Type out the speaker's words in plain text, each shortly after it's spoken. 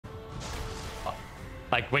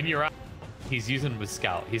Like when you're out, he's using them with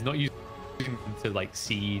scout. He's not using them to like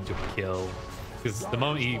siege or kill. Because the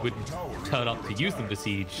moment he would turn up to use them to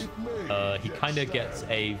siege, he kind of gets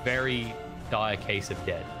a very dire case of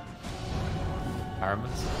dead.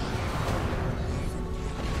 Aramis.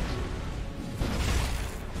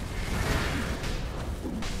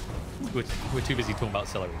 We're too busy talking about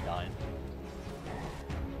Seleri dying.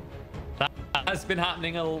 That has been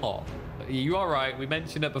happening a lot. You are right. We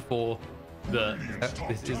mentioned it before that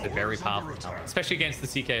this is a very powerful talent, especially against the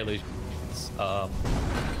CK illusions.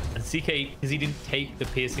 And CK, because he didn't take the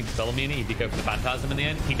piercing spell immunity, he did go for the phantasm in the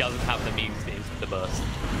end. He doesn't have the means to instant the burst.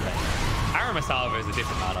 Aramis, however, is a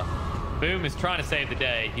different matter. Boom is trying to save the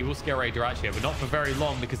day. He will scare away Duraccio, but not for very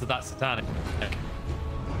long because of that satanic.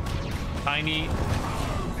 Tiny.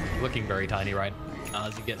 Looking very tiny right now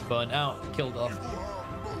as he gets burnt out, killed off.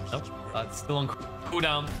 Nope, that's still on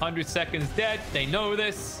cooldown. 100 seconds dead. They know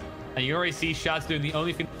this. And you already see Shad's doing the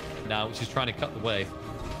only thing now, which is trying to cut the wave.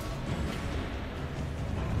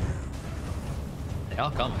 They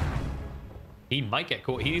are coming. He might get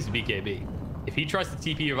caught. He needs to be KB. If he tries to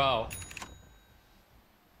TP you out.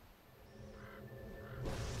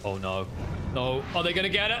 Oh no. No. Are they going to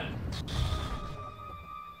get it?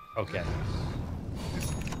 Okay.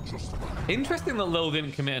 Interesting that Lil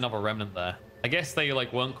didn't commit another remnant there. I guess they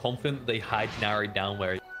like weren't confident they had narrowed down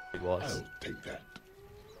where he was. I'll take that.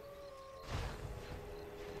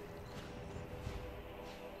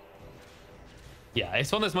 Yeah,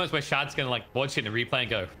 it's one of those moments where Shad's gonna like watch it in a replay and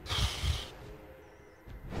go,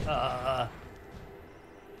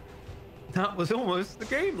 that was almost the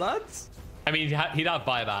game, lads. I mean, he'd have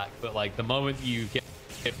buyback, but like the moment you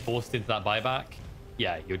get forced into that buyback,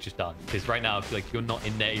 yeah, you're just done. Because right now, I feel like you're not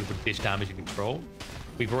in there with dish damage and control.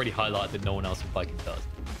 We've already highlighted that no one else in Viking does.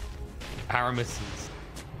 Aramis is...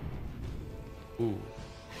 Ooh.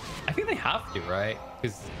 I think they have to, right?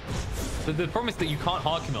 Because the problem is that you can't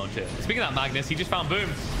hard commit onto it. Speaking of that, Magnus, he just found Boom.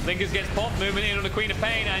 Linkers gets popped, moving in on the Queen of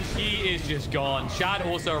Pain, and she is just gone. Shad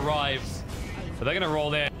also arrives. So they're going to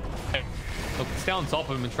roll in. They'll stay on top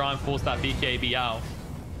of him and try and force that BKB out.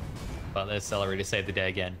 But there's Seleri to save the day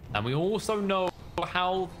again. And we also know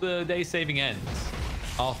how the day saving ends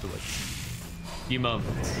afterwards. A few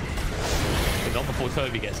moments. But not before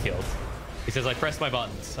Tobi gets killed. He says, I pressed my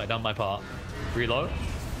buttons. I done my part. Reload.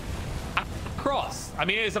 Cross. I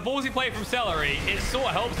mean, it's a ballsy play from Seleri. It sort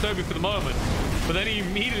of helps Tobi for the moment. But then he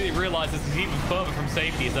immediately realizes he's even further from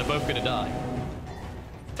safety as they're both going to die.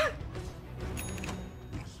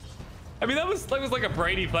 I mean, that was like a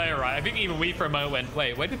Brady player, right? I think even we for a moment went,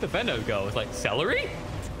 wait, where did the Veno go? It's like, Seleri?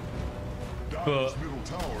 But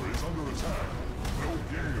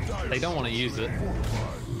they don't want to use it.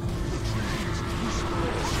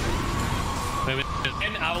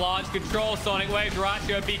 In Avalanche control, Sonic Wave,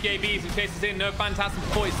 Duraccio, BKBs, and chases in. No Phantasm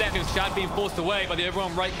for 40 seconds. Shad being forced away by the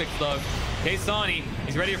overall right click though. Kesani,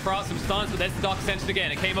 he's ready to throw out some stuns, but there's the Dark Ascension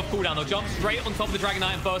again. It came off cooldown. They'll jump straight on top of the Dragon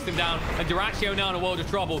Knight and burst him down. And Duraccio now in a world of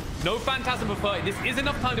trouble. No Phantasm for 30. This is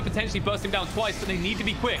enough time to potentially burst him down twice, but they need to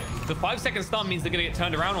be quick. The 5-second stun means they're going to get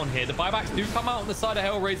turned around on here. The buybacks do come out on the side of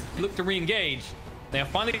Hellraiser, look to re-engage. They are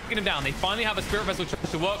finally taking him down. They finally have a Spirit Vessel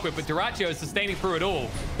to work with, but Duraccio is sustaining through it all.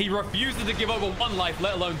 He refuses to give over 1 life,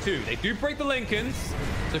 let alone 2. They do break the Lincolns,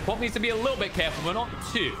 so Quap needs to be a little bit careful, but not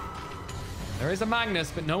 2. There is a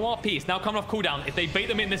Magnus, but no RP. It's now coming off cooldown. If they bait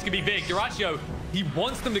them in, this could be big. Duraccio, he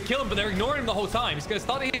wants them to kill him, but they're ignoring him the whole time. He's going to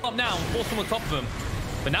start to hit him up now and force them on top of him.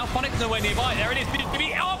 But now Phonic's nowhere nearby. There it is.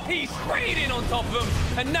 BB RP straight in on top of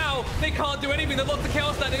them. And now they can't do anything. They've lost the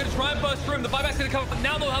Chaos Knight. They're going to try and burst through him. The buyback's going to come up. But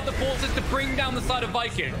now they'll have the forces to bring down the side of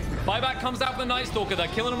Viking. Buyback comes out for the Night Stalker. They're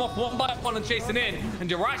killing them off one by one and chasing in. And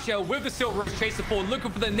Duraccio with the Silver is chasing forward,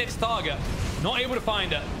 looking for the next target. Not able to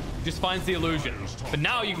find it. Just finds the illusion. But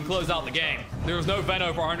now you can close out the game. There was no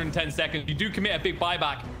Veno for 110 seconds. You do commit a big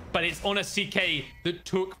buyback, but it's on a CK that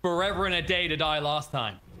took forever and a day to die last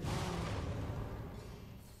time.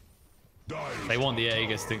 They want the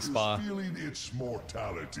Aegis to expire. Feeling its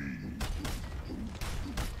mortality.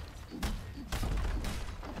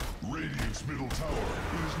 Radiant's middle tower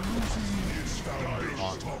is losing its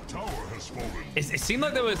foundation. Top tower has fallen. It seemed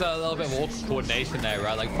like there was a little bit of awkward coordination there,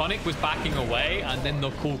 right? Like Phonic was backing away, and then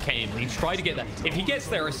the call came. He tried to get that. If he gets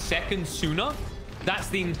there a second sooner, that's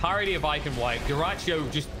the entirety of Viking wipe. Duraccio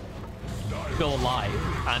just still alive,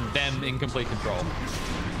 and them in complete control.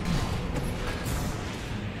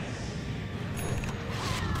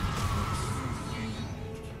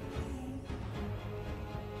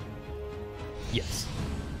 Yes.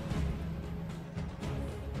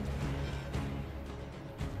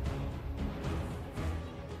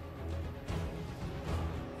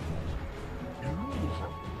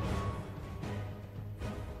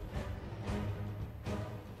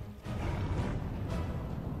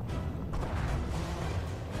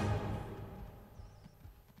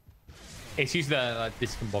 It's usually the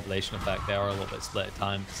discombobulation effect. They are a little bit split at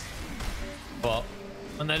times. But,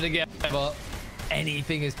 and then again, but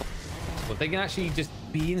anything is possible. They can actually just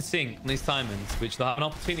be in sync on these timings, which they'll have an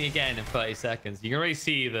opportunity again in 30 seconds. You can already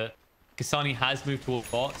see that Kasani has moved toward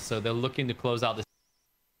bot, so they're looking to close out this.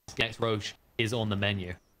 Next Roche is on the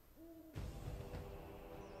menu.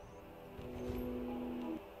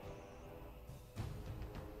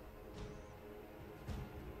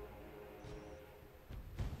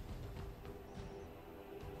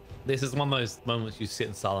 This is one of those moments you sit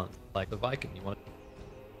in silence, like the Viking. You want,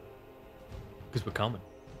 because we're coming.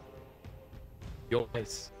 Your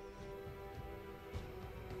place.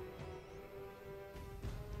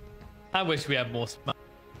 I wish we had more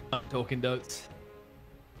talking notes.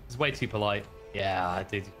 It's way too polite. Yeah, I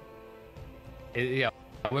did. Yeah,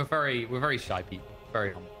 we're very shy people.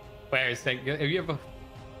 Very humble. Whereas, have you ever?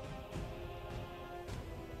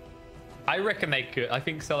 I reckon they could. I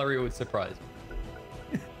think Seleri would surprise me.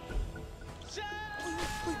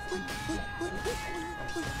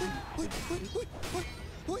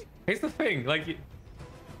 Here's the thing, like,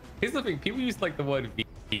 here's the thing. People use like the word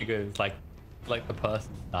vegan, like the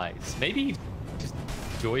person's nice. Maybe he just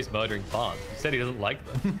enjoys murdering plants. He said he doesn't like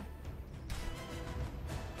them.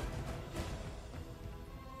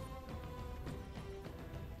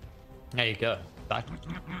 There you go.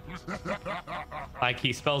 Like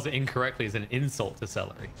he spells it incorrectly as an insult to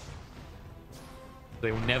Seleri.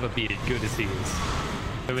 They will never be as good as he is.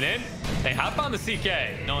 Moving in. They have found the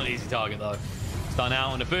CK. Not an easy target though. Stun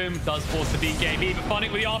out on the boom. Does force the BKB, but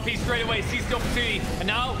Phonic with the RP straight away sees the opportunity. And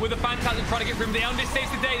now with the Phantasm trying to get through, the Elm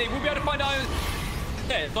saves the day. They will be able to find Iron.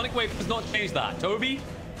 Yeah, Sonic Wave does not change that. Tobi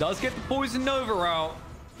does get the Poison Nova out.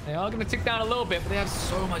 They are going to tick down a little bit, but they have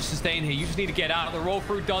so much sustain here. You just need to get out. The roll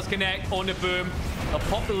through does connect on the boom. They'll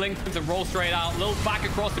pop the Lincolns and roll straight out. A little back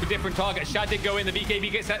across to a different target. Shad did go in. The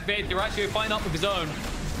BKB gets set bid. Duracio find up with his own.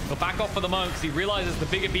 He'll back off for the moment because he realizes the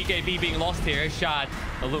bigger BKB being lost here is Shad.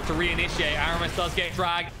 They'll look to reinitiate. Aramis does get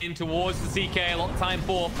dragged in towards the CK. A lot of time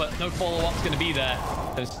for, but no follow-up's going to be there.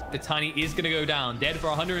 The Tiny is going to go down. Dead for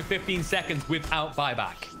 115 seconds without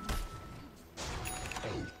buyback.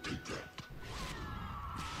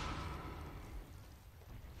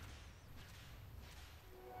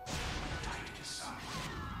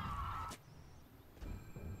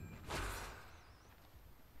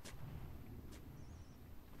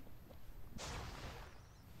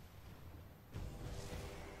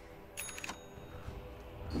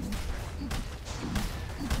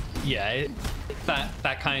 Yeah,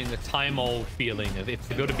 that kind of time old feeling of if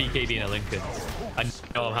they go to BKB and a Lincoln, I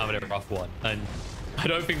know I'm having a rough one. And I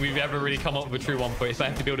don't think we've ever really come up with a true one point. If I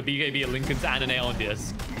have to be able to BKB a Lincoln's and an Aeon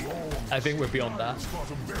disc, I think we're beyond that.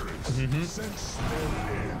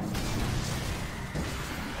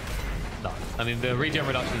 No, I mean, the regen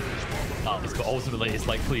reduction is but ultimately it's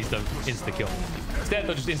like, please don't insta-kill. Instead,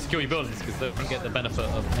 they'll just insta-kill your buildings because they don't get the benefit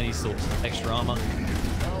of any sort of extra armor.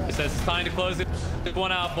 It says it's time to close it.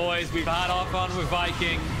 One out, boys. We've had our fun with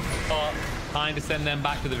Viking, but time to send them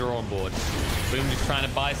back to the drawing board. Boom just trying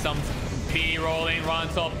to buy some P rolling right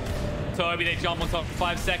on top. Tobi, they jump on top for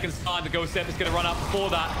 5 seconds. Time. The Ghost Step is going to run up before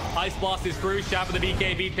that. Ice Blast is through. Shad with the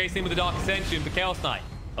BKB chasing with the Dark Ascension. But Chaos Knight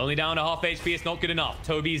only down to half HP. It's not good enough.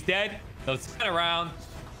 Tobi's dead. They'll spin around.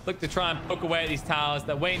 Look to try and poke away at these towers.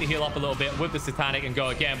 They're waiting to heal up a little bit with the Satanic and go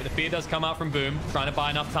again. But the fear does come out from Boom, trying to buy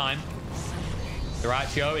enough time.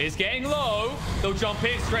 Duracio is getting low. They'll jump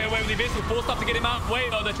in straight away with the Abyss. Will force up to get him out.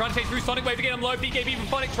 Wait, though. They're trying to chase through Sonic Wave to get him low. BKB from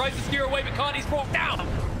Phonic tries to steer away, but can't. He's brought down.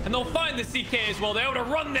 And they'll find the CK as well. They're able to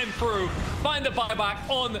run them through. Find the buyback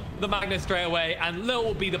on the Magnet straight away. And Lil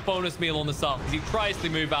will be the bonus meal on the sub. As he tries to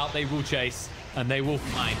move out, they will chase. And they will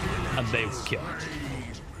find. And they will kill.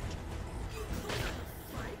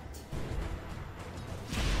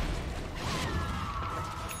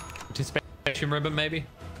 Participation ribbon, maybe?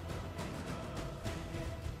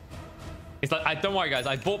 It's like, don't worry, guys.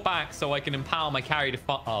 I bought back so I can empower my carry to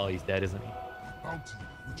fight. Oh, he's dead, isn't he?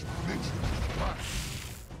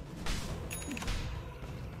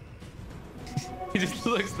 He just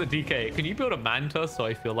looks at the DK. Can you build a Manta so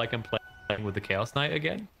I feel like I'm playing with the Chaos Knight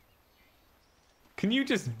again? Can you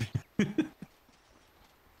just...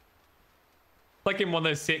 like in one of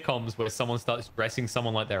those sitcoms where someone starts dressing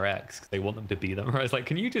someone like their ex because they want them to be them, right? It's like,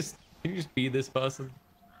 can you just be this person?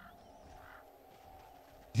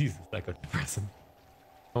 Jesus, that got depressing.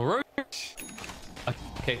 Oh, Roche.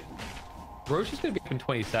 Okay. Roche is going to be up in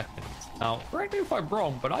 20 seconds. Now, correct me if I'm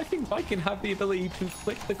wrong, but I think I can have the ability to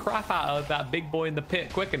flick the crap out of that big boy in the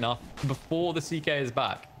pit quick enough before the CK is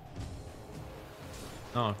back.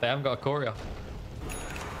 Oh, they haven't got a Courier.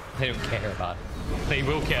 They don't care about it. They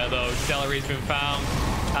will care, though. Seleri's been found.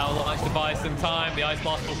 Owl likes to buy some time. The Ice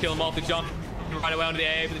Blast will kill him off the jump right away onto the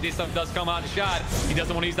A, but the distance does come out to Shad. He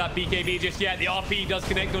doesn't want to use that BKB just yet. The RP does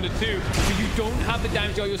connect onto 2, so you don't have the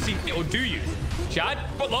damage on your seat, or do you? Shad,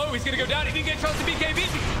 but low, he's going to go down. He didn't get a chance to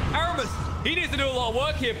BKB. Aramis, he needs to do a lot of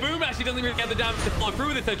work here. Boom actually doesn't even get the damage to follow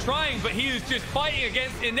through this. They're trying, but he is just fighting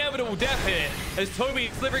against inevitable death here. As Tobi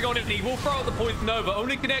is slithering on it, and he will throw out the poison over.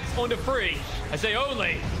 Only connects onto 3. I say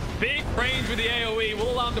only. Big range with the AoE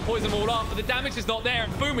will allow him to poison them all up, but the damage is not there,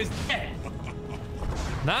 and Boom is dead.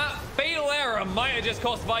 That fatal error might have just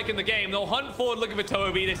cost Viking the game. They'll hunt forward looking for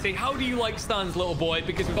Tobi. They say, how do you like stuns, little boy?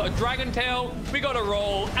 Because we've got a Dragon Tail, we got a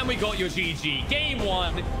roll, and we got your GG. Game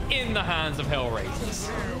 1 in the hands of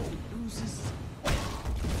Hellraisers.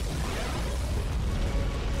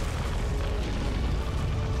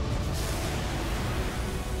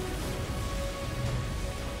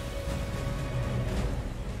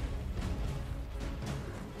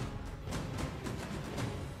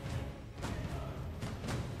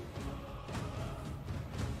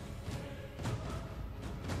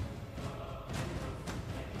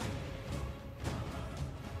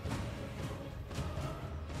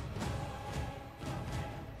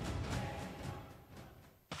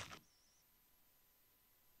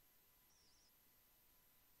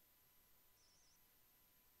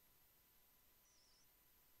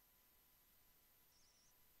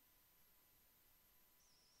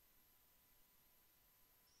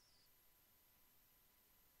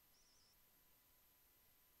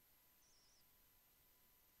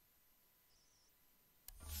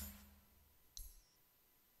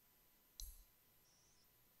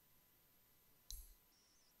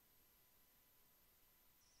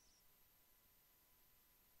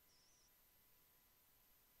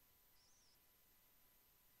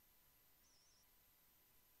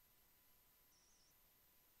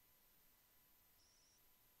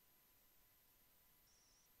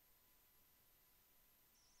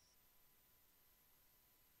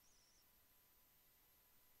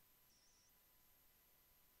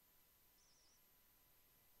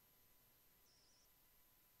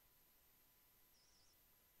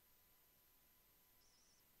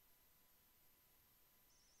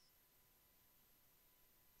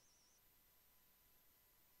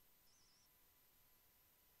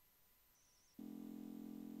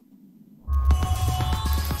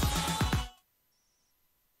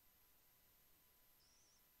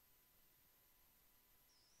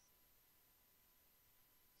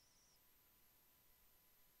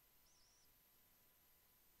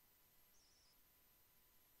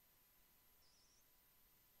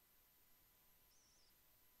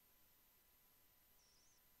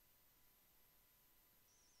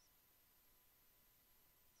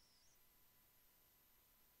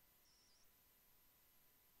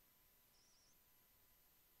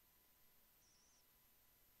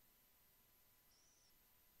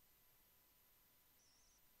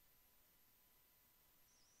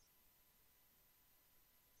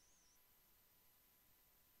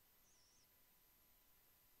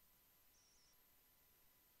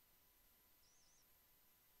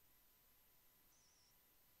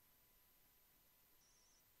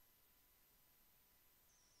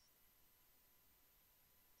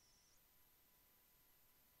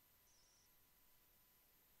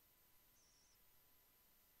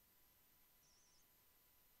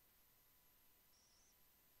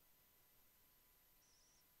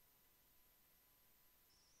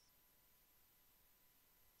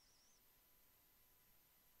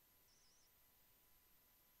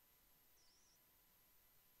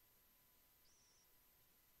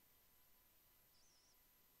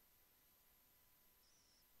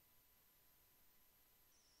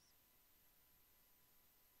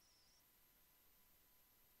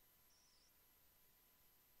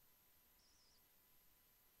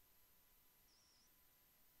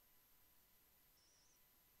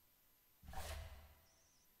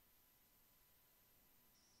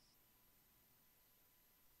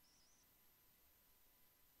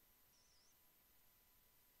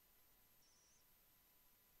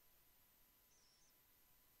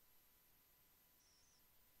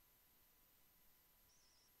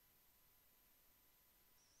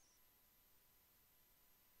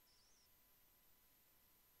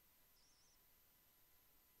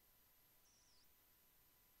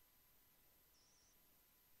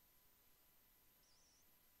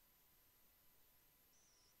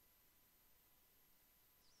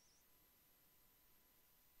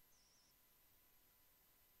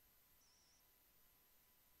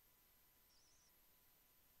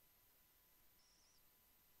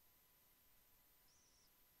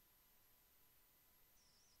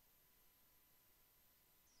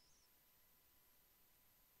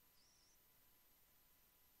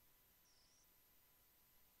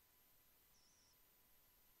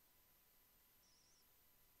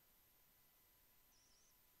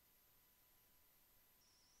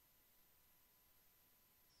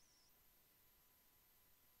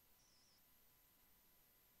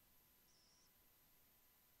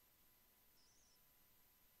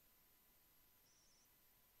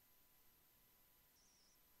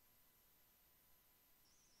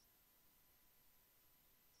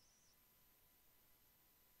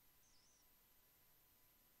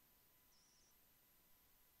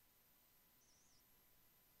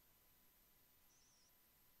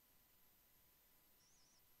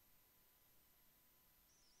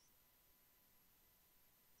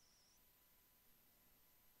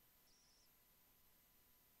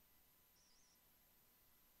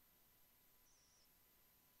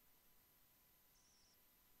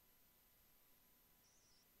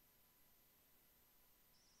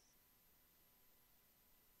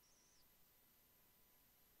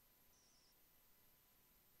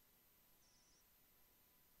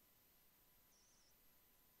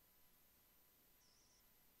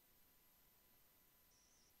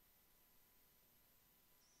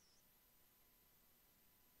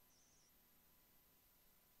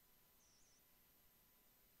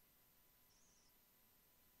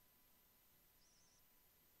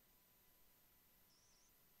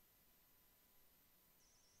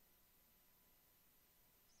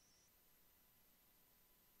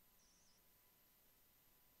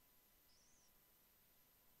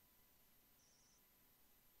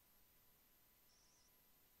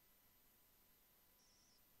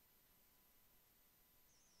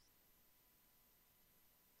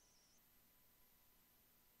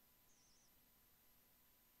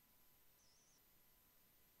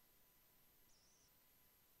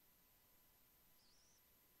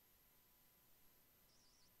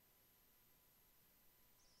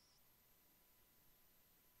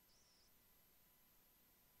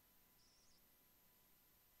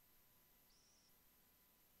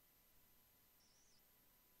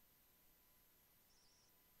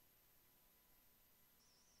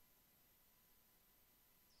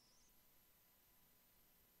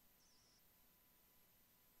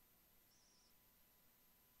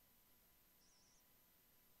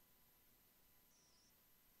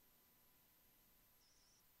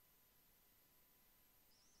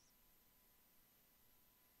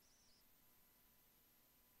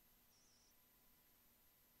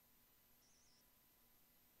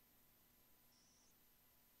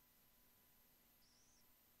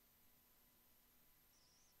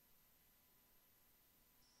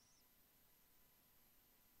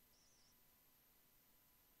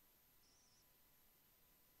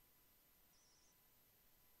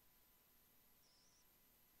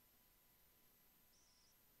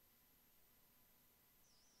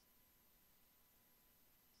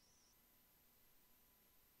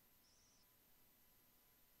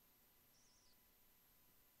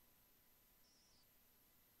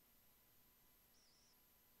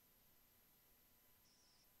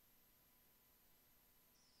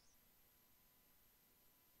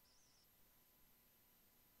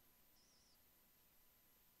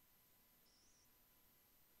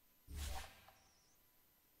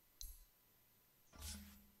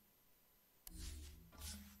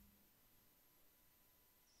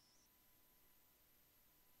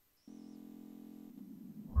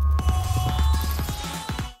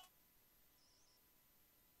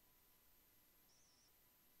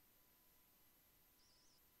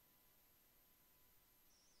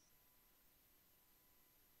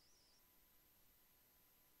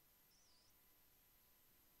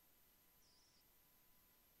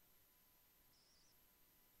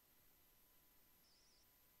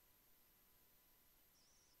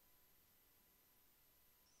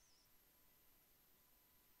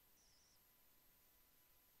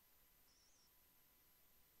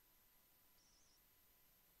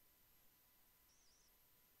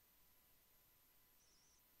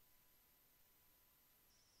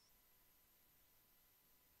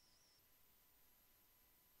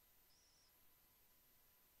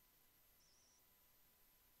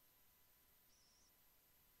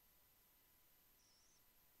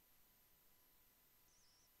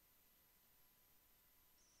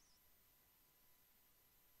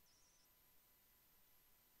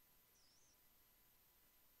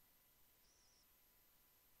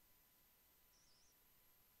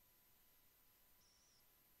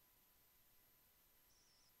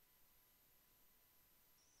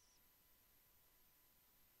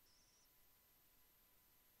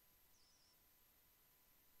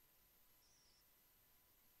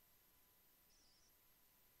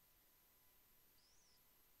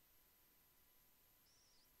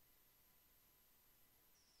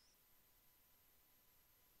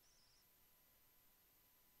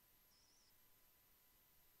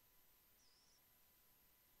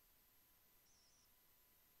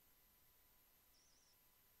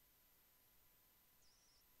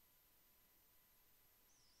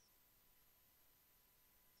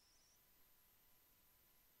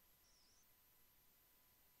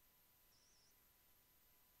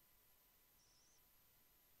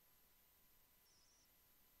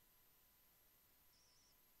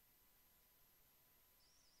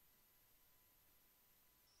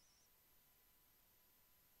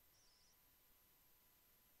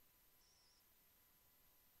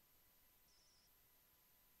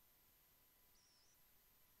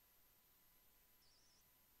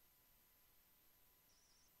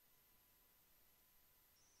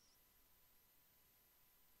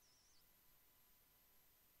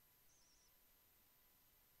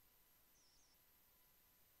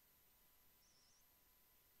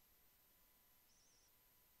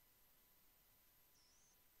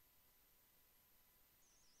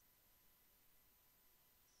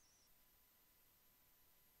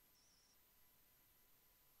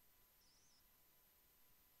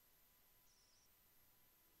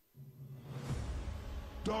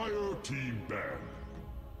 Dire team banned.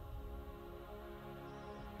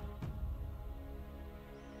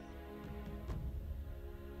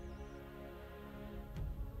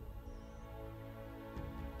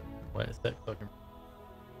 Wait a sec, fucking.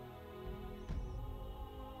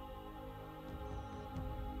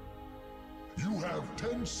 You have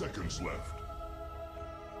 10 seconds left.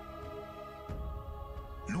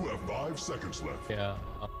 You have 5 seconds left. Yeah.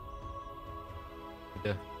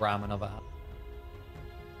 To ram another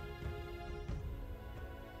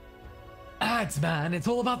ads, man. It's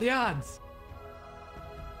all about the ads.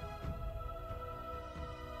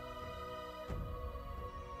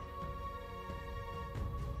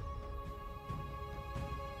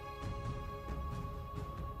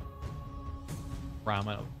 Ram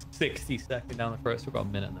out 60 seconds down the first. We've got a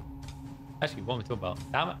minute then. Actually, what are we talking about?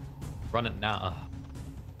 Damn it. Run it now.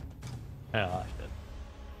 Yeah, shit.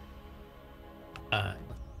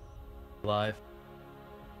 Live.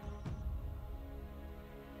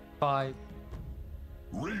 5.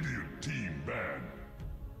 Radiant team banned.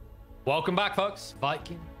 Welcome back, folks.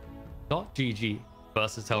 Viking.gg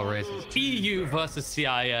versus Hellraisers. EU versus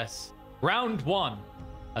CIS. Round 1,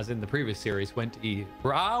 as in the previous series, went to EU.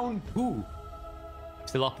 Round 2,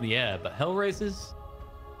 still up in the air, but Hellraisers,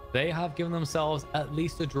 they have given themselves at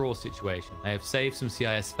least a draw situation. They have saved some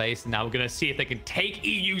CIS space, and now we're going to see if they can take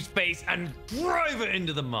EU space and drive it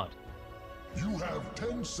into the mud. You have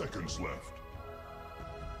 10 seconds left.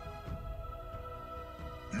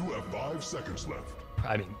 You have 5 seconds left.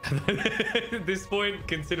 I mean, at this point,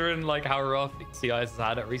 considering like how rough CIS has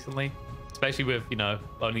had it recently, especially with, you know,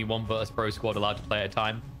 only one Virtus Pro squad allowed to play at a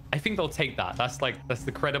time, I think they'll take that. That's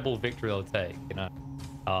the credible victory they'll take, you know.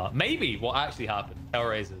 Maybe what actually happened,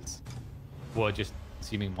 Hellraisers were just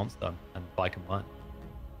consuming Monster and Viking won.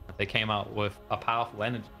 They came out with a powerful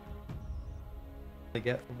energy they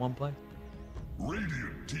get from one place.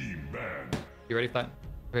 Radiant team banned. You ready for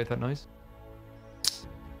that noise?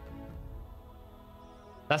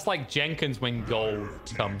 That's like Jenkins when gold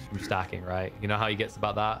comes from stacking, right? You know how he gets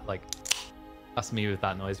about that? Like, that's me with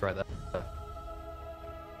that noise right there.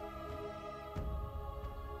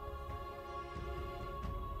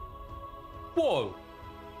 Whoa.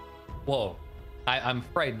 Whoa. I'm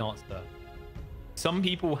afraid not, sir. Some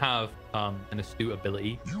people have an astute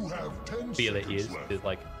ability. You have 10 feel it seconds is left.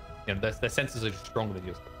 like, you know, their senses are stronger than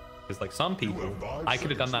yours. Because like some people, I could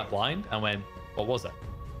have done that blind and went, what was it?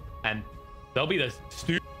 And there'll be the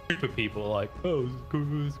stupid people like, oh,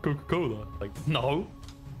 it's Coca-Cola. Like, no.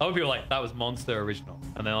 Other people like, that was Monster Original.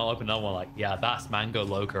 And then I'll open another one like, yeah, that's Mango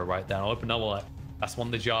Loco right there. I'll open another one like, that's one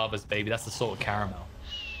of the Javas, baby. That's the salt of caramel.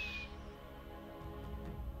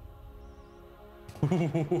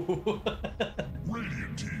 Radiant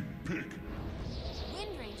team pick.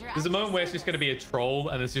 There's a moment where it's just going to be a troll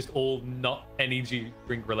and it's just all not energy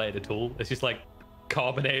drink related at all. It's just like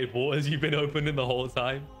carbonated waters you've been opening the whole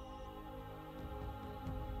time.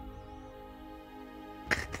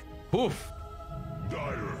 Oof.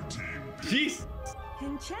 Dire team pick. Jeez.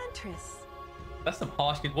 Enchantress. That's some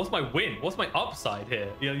harsh. What's my win? What's my upside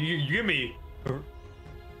here? You know, you give me.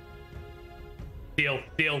 Deal.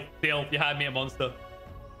 You had me a monster.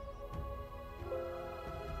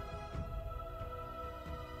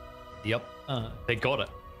 Yep. They got it.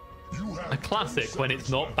 A classic when it's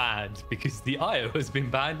not banned because the IO has been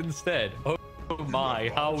banned instead. Oh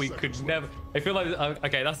my, how we could never. I feel like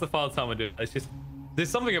okay, that's the final time I do it. It's just there's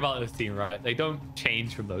something about this team, right? They don't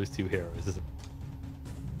change from those two heroes. Is it?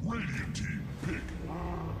 Radiant team pick.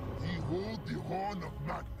 Behold the horn of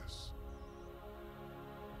madness.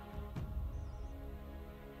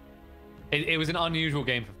 It was an unusual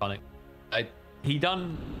game for Funnick. He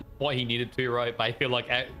done what he needed to, right? But I feel like,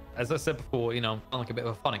 as I said before, you know, I'm like a bit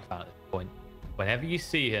of a Funnick fan at this point. Whenever you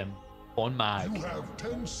see him on mag, You have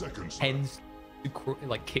 10 seconds tends to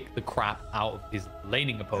like kick the crap out of his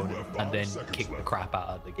laning opponent have and then 5 seconds kick the left. crap out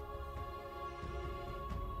of the game.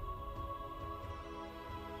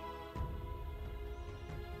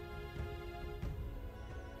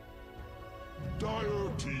 Dire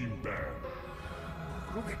team banned.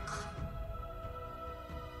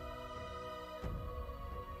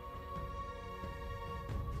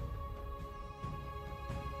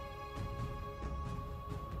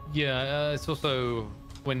 Yeah, it's also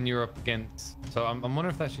when you're up against. So I'm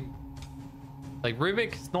wondering if actually, like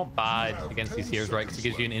Rubik is not bad against these heroes, right? Because he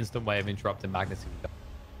gives you an instant way of interrupting Magnus.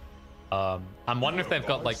 I'm wondering if they've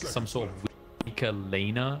got like some sort of weaker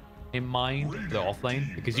laner in mind for the off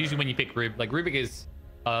lane, because usually when you pick Rubik, like Rubik is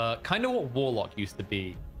kind of what Warlock used to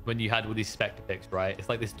be when you had all these Spectre picks, right? It's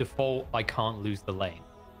like this default, I can't lose the lane.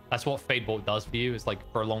 That's what Fadebolt does for you. It's like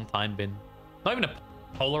for a long time been not even a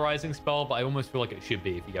polarizing spell, but I almost feel like it should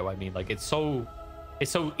be, if you get what I mean. Like it's so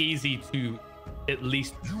easy to at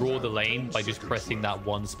least draw the lane by just pressing that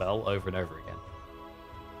one spell over and over again.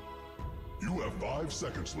 You have 5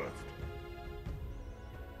 seconds left.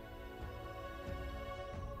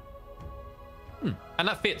 And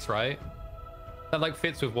that fits, right? That like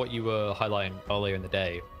fits with what you were highlighting earlier in the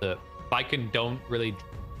day, that Viking don't really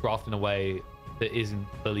draft in a way that isn't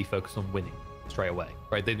fully focused on winning straight away,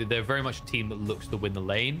 right? They're very much a team that looks to win the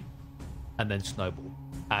lane and then snowball.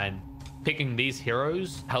 And picking these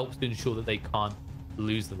heroes helps to ensure that they can't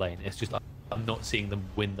lose the lane. It's just I'm not seeing them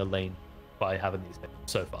win the lane by having these picks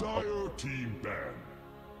so far. Dire team ban.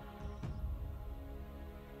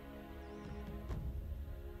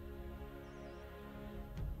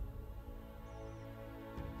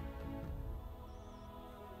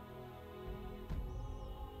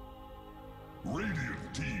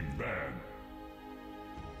 Radiant team ban.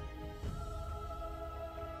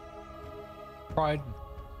 Pride.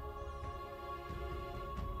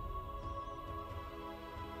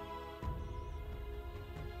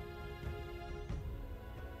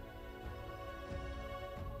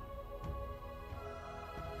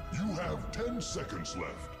 You have 10 seconds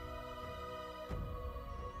left.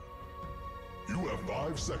 You have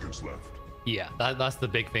 5 seconds left. Yeah, that's the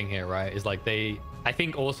big thing here, right? Is like I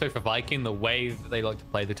think also for Viking, the way that they like to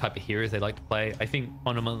play, the type of heroes they like to play, I think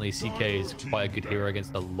fundamentally CK is quite a good hero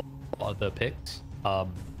against a lot of the picks.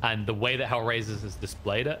 And the way that Hellraisers has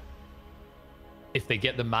displayed it, if they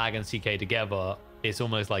get the Mag and CK together, it's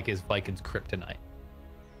almost like it's Viking's kryptonite.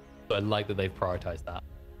 So I like that they've prioritized that.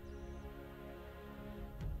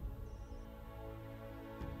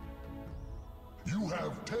 You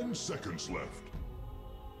have 10 seconds left.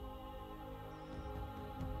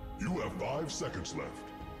 You have 5 seconds left.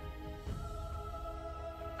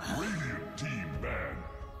 Radiant team ban.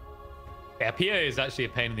 Yeah, PA is actually a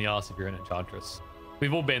pain in the ass if you're an Enchantress.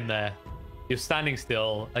 We've all been there. You're standing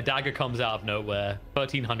still, a dagger comes out of nowhere,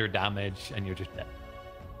 1300 damage, and you're just dead.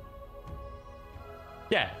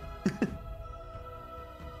 Yeah.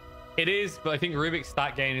 It is, but I think Rubik's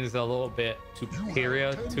stat gain is a little bit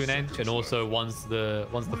superior to an Ench, and also one's the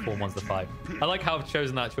 4, one's the 5. I like how I've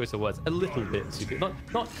chosen that choice of words. A little bit superior,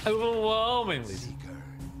 not overwhelmingly.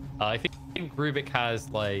 I think Rubik has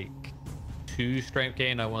like 2 strength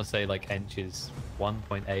gain. I want to say like Ench is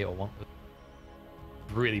 1.8 or 1.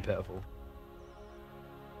 Really pitiful.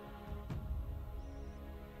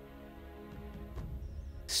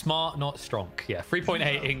 Smart, not strong. Yeah,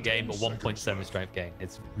 3.8 in game, but 1.7 strength gain.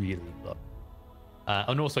 It's really low.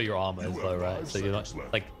 And also your armor is low, right? So you're not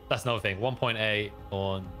like, that's another thing. 1.8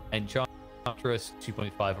 on Enchantress,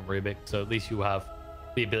 2.5 on Rubik. So at least you have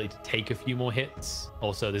the ability to take a few more hits.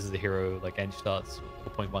 Also, this is a hero like Ench starts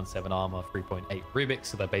 4.17 armor, 3.8 Rubik,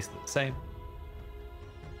 so they're basically the same.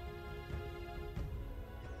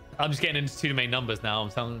 I'm just getting into 2 main numbers now. I'm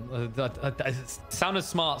sounding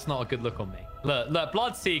smart's not a good look on me. Look,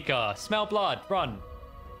 Bloodseeker, smell blood, run.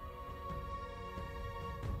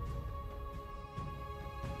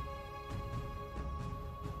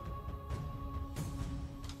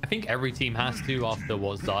 I think every team has to after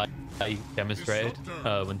what Zai demonstrated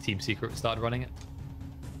when Team Secret started running it.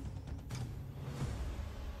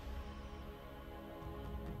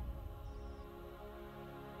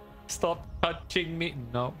 Stop touching me.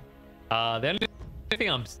 No. The only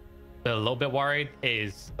thing I'm a little bit worried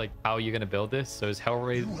is like how you're gonna build this. So is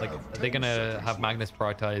Hellraiser like, are they gonna have Magnus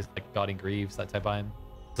prioritize like Guarding Greaves, that type of item?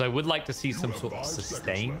 So I would like to see some sort of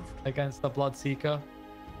sustain against the Bloodseeker.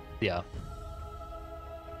 Yeah,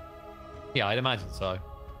 I'd imagine so.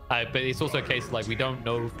 But it's also a case of, like, we don't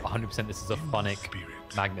know 100% this is a Phonic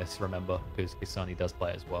Magnus, remember, because Kisani does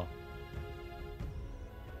play as well.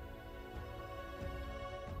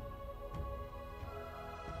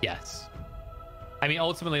 Yes. I mean,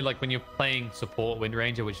 ultimately, like, when you're playing support Wind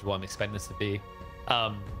Ranger, which is what I'm expecting this to be,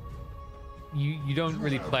 you don't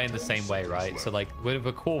really play in the same way, right? So, like, with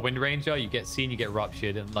a core Wind Ranger, you get seen, you get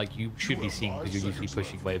ruptured, and, like, you should be seen because you're usually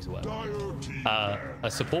pushing waves away.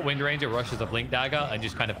 A support Wind Ranger rushes a Blink Dagger and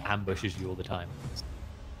just kind of ambushes you all the time.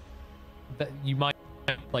 That you might,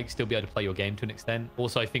 like, still be able to play your game to an extent.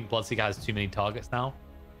 Also, I think Bloodseeker has too many targets now.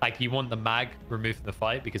 Like, you want the Mag removed from the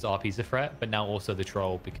fight because RP's a threat, but now also the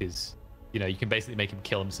Troll because, you know, you can basically make him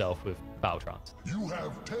kill himself with Battle Trance. You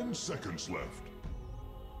have 10 seconds left.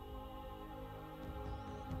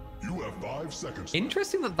 You have 5 seconds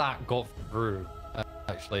Interesting that got through,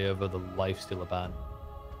 actually, over the Lifestealer ban.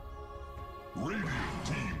 Radiant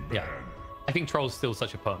team ban. Yeah. I think Troll's still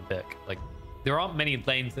such a potent pick. Like, there aren't many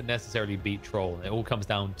lanes that necessarily beat Troll. It all comes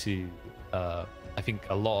down to, I think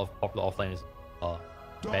a lot of popular offlaners are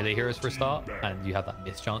melee heroes for a start, and you have that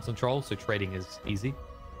miss chance on troll, so trading is easy.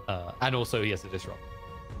 And also he has a disrupt.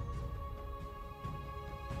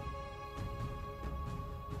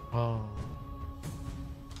 Oh.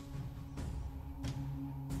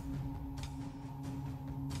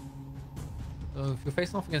 So if you're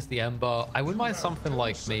facing off against the Ember, I wouldn't mind something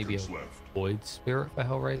like maybe a Void Spirit for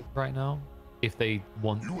Hellraiser right now, if they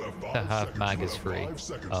want to have mag as free.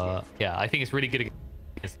 Yeah, I think it's really good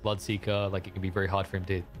against Bloodseeker. Like, it can be very hard for him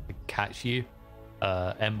to catch you.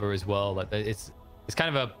 Ember as well. Like, it's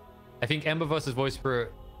kind of a, I think Ember versus Void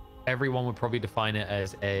Spirit, everyone would probably define it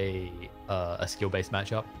as a skill-based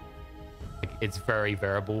matchup. Like, it's very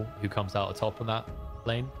variable who comes out atop on that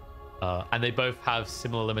lane. And they both have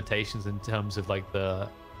similar limitations in terms of like the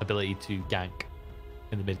ability to gank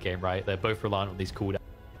in the mid game, right? They're both reliant on these cooldown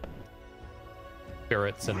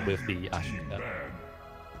spirits and with the Ashen.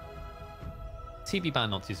 TB ban,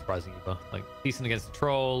 not too surprising either. Like, decent against the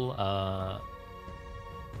troll.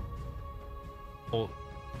 Or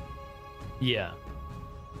yeah,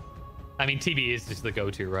 I mean, TB is just the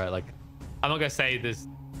go-to, right? Like, I'm not gonna say there's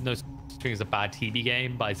no string is a bad TB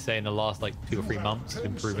game, but I'd say in the last like 2 or 3 months, it's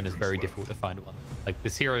been proven it's very difficult to find one. Like,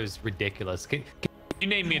 this hero is ridiculous. Can you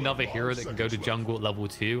name me another hero that can go to jungle at level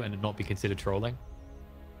 2 and not be considered trolling?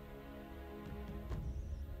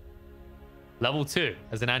 Level 2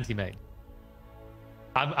 as an anti-main.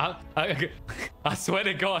 I swear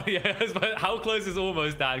to God, yeah. But how close is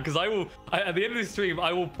almost, Dan? Because at the end of the stream,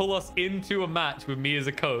 I will pull us into a match with me as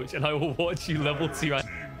a coach, and I will watch you level 2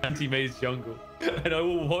 anti-maze jungle, and I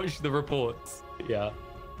will watch the reports. Yeah.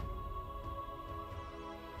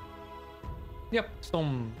 Yep,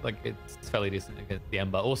 Storm, like, it's fairly decent against the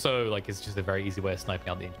Ember. Also, like, it's just a very easy way of sniping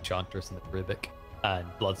out the Enchantress and the Rubik, and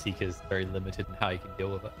Bloodseeker is very limited in how you can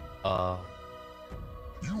deal with it.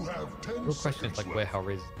 You have 10 Real question is like where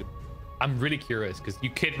Hellraiser is good. I'm really curious because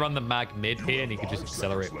you could run the mag mid here and you could just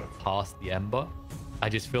accelerate past the Ember. I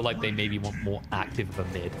just feel like they maybe want more active of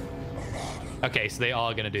a mid. Okay, so they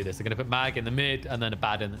are going to do this. They're going to put mag in the mid and then a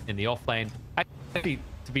bad in the off lane. Actually,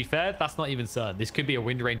 to be fair, that's not even certain. This could be a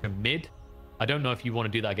Wind Ranger mid. I don't know if you want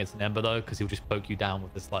to do that against an Ember though, because he'll just poke you down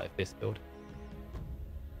with the Sleight of Fist build.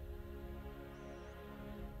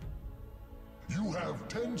 You have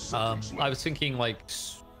 10 seconds I was thinking like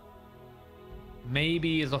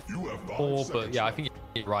maybe as a 4, but yeah, I think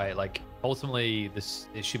you're right. Like, ultimately,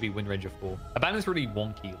 it should be Wind Ranger 4. Abandon's really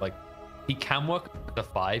wonky. Like, he can work at a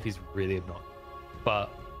 5. He's really obnoxious, but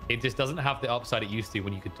it just doesn't have the upside it used to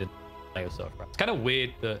when you could deny yourself. Right? It's kind of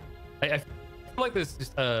weird that I feel like there's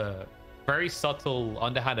just a very subtle,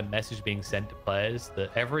 underhanded message being sent to players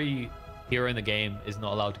that every hero in the game is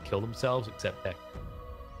not allowed to kill themselves except Tech.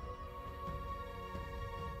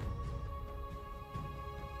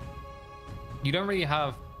 You don't really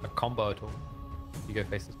have a combo at all. You go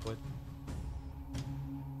face this void.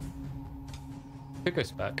 Could go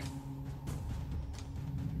spec.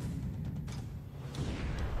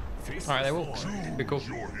 Alright, they will. Be cool.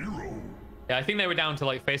 Yeah, I think they were down to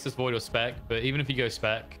like face this void or spec, but even if you go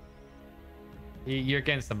spec, you're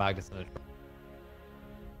against the Magnus.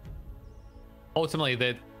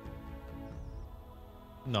 Ultimately,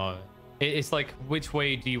 no. It's like, which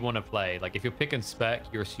way do you want to play? Like, if you're picking spec,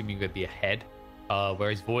 you're assuming you're going to be ahead.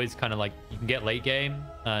 Whereas Void's kind of like, you can get late game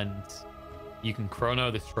and you can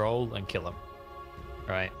chrono the troll and kill him.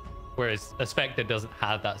 Right? Whereas a Spectre doesn't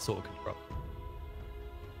have that sort of control.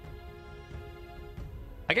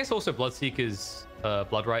 I guess also Bloodseeker's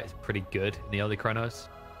Bloodright is pretty good in the early chronos.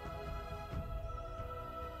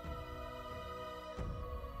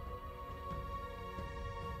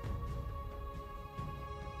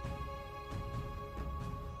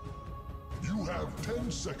 You have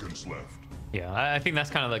 10 seconds left. Yeah, I think that's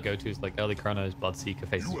kind of the go-to, is like early chronos, Bloodseeker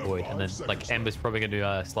faces Void, and then like Ember's probably gonna do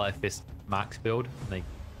a Sleight of Fist max build and they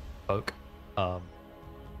poke.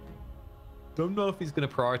 Don't know if he's gonna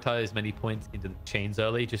prioritize many points into the chains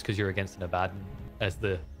early just because you're against an Abaddon as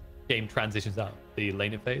the game transitions out the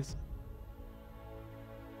laning phase.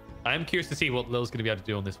 I am curious to see what Lil's gonna be able to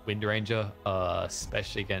do on this Wind Ranger,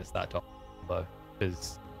 especially against that top combo,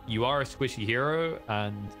 because you are a squishy hero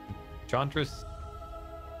and Enchantress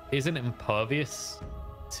isn't impervious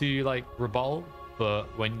to like rebuttal, but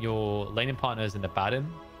when your laning partner is an Abaddon,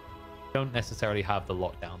 you don't necessarily have the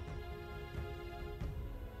lockdown.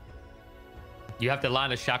 You have to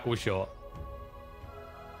land a shackle shot.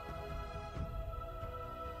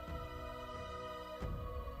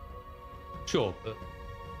 Sure, but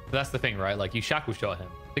that's the thing, right? Like, you shackle shot him.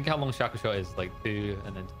 Think how long shackle shot is, like 2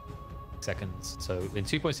 and then seconds. So in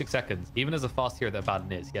 2.6 seconds, even as a fast hero that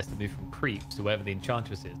Abaddon is, he has to move from creep to wherever the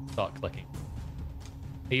Enchantress is to start clicking.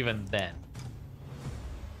 Even then,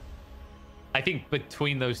 I think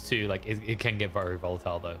between those two, like it can get very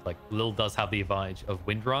volatile though. Like Lil does have the advantage of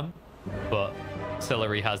wind run, but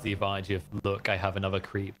Seleri has the advantage of, look, I have another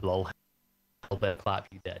creep, lol, I'll bet clap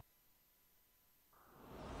you dead.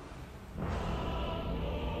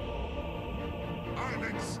 I'm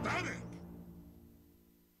ecstatic.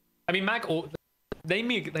 I mean, Mac, name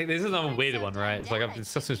me, like, this is another weird one, right? It's like I've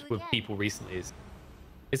discussed this with people recently. Is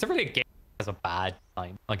there really a game that has a bad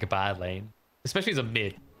line, like a bad lane, especially as a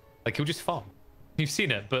mid? Like he'll just farm. You've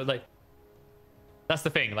seen it, but like that's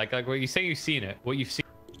the thing. Like what you say you've seen it. What you've seen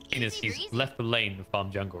is he's left the lane and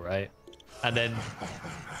farm jungle, right? And then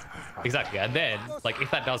exactly, and then like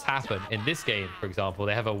if that does happen in this game, for example,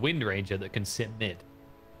 they have a wind ranger that can sit mid,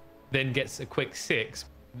 then gets a quick 6.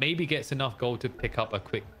 Maybe gets enough gold to pick up a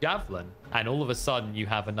quick javelin, and all of a sudden you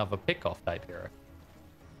have another pick-off type hero.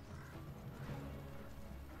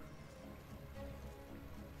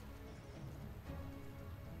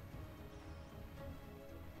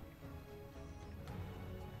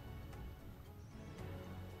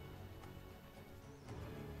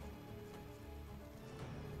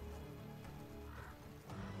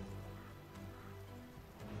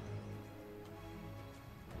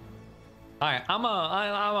 All right,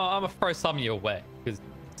 I'm a throw some your way because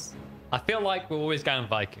I feel like we're always going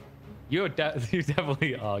Viking. You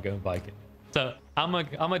definitely are going Viking. So I'm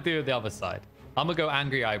gonna do the other side. I'm gonna go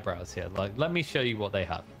angry eyebrows here. Like, let me show you what they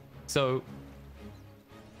have. So,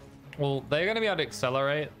 well, they're gonna be able to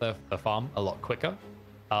accelerate the farm a lot quicker.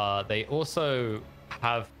 They also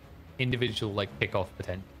have individual like pick off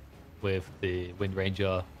potential with the Wind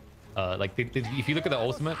Ranger. Like if you look at the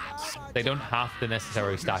ultimate, they don't have to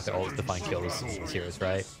necessarily stack their ults to find kills in these heroes,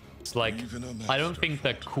 right? It's like I don't think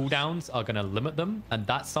the cooldowns are going to limit them, and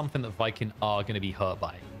that's something that Viking are going to be hurt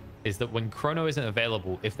by. Is that when Chrono isn't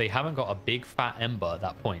available, if they haven't got a big fat Ember at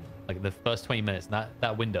that point, like the first 20 minutes,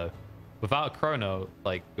 that window, without a Chrono,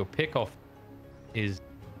 like your pick off is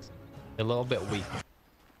a little bit weak.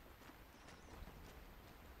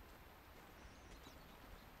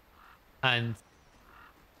 And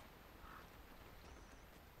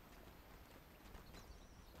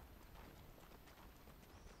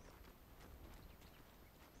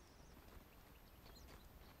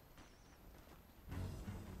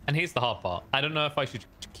here's the hard part. I don't know if I should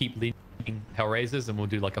keep leading Hellraisers and we'll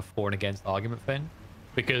do like a for and against argument thing.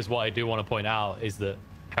 Because what I do want to point out is that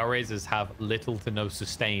Hellraisers have little to no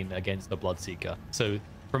sustain against the Bloodseeker. So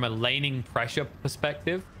from a laning pressure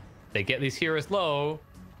perspective, they get these heroes low,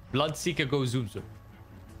 Bloodseeker goes zoom zoom.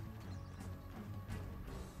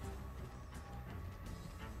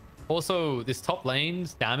 Also, this top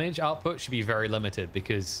lane's damage output should be very limited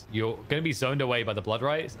because you're going to be zoned away by the Blood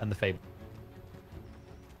Rites and the Fable.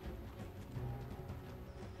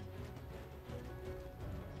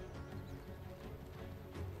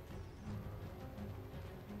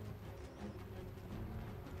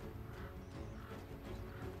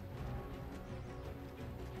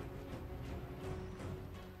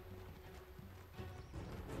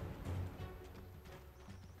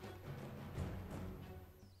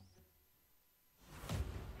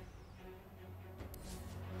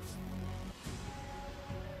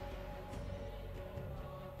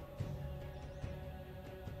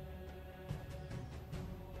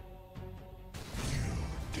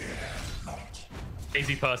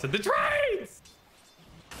 Easy person. The trades!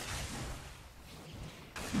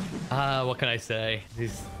 What can I say?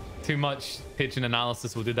 There's too much pigeon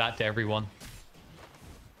analysis will do that to everyone.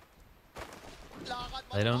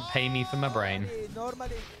 They don't pay me for my brain.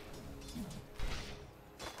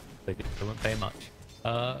 They won't pay much.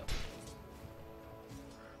 Oh,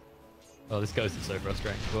 this ghost is so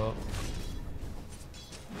frustrating. Well,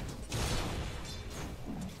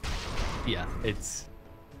 yeah,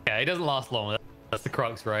 it doesn't last long. That's the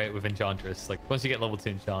crux, right, with Enchantress. Like, once you get level 2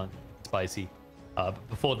 enchant, spicy. But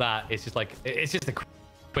before that, it's just like, it's just a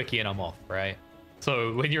quickie and I'm off, right?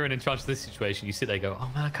 So when you're in Enchantress this situation, you sit there and go,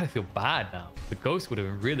 oh man, I kind of feel bad now. The ghost would have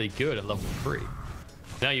been really good at level 3.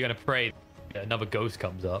 Now you're going to pray that another ghost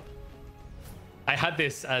comes up. I had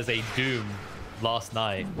this as a Doom last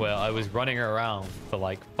night where I was running around for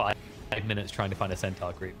like 5 minutes trying to find a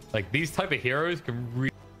Centaur creep. Like, these type of heroes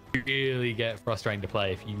can really get frustrating to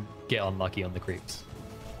play if you get unlucky on the creeps.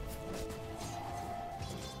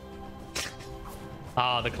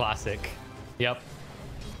 The classic. Yep.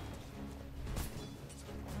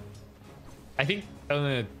 I think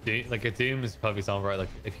like a Doom is a perfect example, right? Like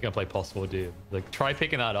if you're gonna play possible Doom, like try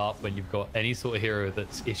picking that up when you've got any sort of hero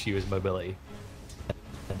that's issue is mobility,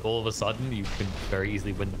 and all of a sudden you can very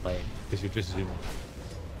easily win the lane because you're just zooming.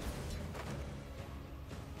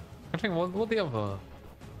 I'm thinking what the other.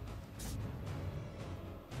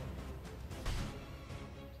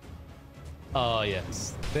 Oh,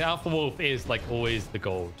 yes. The Alpha Wolf is like always the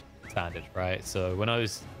gold standard, right? So when I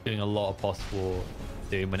was doing a lot of post-war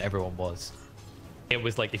Doom, when everyone was, it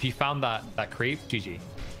was like if you found that creep, GG,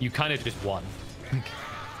 you kind of just won.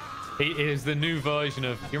 It is the new version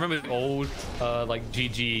of, you remember the old like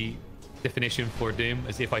GG definition for Doom?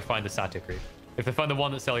 As if I find the Satyr creep. If I find the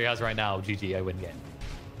one that Seleri has right now, GG, I win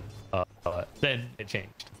game. Then it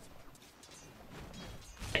changed.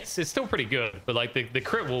 It's still pretty good, but like the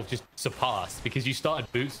crit wolf just surpassed because you started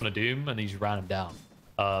boots on a Doom and then you just ran him down.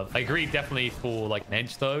 I agree, definitely for like an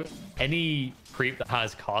edge though. Any creep that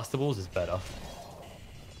has castables is better.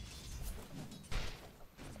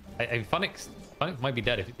 Funix might be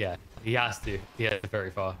dead if, yeah, he has to. He had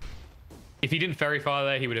very far. If he didn't very far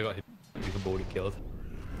there, he would have got his board and killed.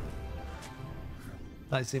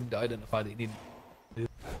 I seemed to identify that he needed.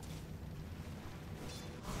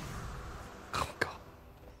 Oh god.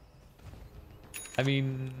 I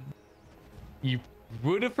mean, you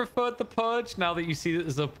would have preferred the purge now that you see that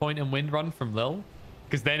there's a point and wind run from Lil,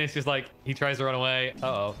 because then it's just like he tries to run away.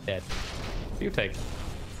 Uh-oh, dead. You take.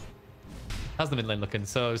 How's the mid lane looking?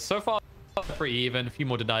 So far pretty even. A few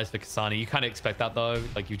more denies for Kasani. You kind of expect that though.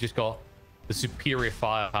 Like you've just got the superior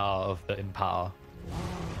firepower of the Empower.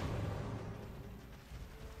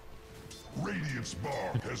 Radiance bar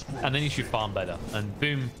has grown. And then you should farm better. And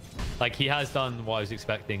boom, like he has done what I was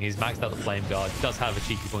expecting. He's maxed out the flame guard. He does have a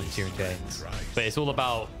cheeky point in Searing Chains, but it's all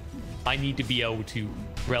about I need to be able to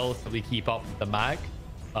relatively keep up with the mag.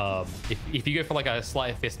 If you go for like a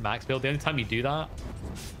sleight of fist max build, the only time you do that,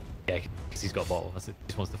 yeah, because he's got bottle. He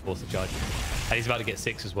just wants to force the charge. And he's about to get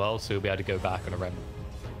 6 as well, so he'll be able to go back on a rem.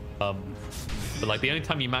 But like the only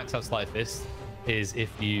time you max out sleight of fist is if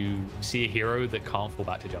you see a hero that can't fall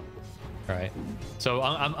back to jump. Right. So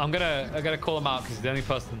I'm gonna call him out because the only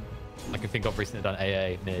person I can think of recently done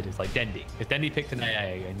AA mid is like Dendi. If Dendi picked an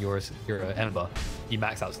AA and you're an Ember, you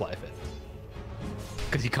max out sleight of fist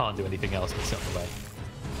because you can't do anything else but sit on the way.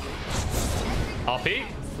 RP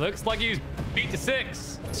looks like he's beat to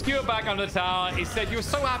 6. Skewer back under the tower. He said you were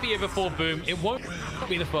so happy here before boom. It won't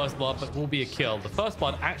be the first blood, but will be a kill. The first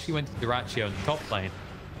blood actually went to Duraccio in the top lane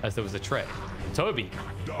as there was a trick. Tobi.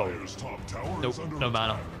 Oh. Nope, no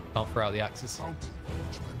mana. Can't throw out the axes.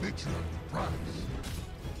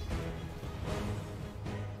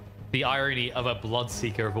 The irony of a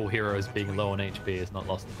Bloodseeker of all heroes being low on HP is not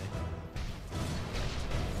lost to me.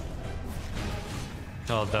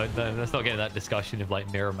 Oh, let's not get into that discussion of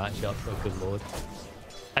like mirror matchups. Oh, good lord.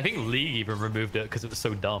 I think League even removed it because it was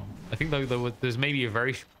so dumb. I think there's maybe a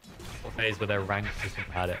very short phase where their ranked system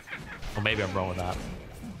had it. Or maybe I'm wrong with that.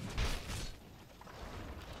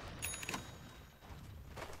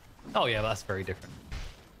 Oh yeah, that's very different.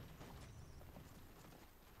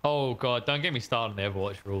 Oh god, don't get me started on the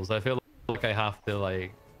Overwatch rules. I feel like I have to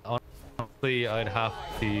like, honestly, I'd have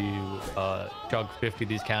to chug 50 of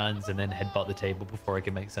these cans and then headbutt the table before I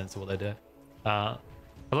can make sense of what they do. But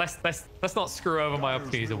let's not screw over my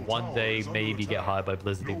opportunities of one day maybe get hired by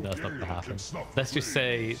Blizzard, even though it's not gonna happen. Let's just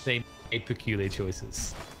say they made peculiar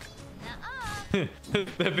choices.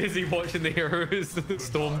 They're busy watching the Heroes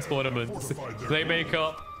Storm tournaments. They make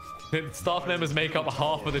up. Staff members make up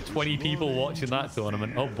half of the 20 people watching that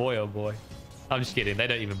tournament. Oh boy, oh boy. I'm just kidding. They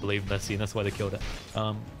don't even believe in their scene. That's why they killed it.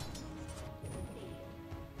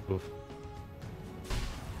 Oof.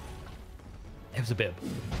 It was a bit.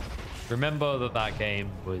 Remember that game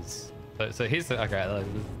was. So here's the. Okay,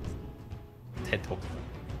 TED Talk.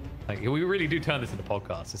 Like, we really do turn this into a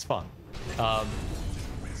podcast. It's fun.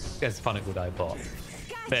 There's fun at Good Eye Bot.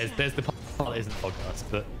 There's the part that isn't a podcast,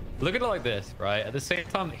 but. Look at it like this, right? At the same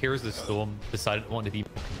time that Heroes of the Storm decided to want to be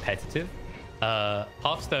more competitive,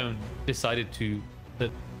 Hearthstone decided to,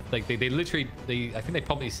 like they literally, I think they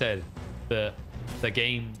probably said that the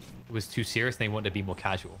game was too serious and they wanted to be more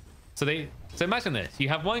casual. So imagine this: you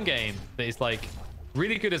have one game that is like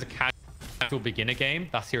really good as a casual beginner game.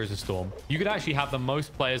 That's Heroes of the Storm. You could actually have the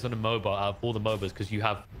most players on a MOBA out of all the MOBAs because you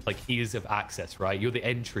have like ease of access, right? You're the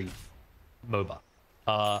entry MOBA.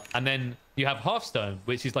 And then you have Hearthstone,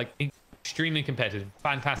 which is like extremely competitive,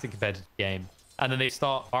 fantastic competitive game. And then they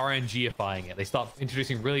start RNGifying it. They start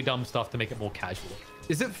introducing really dumb stuff to make it more casual.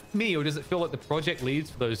 Is it me, or does it feel like the project leads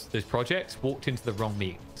for those projects walked into the wrong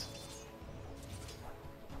meetings?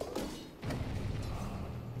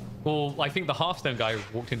 Well, I think the Hearthstone guy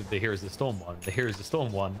walked into the Heroes of the Storm one. The Heroes of the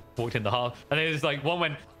Storm one walked into Hearth, and it was like one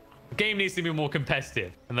went, game needs to be more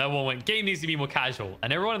competitive, and the other one went, game needs to be more casual.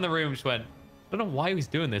 And everyone in the room just went, I don't know why he's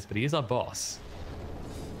doing this, but he is our boss.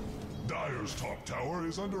 Dire's top tower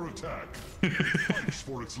is under attack. It fights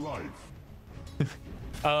for its life.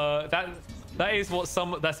 That is what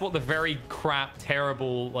that's what the very crap,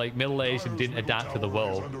 terrible, like middle-aged and didn't adapt to the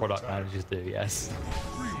world product managers do. Yes.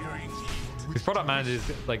 Because product managers,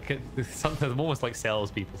 like, sometimes they're almost like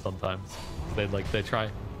salespeople sometimes. They're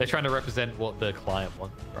trying to represent what the client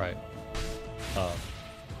wants, right?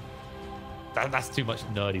 That's too much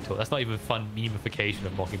nerdy talk. That's not even fun memification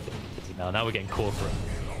of mocking now. Now we're getting corporate.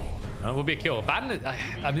 We'll be a kill. Baden,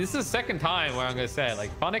 I mean, this is the second time where I'm gonna say it.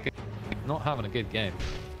 Like, Funnick is not having a good game.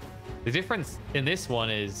 The difference in this one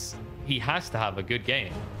is he has to have a good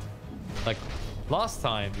game. Like, last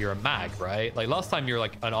time you're a mag, right? Like, last time you're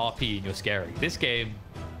like an RP and you're scary. This game,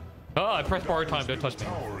 oh, I pressed borrow time, don't touch me.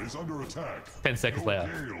 10 seconds later.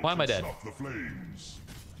 Why am I dead?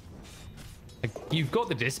 Like, you've got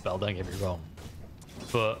the dispel, don't get me wrong.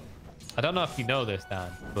 But I don't know if you know this,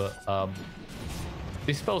 Dan, but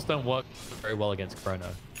dispels don't work very well against Chrono.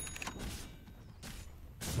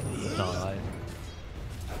 No,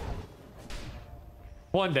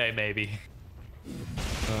 one day, maybe.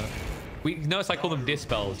 Notice I call them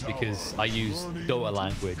dispels because I use Dota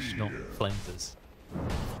language, not cleansers.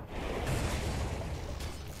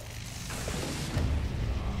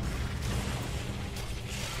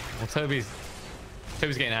 Well, Tobi's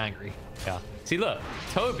getting angry. Yeah. See, look,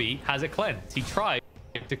 Tobi has a cleanse. He tried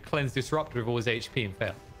to cleanse Disruptor with all his HP and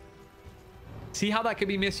failed. See how that could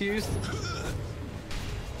be misused?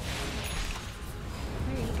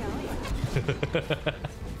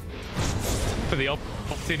 For the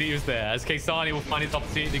opportunity was there, as Kesani will find his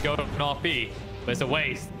opportunity to go to an RP, but it's a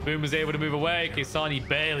waste. Boom was able to move away. Kesani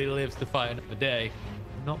barely lives to fight another day.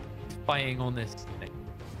 Not fighting on this thing.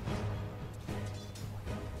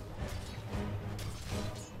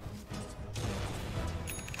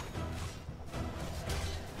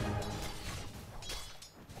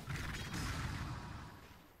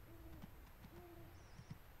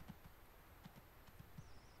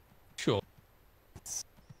 Sure.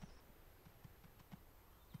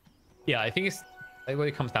 Yeah, I think it's like what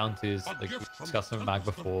it comes down to is like we discussed on Mag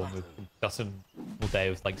before. We've discussed them all day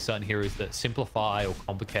with like certain heroes that simplify or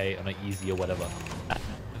complicate or make easy or whatever.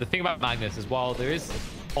 The thing about Magnus is while there is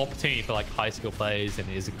opportunity for like high skill plays and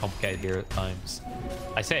it is a complicated hero at times,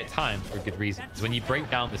 I say at times for a good reason. Because when you break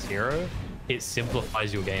down this hero, it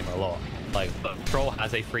simplifies your game a lot. Like Troll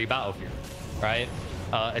has a free battlefield, right?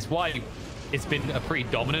 It's why it's been a pretty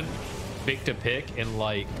dominant victor pick in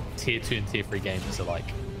like tier 2 and tier 3 games. So like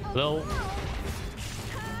Lil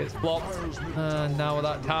gets blocked. Now with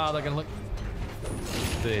that tower, they're gonna look.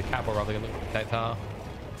 The catball rather gonna look at that tower.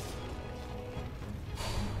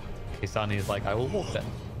 Kisani is like, I will walk them.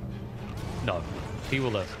 No, he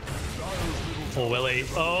will live. Or will he?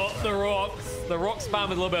 Oh, the rocks. The rock spam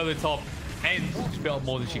with a little bit over the top. And she built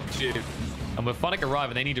more than she could shoot. And when Funnick arrive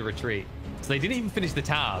and they need to retreat. So they didn't even finish the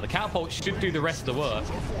tower. The catapult should do the rest of the work.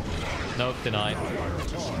 Nope, denied.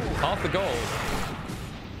 Half the goal.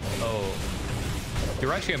 Oh.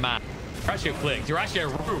 You're actually a man. You're actually a flick. You're actually a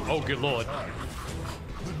root. Oh, good lord.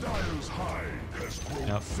 You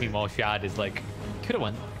know, meanwhile, Shad is like, could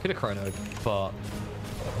have chronoed, but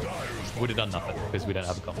would have done nothing because we don't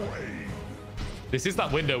have a combo. This is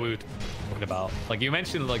that window we were talking about. Like you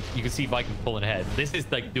mentioned, like you can see Viking pulling ahead. This is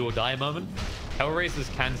like do or die moment.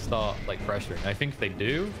 Hellraisers can start like pressuring. I think if they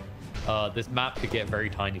do, this map could get very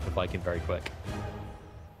tiny for Viking very quick.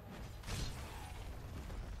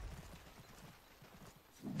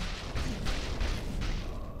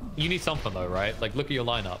 You need something though, right? Like look at your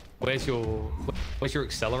lineup. Where's your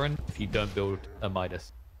accelerant if you don't build a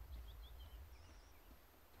Midas?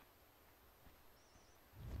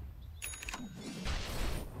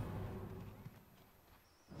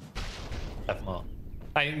 Definitely.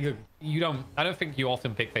 I don't think you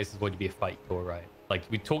often pick faces where to be a fight core, right? Like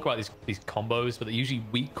we talk about these combos, but they're usually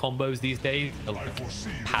weak combos these days. They're like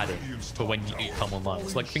padded for when you come online.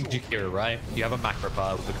 So like think Jakira, right? You have a macro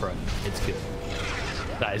power with the Chrono. It's good.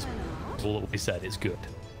 That is all that we said. It's good.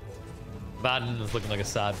 Vaden is looking like a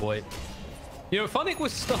sad boy. You know, Funnick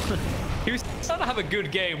was starting to have a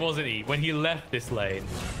good game, wasn't he? When he left this lane,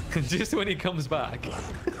 just when he comes back,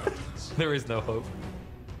 there is no hope.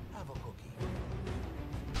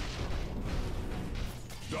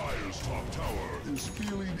 Dire's top tower is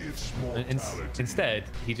feeling its mortality. Instead,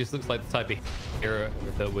 he just looks like the type of hero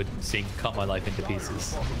that would sing "Cut My Life into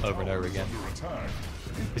Pieces" over and over again.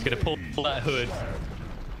 He's gonna pull that hood.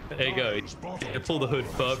 There you go. He's gonna pull the hood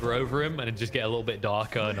further over him and just get a little bit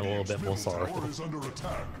darker and a little bit more sorrowful.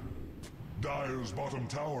 Dire's bottom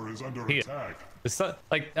tower is under attack. There's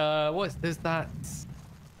there's that.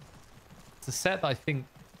 It's a set that I think.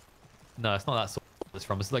 No, it's not that sort. It's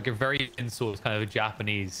from. It's like a very in sort kind of a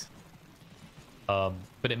Japanese. But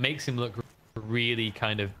it makes him look really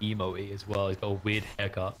kind of emo-y as well. He's got a weird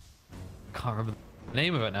haircut. Can't remember the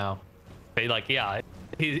name of it now. But like, yeah,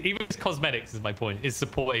 even his cosmetics, is my point, is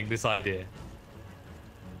supporting this idea.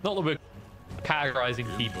 Not that we're categorizing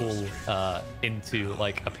people into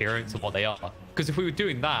like appearance and what they are. Because if we were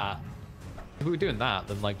doing that,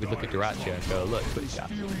 then like we'd look at Dyrachyo and go, look, yeah.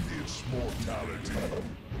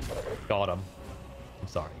 Got him. I'm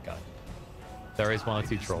sorry, guys. There is one or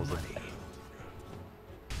two trolls in there.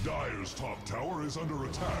 Dire's top tower is under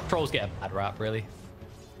attack. Trolls get a bad rap, really.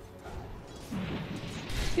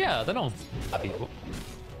 Yeah, they're not bad people.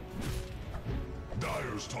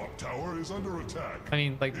 Dire's top tower is under attack. I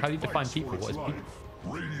mean, like, how do you define people? What is life. people?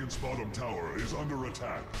 Radiant's bottom tower is under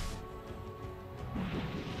attack.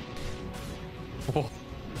 Oh.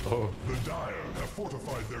 Oh. The Dire have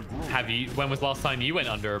fortified their growth. Have you? When was the last time you went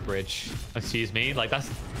under a bridge? Excuse me. Like that's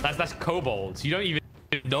kobolds. You don't even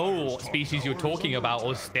know what species you're talking about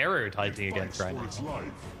or stereotyping against right now.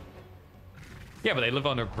 Yeah, but they live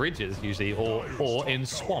under bridges usually, or in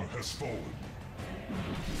swamps.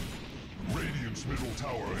 Radiant's middle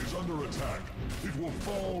tower is under attack. It will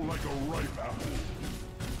fall like a ripe apple.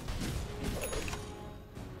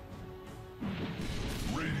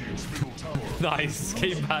 Radiant's middle tower. Nice.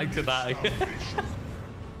 Came back to that again.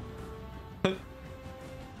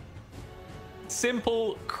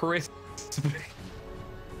 Simple, crisp.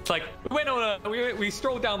 It's like we went on we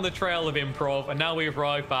strolled down the trail of improv, and now we've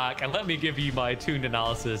arrived back. And let me give you my tuned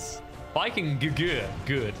analysis. Viking good.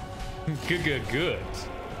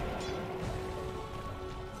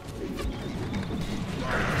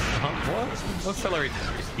 What? What's Seleri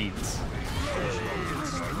speeds?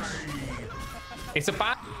 It's a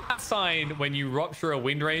bad sign when you rupture a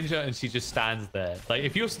Wind Ranger and she just stands there. Like,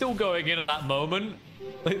 if you're still going in at that moment,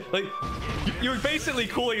 like you're basically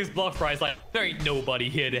calling his bluff, right? It's like, there ain't nobody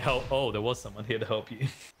here to help. Oh, there was someone here to help you.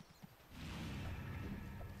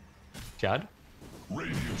 Chad?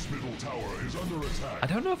 Radiant's middle tower is under attack. I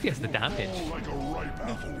don't know if he has the damage. Like a ripe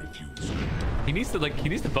apple. He needs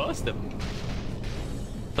to burst him.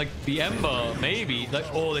 Like the Ember, maybe. Like,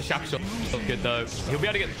 oh, the Shack Shot look good though. He'll be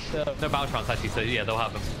able to get no battle trance actually, so yeah, they'll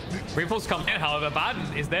have them. Reinforce come in, however,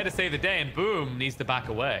 Baden is there to save the day, and boom, needs to back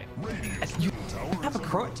away. You have a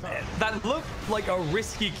crow that looked like a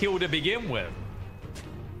risky kill to begin with.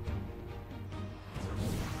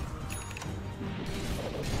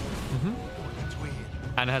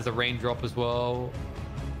 And it has a raindrop as well.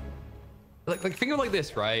 Like think of it like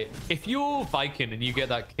this, right? If you're Viking and you get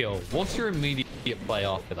that kill, what's your immediate play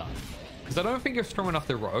after that? Because I don't think you're strong enough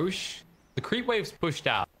to Roche. The creep wave's pushed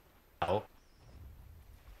out.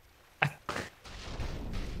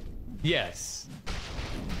 Yes.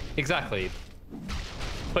 Exactly.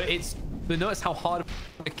 But notice how hard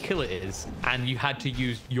a kill it is, and you had to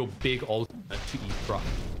use your big ultimate to eat front.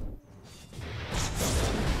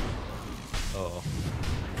 Oh.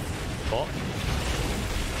 Oh.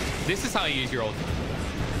 This is how you use your ultimate.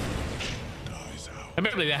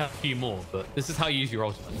 Admittedly, they have a few more, but this is how you use your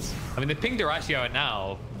ultimates. I mean, they pinged Dyrachyo out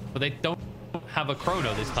now, but they don't have a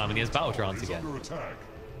chrono this time, and he has battle trance again.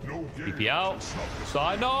 TP out.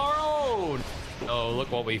 Side no! Oh,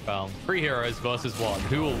 look what we found. 3 heroes versus 1.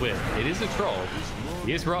 Who will win? It is a troll.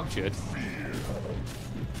 He is ruptured.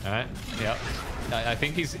 All right. Yep. I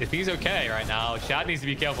think if he's okay right now. Shad needs to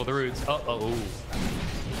be careful with the roots. Uh-oh.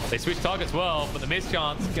 They switch targets well, but the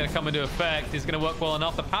mischance is going to come into effect. It's going to work well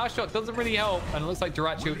enough. The power shot doesn't really help, and it looks like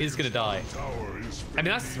Dyrachyo is going to die. I mean,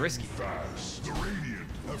 that's risky.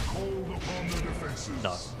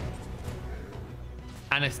 No.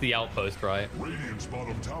 And it's the outpost, right? Radiant's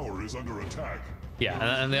bottom tower is under attack.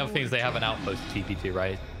 Yeah, and the other thing is they have an outpost TP2,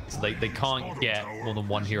 right? So they can't get more than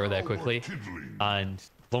 1 hero there quickly. And as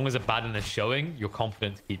long as a Baden is showing, you're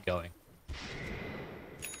confident to keep going.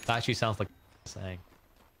 That actually sounds like saying.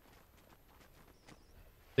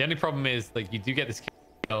 The only problem is, like, you do get this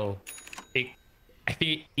kill. I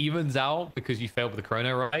think it evens out because you failed with the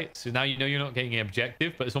chrono, right? So now you know you're not getting an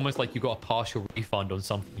objective, but it's almost like you got a partial refund on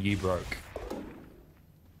something you broke.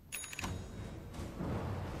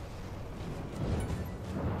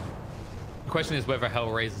 The question is whether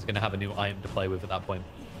Hellraiser is going to have a new item to play with at that point.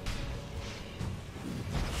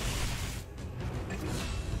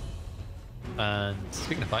 And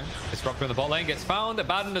speaking of fine, Disruptor in the bot lane gets found.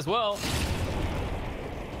 Abaddon as well.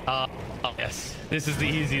 Yes, this is the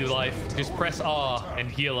easy life. Just press R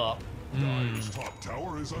and heal up. Top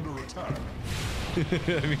tower is under attack.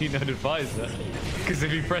 I mean, I'd advise that. Because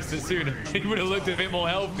if he pressed it sooner, he would have looked a bit more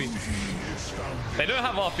healthy. They don't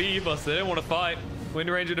have RP either, so they don't want to fight. Wind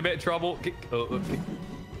Ranger in a bit of trouble.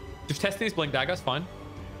 Just testing his blink dagger, it's fine.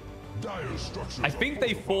 I think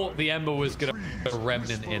they thought the Ember was going to put a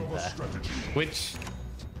Remnant in there, which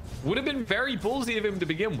would have been very ballsy of him to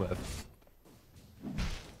begin with.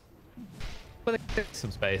 But they get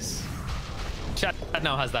some space. Shad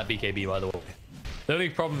now has that BKB, by the way. The only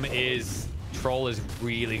problem is Troll is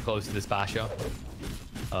really close to this Basher.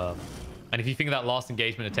 And if you think of that last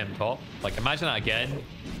engagement attempt top, like imagine that again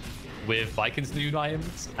with Viking's new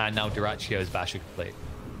items and now Duracio's Basher complete.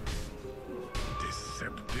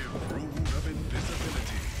 Deceptive rune of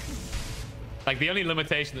invisibility. Like the only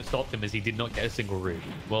limitation that stopped him is he did not get a single root.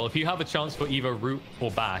 Well, if you have a chance for either root or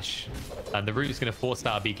bash, and the root is going to force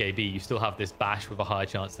out BKB, you still have this bash with a higher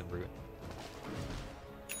chance than root.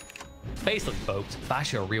 Basically, folks,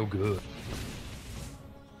 bash are real good.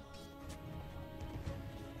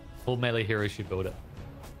 Full melee heroes should build it.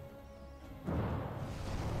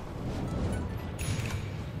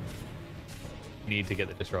 Need to get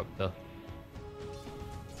the disruptor.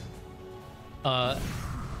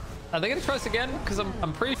 Are they going to try this again? Because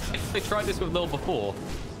I'm pretty sure they tried this with Lil before.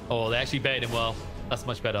 Oh, they actually baited him well. That's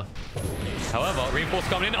much better. However, reinforce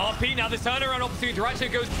coming in. RP now, this turnaround opportunity.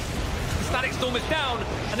 Ratchet goes. Static Storm is down,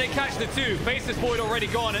 and they catch the two. Faceless Void already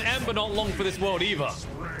gone, and Ember not long for this world either.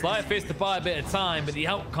 Fire Fist to buy a bit of time, but the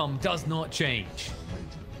outcome does not change.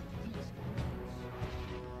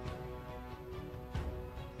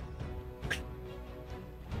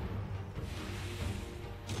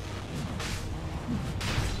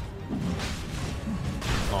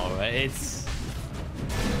 All right, it's...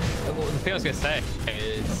 The thing I was going to say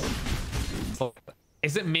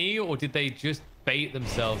is it me, or did they just bait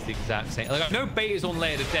themselves the exact same? Like, I know bait is on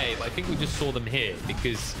later today, but I think we just saw them here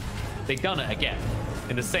because they've done it again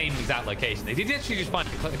in the same exact location. They did actually just find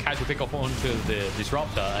a casual pickup onto the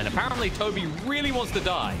disruptor, and apparently Tobi really wants to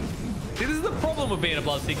die. See, this is the problem with being a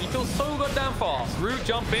Bloodseeker. You feel so goddamn fast. Root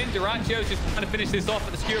jump in, Duracio's just trying to finish this off,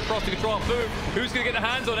 but the skew across to control Boom. Who's gonna get the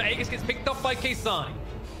hands on it? Aegis gets picked up by Chessie.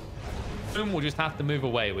 Boom will just have to move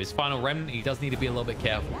away with his final remnant. He does need to be a little bit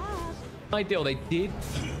careful. Ideal, they did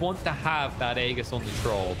want to have that Aegis on the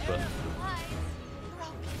troll, but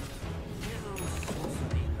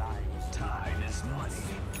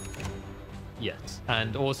yes,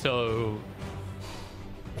 and also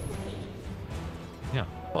yeah,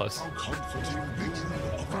 close.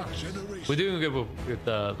 We're doing good with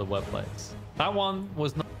the web plays. That one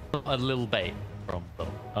was not a little bait from them,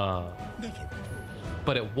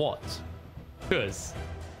 but it was because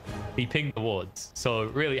he pinged the wards. So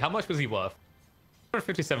really, how much was he worth?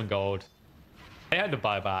 157 gold. They had to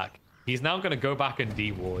buy back. He's now going to go back and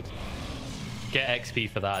D-ward. Get XP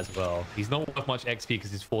for that as well. He's not worth much XP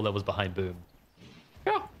because he's 4 levels behind Boom.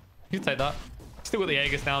 Yeah, you can take that. Still with the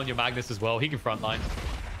Aegis now and your Magnus as well. He can frontline.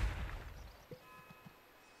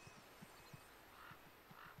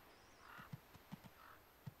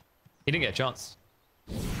 He didn't get a chance.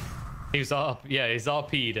 He was up, yeah, he's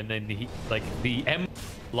RP'd, and then he, like, the M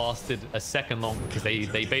lasted a second long because they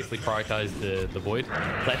basically prioritized the Void.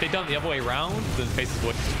 Like, if they'd done it the other way around, then Faceless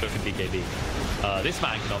Void just took BKB. This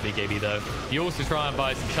man cannot BKB though. He also try and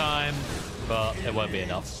buy some time, but it won't be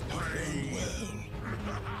enough.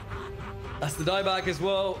 That's the dieback as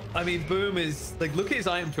well. I mean, Boom is, like, look at his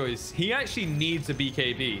item choice. He actually needs a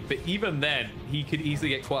BKB, but even then, he could easily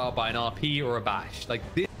get caught out by an RP or a bash. Like,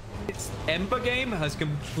 this Ember game has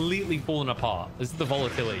completely fallen apart. This is the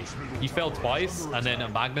volatility. You fail twice, and then a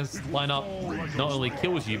Magnus lineup not only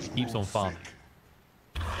kills you, but keeps on farming.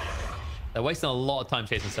 They're wasting a lot of time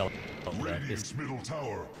chasing Seleri.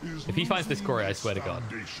 If he finds this Corey, I swear to God.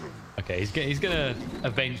 Okay, he's gonna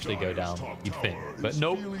eventually go down, you'd think, but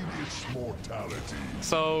nope.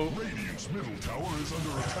 So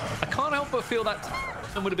I can't help but feel that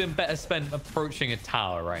time would have been better spent approaching a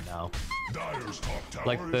tower right now.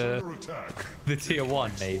 Like the tier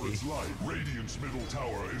 1 maybe. Radiant's middle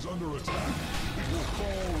tower is under attack. It will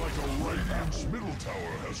fall like a Radiant's middle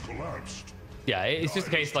tower has collapsed. Yeah, it's just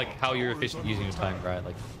a case like how you're efficient using your time, right?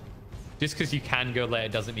 Like, just because you can go later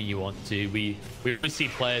doesn't mean you want to. We really see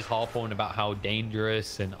players harp on about how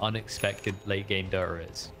dangerous and unexpected late game Dota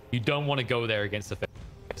is. You don't want to go there against the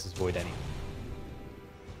Faceless Void anyway.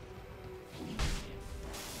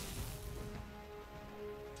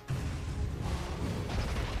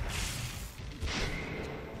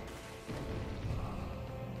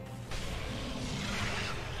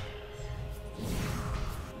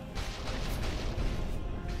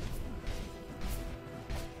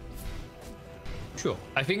 Sure.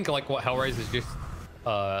 I think like what Hellraiser is just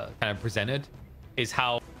kind of presented is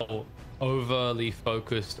how overly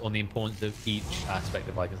focused on the importance of each aspect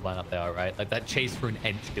of Vikings lineup they are, right? Like that chase for an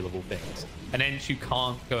Ench killable things. An Ench, you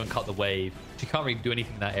can't go and cut the wave. She can't really do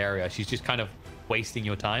anything in that area. She's just kind of wasting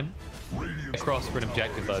your time across for an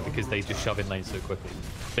objective though, because they just shove in lanes so quickly.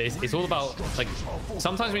 But it's all about, like,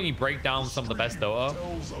 sometimes when you break down some of the best Dota,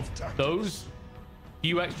 those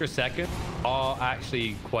few extra seconds are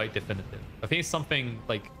actually quite definitive. I think it's something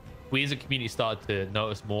like we as a community started to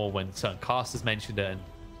notice more when certain casters mentioned it, and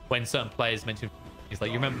when certain players mentioned. It's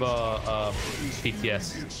like, you remember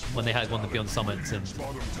BTS when they had one of the Beyond Summits and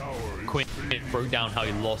Quinn broke down how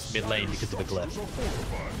he lost mid lane because of a glyph.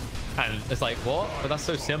 And it's like, what? But that's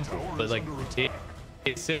so simple. But like,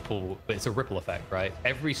 it's simple, but it's a ripple effect, right?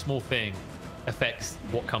 Every small thing affects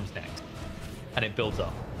what comes next, and it builds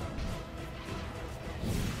up.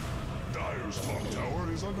 Dire's top tower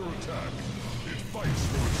is under attack. It fights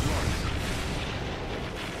for its life.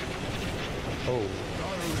 Oh.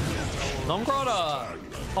 Nongrata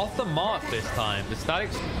off the mark this time. The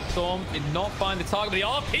Static Storm did not find the target. The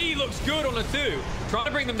RP looks good on the 2. Trying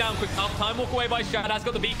to bring them down quick enough. Time walk away by Shad. Has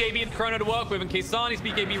got the BKB and Chrono to work with. And Kesani's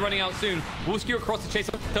BKB running out soon. Will skew across to chase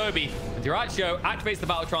up Tobi. And Duracho activates the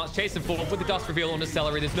Battle Trance. Chasing forward with the Dust Reveal on the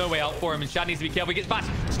Seleri. There's no way out for him. And Shad needs to be careful. He gets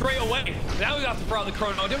bashed straight away. Now we have to throw out the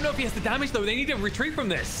Chrono. I don't know if he has the damage though. They need to retreat from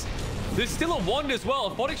this. There's still a wand as well.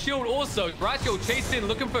 Phonic Shield also. Ratio chased in,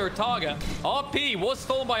 looking for a target. RP was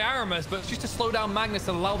stolen by Aramis, but just to slow down Magnus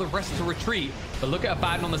and allow the rest to retreat. But look at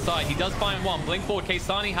Abaddon on the side. He does find one. Blink forward.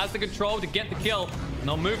 Kesani has the control to get the kill. And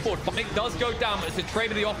they'll move forward. Phonic does go down, but it's a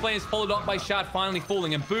trade of the offlane is followed up by Shad finally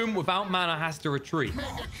falling. And Boom, without mana, has to retreat.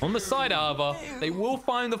 On the side, however, they will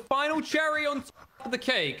find the final cherry on top of the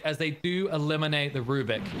cake as they do eliminate the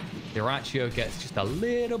Rubik. Ratio gets just a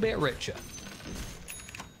little bit richer.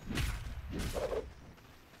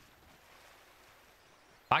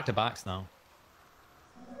 Back to backs now.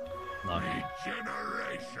 No.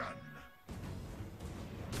 Regeneration.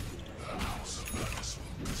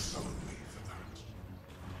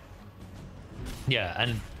 Yeah,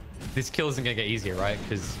 and this kill isn't gonna get easier, right?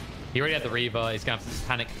 Because he already had the Reaver. He's gonna have to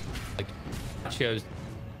panic. Like, shows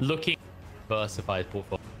looking diversified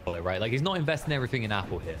portfolio, right? Like, he's not investing everything in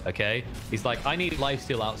Apple here. Okay, he's like, I need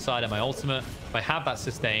lifesteal outside of my ultimate. If I have that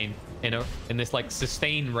sustain in this like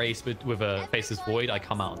sustain race with a Faceless Void, I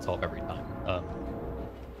come out on top every time.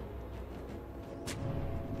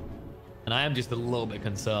 And I am just a little bit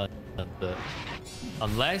concerned that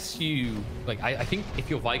unless you like, I think if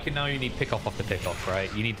you're Viking now, you need pick off after pick off,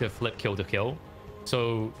 right? You need to flip kill to kill.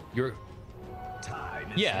 So you're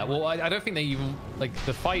yeah, well, I don't think they even like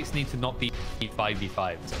the fights need to not be 5v5s.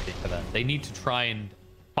 I think for them, they need to try and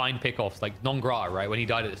find pickoffs like non-grata, right? When he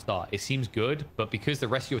died at the start, it seems good, but because the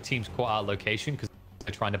rest of your team's caught out of location because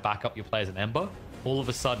they're trying to back up your players in Ember, all of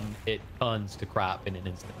a sudden it turns to crap in an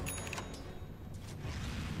instant.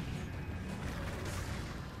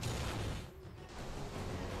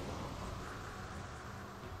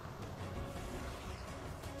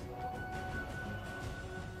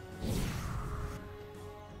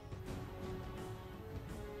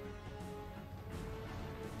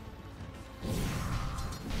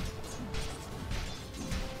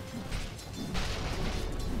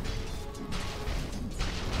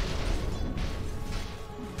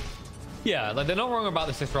 Yeah, like they're not wrong about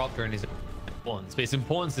this disruptor and his importance, but his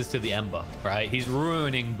importance is to the Ember, right? He's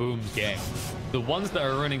ruining Boom's game. The ones that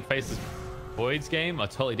are ruining Faceless Void's game are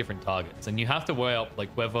totally different targets, and you have to weigh up like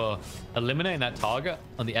whether eliminating that target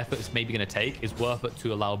and the effort it's maybe going to take is worth it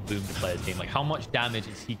to allow Boom to play his game. Like, how much damage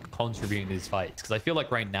is he contributing to his fights? Because I feel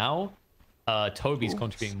like right now, Tobi's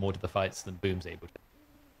contributing more to the fights than Boom's able to.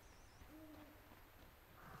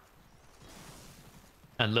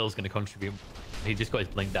 And Lil's going to contribute. He just got his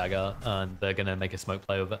Blink Dagger, and they're going to make a smoke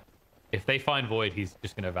play with it. If they find Void, he's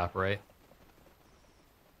just going to evaporate.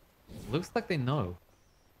 Looks like they know.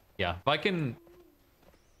 Yeah, if I can...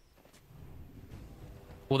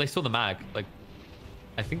 Well, they saw the mag. Like,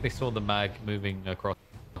 I think they saw the mag moving across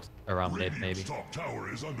around mid, maybe.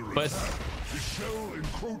 But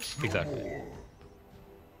exactly.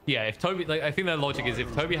 Yeah, if Tobi, like, I think their logic is if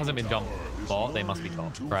Tobi hasn't been jumped bot, they must be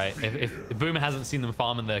top, right? If Boom hasn't seen them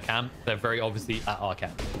farm in their camp, they're very obviously at our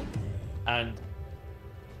camp. And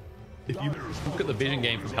if you look at the vision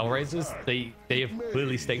game from Hellraisers, they have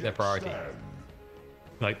clearly staked their priority.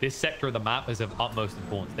 Like, this sector of the map is of utmost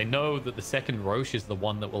importance. They know that the second Roche is the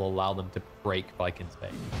one that will allow them to break Viking's base.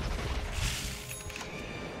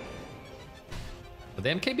 But the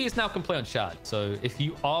MKB is now complete on Shad. So if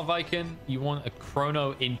you are Viking, you want a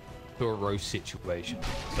Chrono into a Roche situation.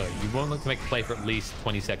 So you won't look to make a play for at least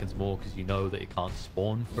 20 seconds more because you know that it can't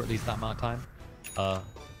spawn for at least that amount of time.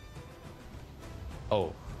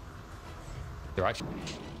 Oh.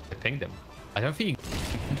 They pinged him. I don't think you can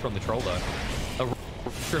enter on the troll though.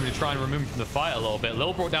 Supream to try and remove him from the fight a little bit.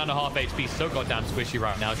 Lil brought down to half HP, so goddamn squishy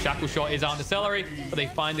right now. Shackle shot is out to Seleri, but they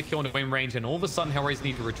find the kill in the wing range, and all of a sudden Hellraiser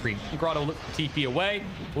need to retreat. Grotto look to TP away,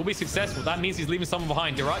 will be successful. That means he's leaving someone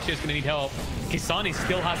behind. Dyrachyo is going to need help. Kisani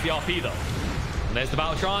still has the RP though. And there's the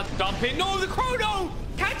battle chance. Dump in. No, the chrono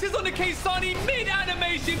catches on the Kisani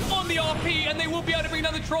mid-animation on the RP, and they will be able to bring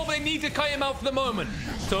down the troll, but they need to cut him out for the moment.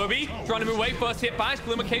 Tobi trying to move away. First hit bash.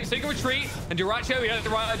 Glimmer Cape, so he can retreat. And Dyrachyo, he has the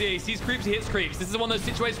right idea. He sees creeps, he hits creeps. This is one of those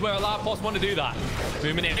situations where a lot of boss want to do that.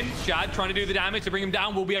 Moving in. Shad trying to do the damage to bring him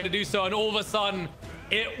down. Will be able to do so. And all of a sudden,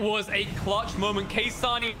 it was a clutch moment.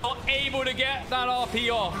 Kisani not able to get that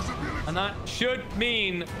RP off. And that should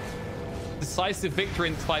mean decisive victory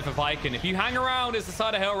in this fight for Viking. If you hang around as the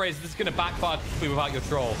side of Hellraiser, this is going to backfire quickly without your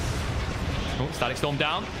troll. Oh, Static Storm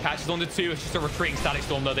down. Catches on to 2. It's just a retreating Static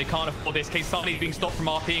Storm, though. They can't afford this. Kisani being stopped from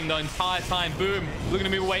RPing the entire time. Boom. Looking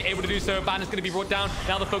to move away. Able to do so. Banner's going to be brought down.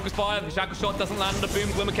 Now the focus fire. The shackle shot doesn't land on the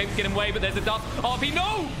boom. Glimmer Cape to get him away, but there's a dust. RP.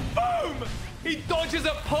 No! Boom! He dodges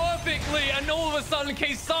it perfectly, and all of a sudden,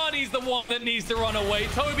 Kisani's the one that needs to run away.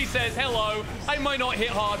 Tobi says, hello, I might not hit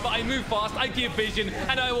hard, but I move fast, I give vision,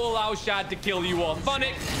 and I will allow Shad to kill you off.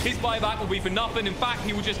 Funnick, his buyback will be for nothing. In fact,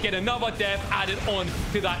 he will just get another death added on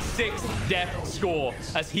to that 6th death score,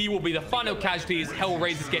 as he will be the final casualty as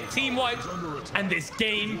Hellraisers get team wiped, and this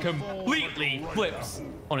game completely flips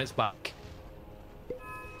on its back.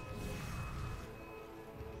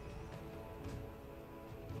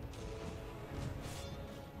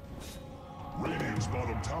 Radiant's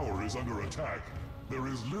bottom tower is under attack. There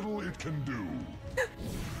is little it can do.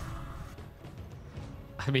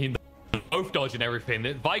 I mean, both dodge and everything.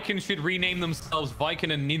 The Vikings should rename themselves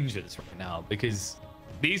Viking and Ninjas right now, because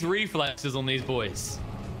these reflexes on these boys.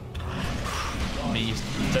 I mean,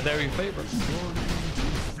 they're their favorites.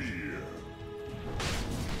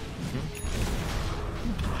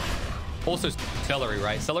 Also, Seleri,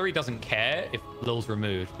 right? Seleri doesn't care if Lil's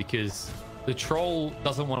removed, because the troll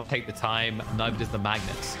doesn't want to take the time, neither does the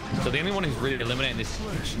Magnus. So the only one who's really eliminating this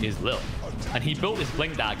is Lil. And he built this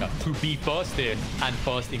Blink Dagger to be first here and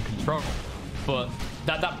first in control. But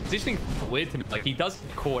that positioning is weird to me. Like, he does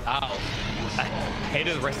get caught out ahead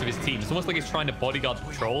of the rest of his team. It's almost like he's trying to bodyguard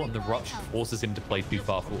the troll, and the rupture forces him to play too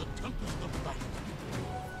far forward.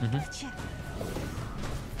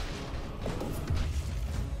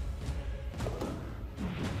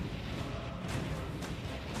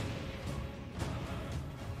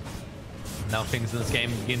 Now things in this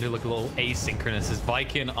game begin to look a little asynchronous as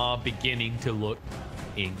Viking are beginning to look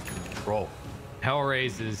in control.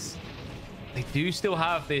 Hellraisers, they do still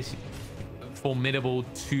have this formidable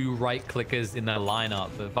 2 right clickers in their lineup,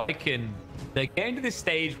 but Viking, they're getting to this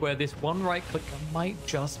stage where this 1 right clicker might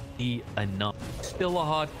just be enough. Still a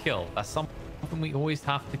hard kill. That's something we always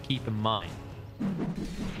have to keep in mind.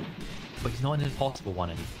 But it's not an impossible one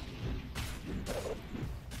anymore.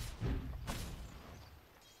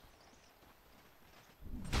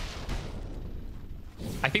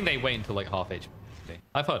 I think they wait until like half HP.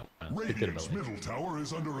 I've heard. Radiant's middle tower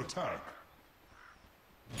is under attack.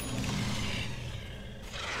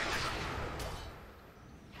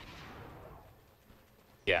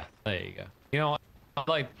 Yeah, there you go. You know, I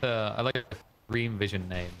like the Dream Vision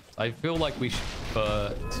names. I feel like we should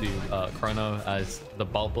refer to Chrono as the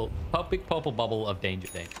big purple bubble of Danger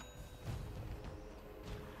Danger.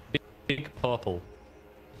 Big purple.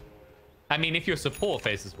 I mean, if your support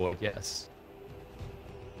faces well, yes.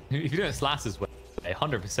 If you're doing slash as well,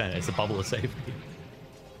 100% it's a bubble of safety.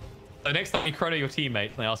 So next time you chrono your teammate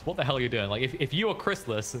and they ask, what the hell are you doing? Like, if you are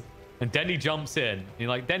Chrysalis and Dendy jumps in, and you're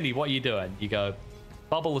like, Dendy, what are you doing? You go,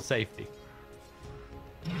 bubble of safety.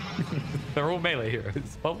 They're all melee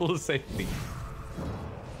heroes. Bubble of safety.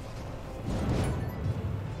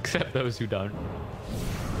 Except those who don't.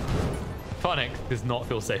 Funnick does not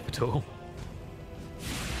feel safe at all.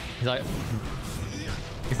 He's like,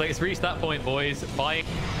 it's reached that point, boys. Buying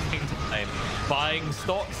time. Buying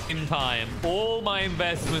stocks in time. All my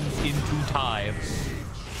investments into time.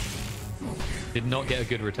 Did not get a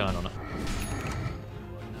good return on it.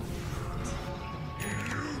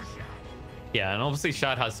 Yeah, and obviously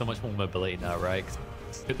Shad has so much more mobility now, right?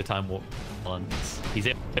 Because at the time warp once, he's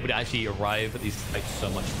able to actually arrive at these sites so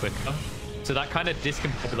much quicker. So that kind of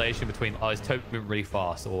discombobulation between, oh, is Tobi moving really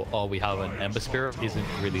fast, or oh, we have an Ember Spirit isn't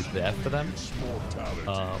really there for them.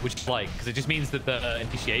 Which is like, because it just means that the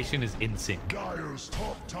initiation is in sync. Dire's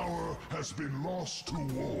top tower has been lost to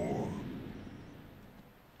war.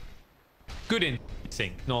 Good in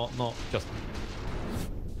sync, not just.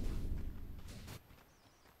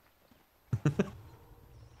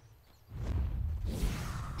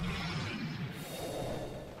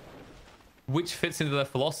 which fits into the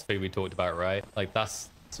philosophy we talked about, right? Like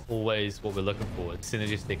that's always what we're looking for, a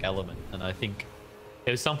synergistic element. And I think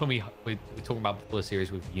it was something we talked about before the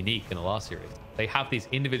series with Unique in the last series. They have these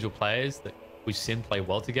individual players that we've seen play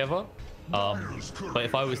well together. But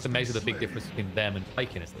if I was to measure the big difference between them and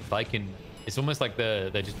Pyken, is that Pyken, it's almost like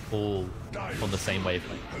they're just all on the same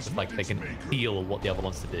wavelength. It's like they can feel what the other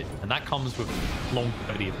wants to do, and that comes with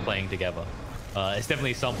longevity of playing together. It's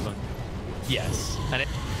definitely something, yes, and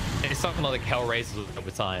it's something like Hellraisers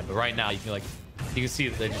over time. But right now, you can see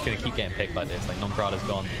that they're just gonna keep getting picked like this. Like Nongrada's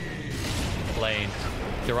gone lane,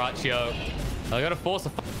 Duraccio. I gotta force a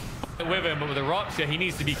fight with him, but with the Rupture, he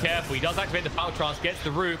needs to be careful. He does activate the Power Trance, gets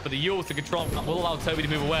the root, but the Yules to control will allow Tobi to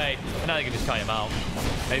move away, and now they can just kite him out.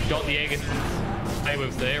 They've got the Aegis. They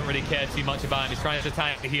don't really care too much about him. He's trying to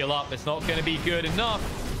tank to heal up. It's not going to be good enough.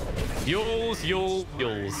 Yules.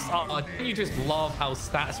 Oh, don't you just love how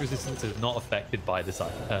stats resistance is not affected by this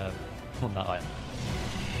item? On that item.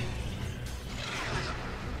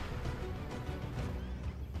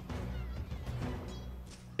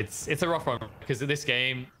 It's a rough one because of this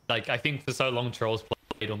game. Like, I think for so long Trolls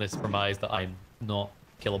played on this premise that I'm not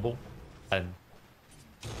killable, and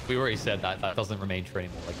we already said that doesn't remain true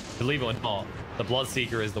anymore. Like, believe it or not, the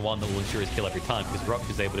Bloodseeker is the one that will ensure his kill every time because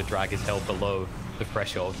Rupture is able to drag his health below the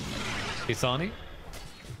threshold. Kisani.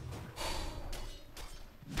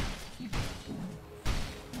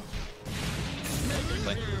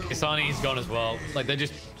 Like, Kisani's gone as well. Like, they're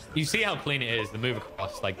just, you see how clean it is, the move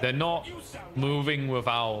across. Like, they're not moving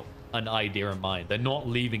without an idea in mind. They're not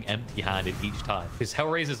leaving empty-handed each time. Because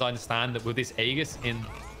Hellraisers understand that with this Aegis in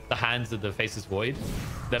the hands of the Faceless Void,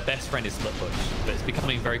 their best friend is Split Push. But it's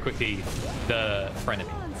becoming very quickly the frenemy.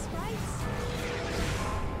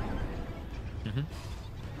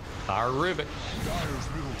 Rubik.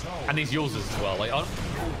 And these Yules as well. Like,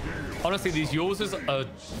 honestly, these Yules are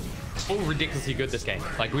so ridiculously good this game.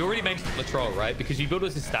 Like, we already mentioned the troll, right? Because you build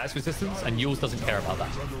this stats resistance, and Yules doesn't care about that.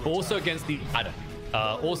 But also against the Adam.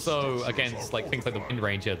 Also against like things like the Wind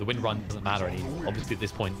Ranger, the Wind Run doesn't matter anymore. Obviously, at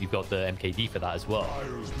this point, you've got the MKD for that as well.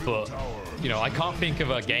 But you know, I can't think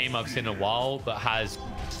of a game I've seen in a while that has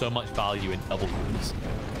so much value in double wounds.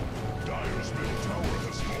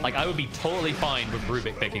 Like, I would be totally fine with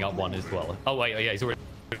Rubik picking up one as well. Oh wait, oh, yeah, he's already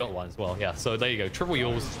got one as well. Yeah, so there you go. Triple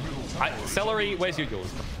Yules. Seleri, where's your Yules?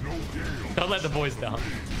 Don't let the boys down.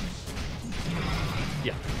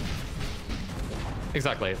 Yeah.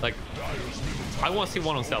 Exactly. Like, I want to see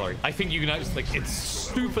one on Seleri. I think you can just, like, it's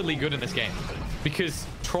stupidly good in this game because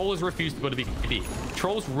Trolls refuse to go to BKB.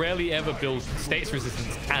 Trolls rarely ever build status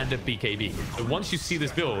resistance and a BKB. So once you see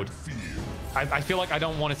this build, I feel like I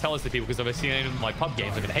don't want to tell this to people because if I see any of my pub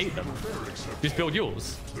games, I'm going to hate them. Just build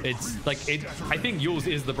Yules. It's like, I think Yules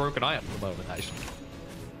is the broken item at the moment, actually.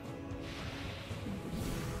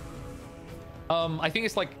 I think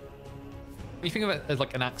it's like, you think of it as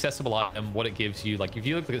like an accessible item, what it gives you. Like, if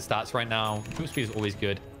you look at the stats right now, movement speed is always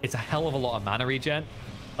good. It's a hell of a lot of mana regen.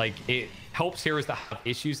 Like, it helps heroes that have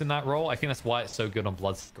issues in that role. I think that's why it's so good on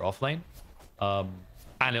Bloodseeker offlane.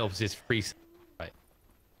 And it obviously is free, right?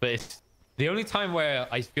 But it's the only time where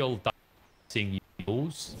I feel seeing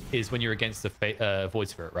Yules is when you're against the Void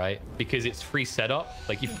Spirit, right? Because it's free setup.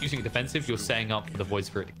 Like, if you're using it defensive, you're setting up for the Void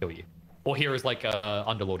Spirit to kill you. Or heroes like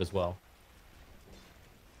Underlord as well.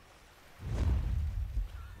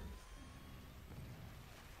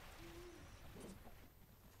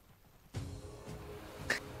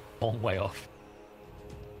 Long way off.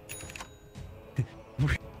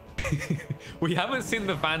 We haven't seen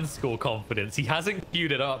the Van score confidence. He hasn't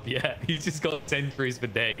queued it up yet. He's just got centuries for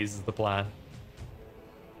days is the plan.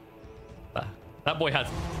 That boy has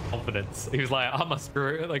confidence. He was like, I'm a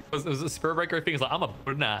spirit, like, it was a spirit breaker thing. He's like, I'm a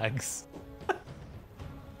Bunags.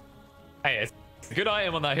 Hey, it's a good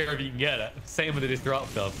item on that hero if you can get it. Same with the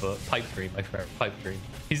Disruptor, but Pipe Dream, my favorite, Pipe Dream.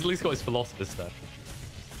 He's at least got his Philosopher stuff.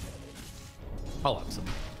 I'll have some.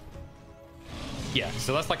 Yeah,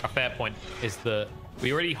 so that's like a fair point, is that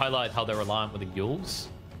we already highlighted how they're reliant with the Yules.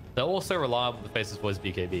 They're also reliant with the Faceless Void's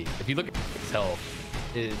BKB. If you look at his health,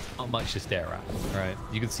 it's not much to stare at, right?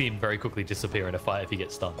 You can see him very quickly disappear in a fight if he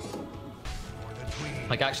gets stunned.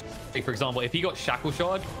 Like, actually, for example, if he got Shackle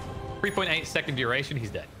Shard, 3.8 second duration, he's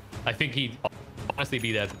dead. I think he'd honestly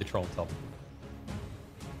be there for the troll on top.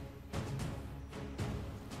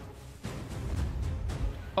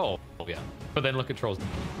 Oh, yeah. But then look at Trolls.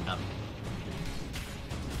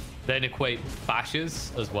 Then equate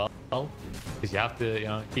bashes as well, because you have to, you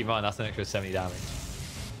know, keep in mind that's an extra 70 damage.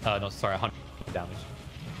 No, sorry, 100 damage.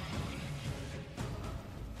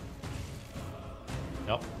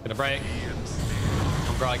 Nope, gonna break.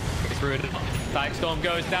 I'm break through it. Static Storm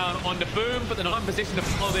goes down on the Boom, but they're not in position to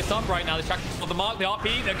follow this up right now. The Shackles on the mark, the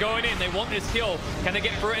RP, they're going in. They want this kill. Can they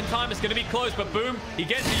get through it in time? It's going to be close, but Boom, he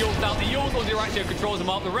gets the Yules out. The Yules on Ratio controls him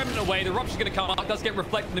up. The Remnant away. The Rupture's going to come up. Does get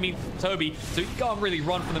reflected in the meantime, Tobi, so he can't really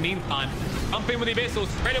run for the meantime. Jump in with the Abyssals.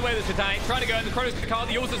 Straight away, there's Titanic. Trying to go in. The Chronos card,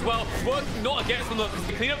 the Yules as well. Work not against them, look.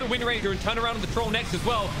 They clean up the Wind Ranger and turn around on the Troll next as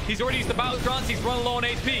well. He's already used the Battle Trance. He's running low on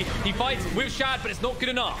HP. He fights with Shad, but it's not good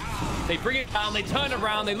enough. They bring it down. They turn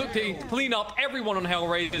around. They look to clean up everyone on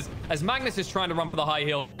Hellraisers as Magnus is trying to run for the high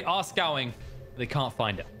hill. They are scouting. They can't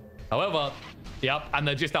find it. However, yep, and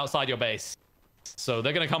they're just outside your base. So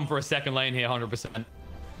they're going to come for a second lane here, 100%.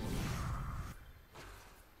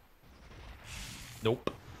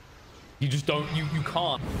 Nope. You just don't, you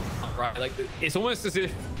can't, right? Like, it's almost as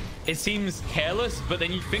if it seems careless, but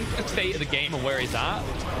then you think the state of the game and where he's at,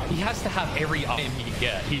 he has to have every item he can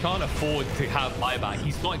get. He can't afford to have buyback.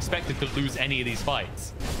 He's not expected to lose any of these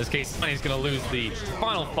fights. In this case, he's going to lose the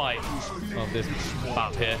final fight of this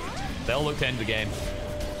map here. They'll look to end the game.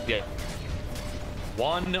 Yeah.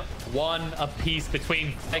 1-1 apiece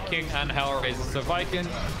between Viking and Hellraiser. So Viking,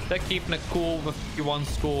 they're keeping it cool with a 1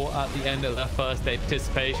 score at the end of their first day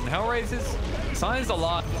participation. Hellraisers, signs a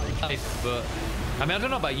lot, but I mean, I don't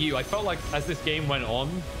know about you. I felt like as this game went on,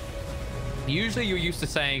 usually you're used to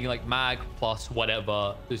saying like mag plus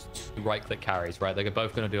whatever. There's 2 right-click carries, right? They're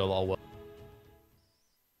both going to do a lot of work.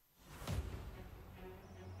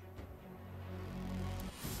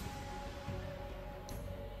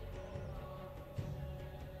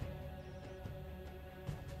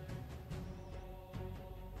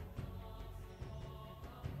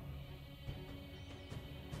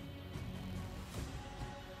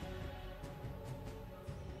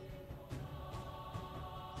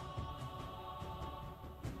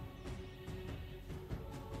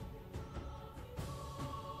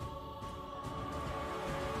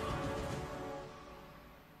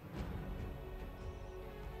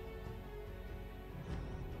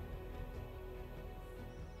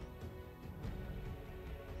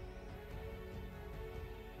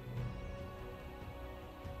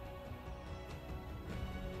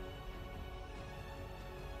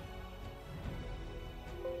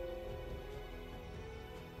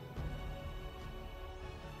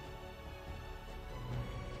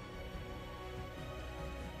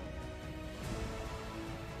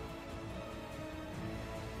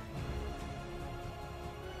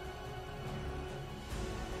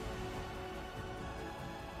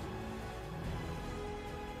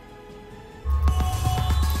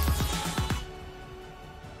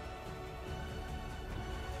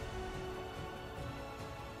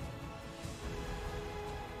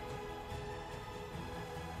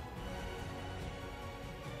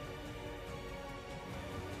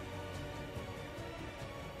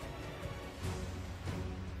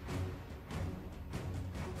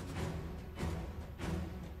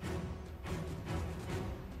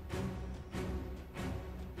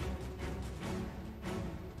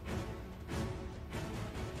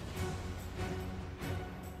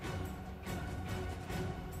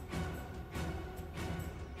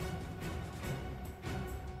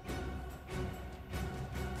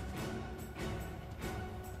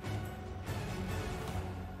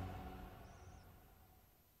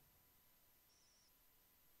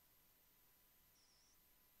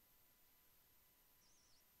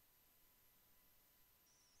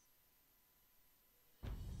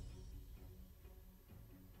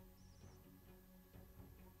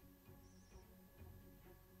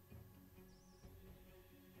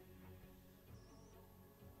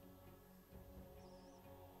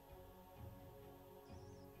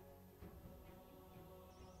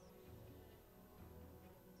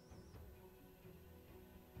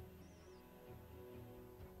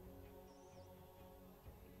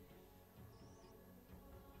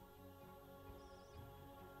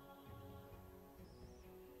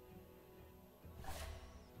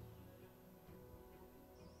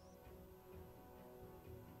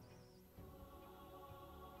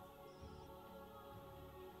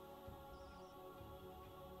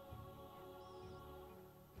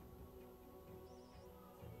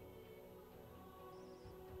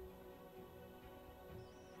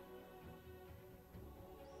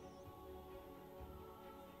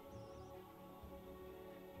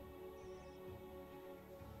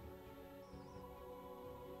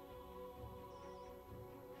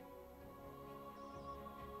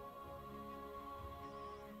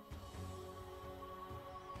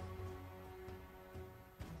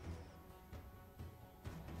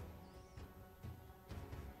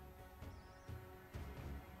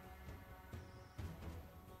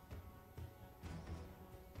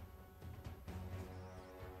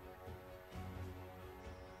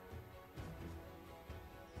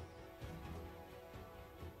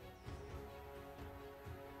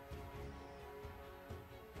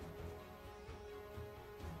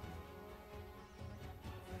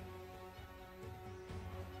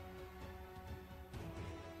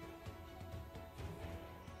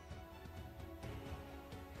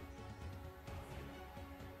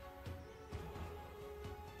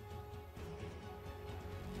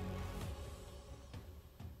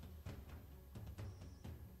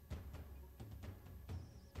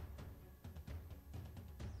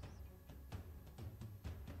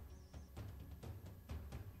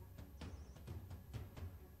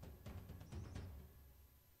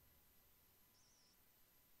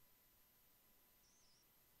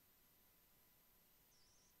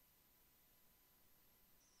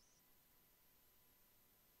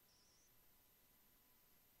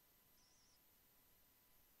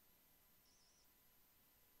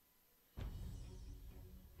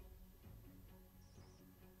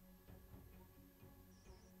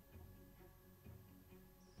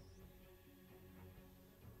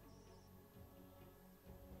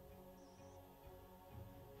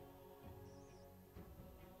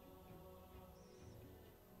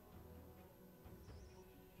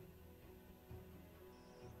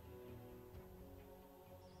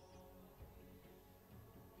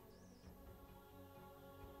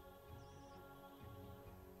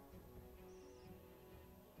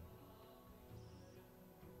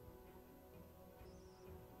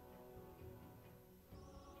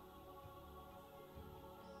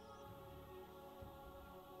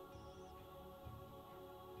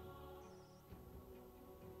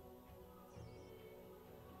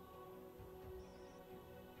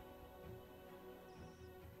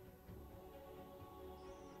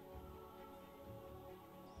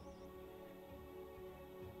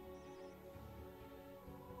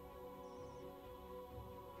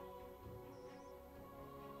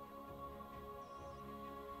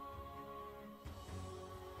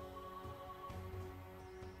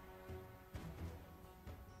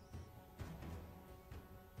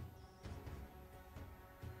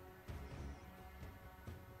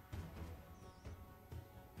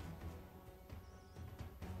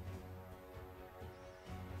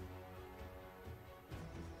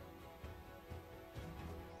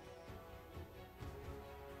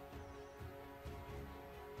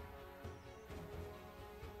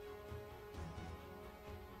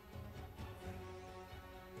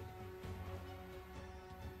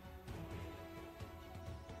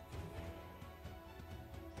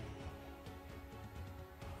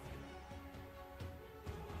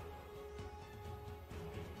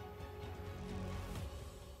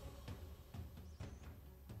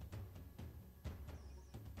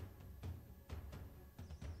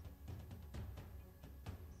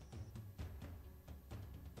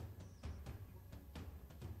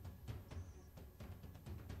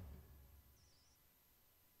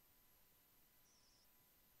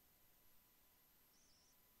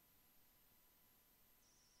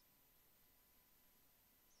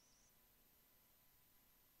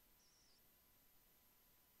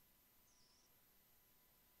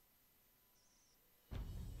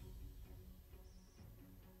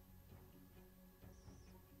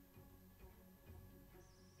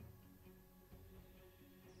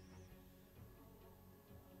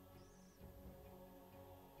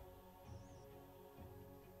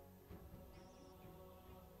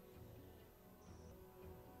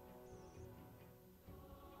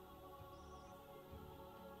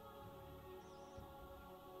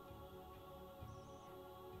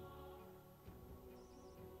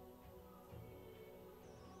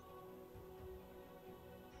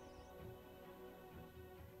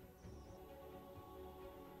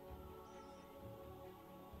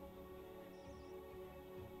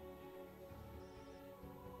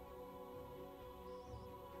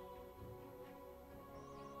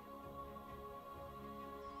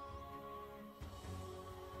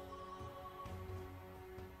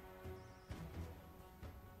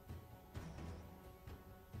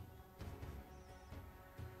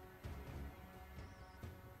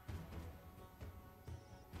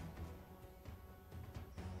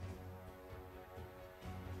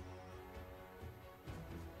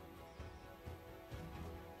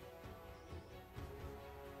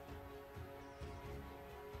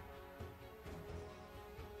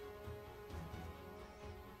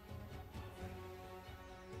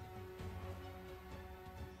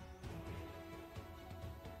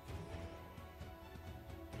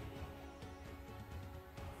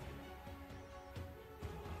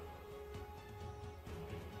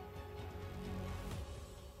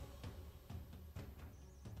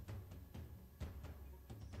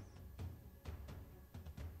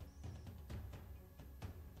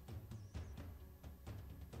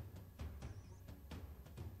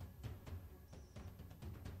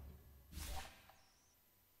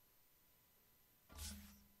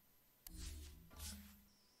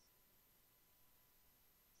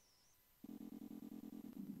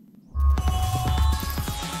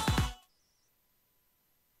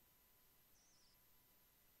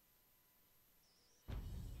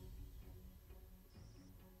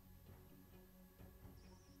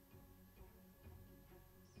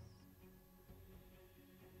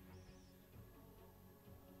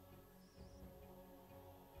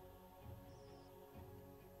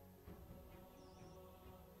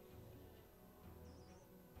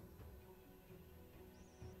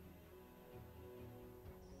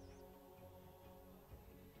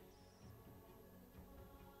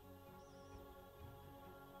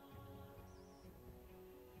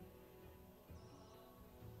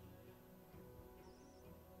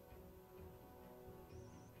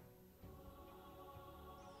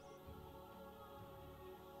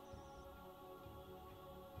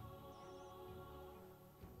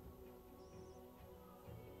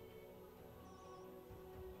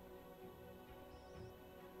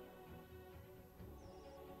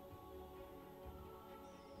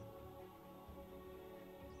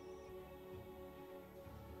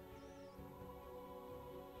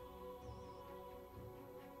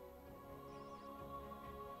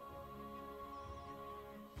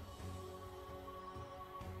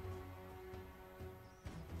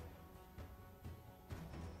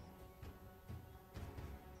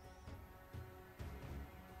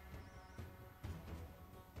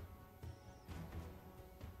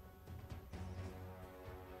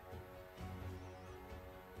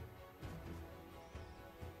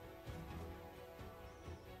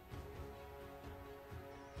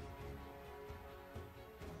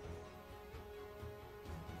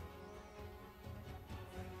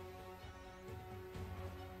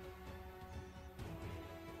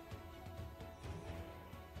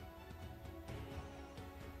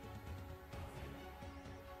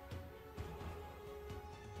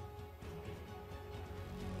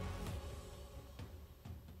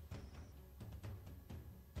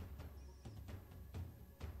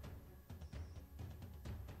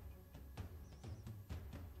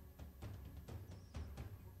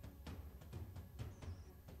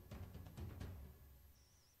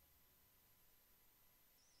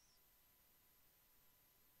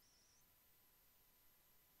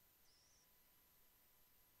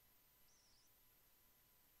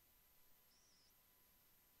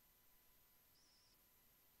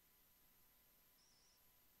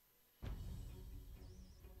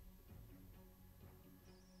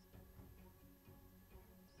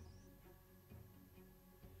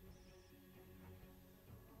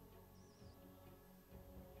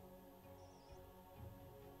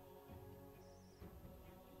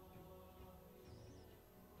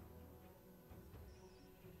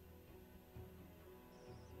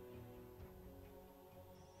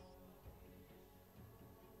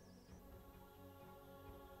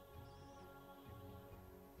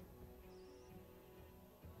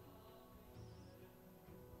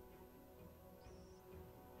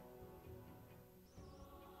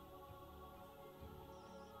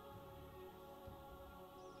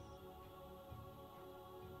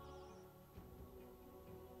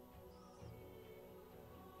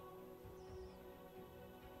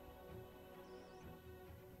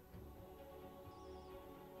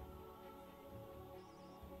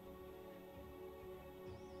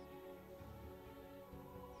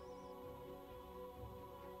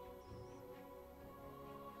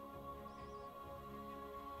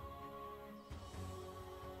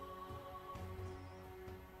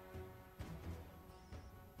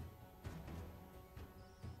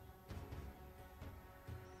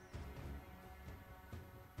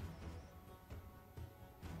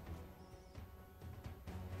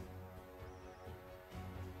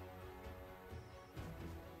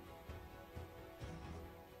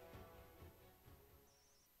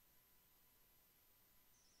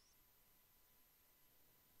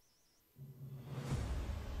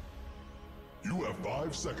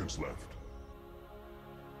 5 seconds left.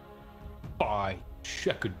 5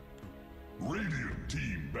 seconds. Radiant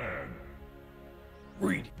team ban.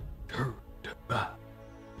 Read. Turn back.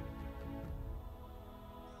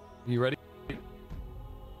 You ready?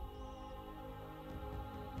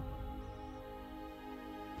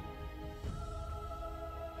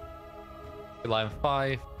 Line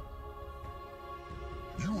 5.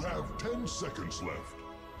 You have 10 seconds left.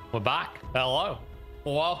 We're back. Hello.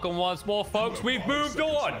 Welcome once more, folks. We've moved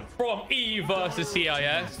on from EU versus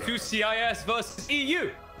CIS to CIS versus EU.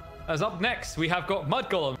 As up next, we have got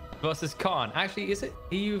mudgolems versus Khan. Actually, is it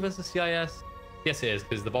EU versus CIS? Yes, it is,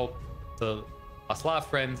 because our Slav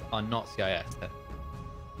friends are not CIS.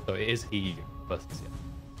 So it is EU versus CIS.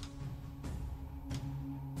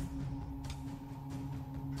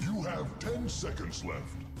 You have 10 seconds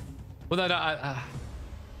left. Well, no,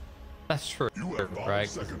 that's true. You have 5 right?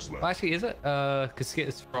 seconds left. Well, actually, is it? Because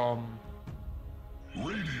it's from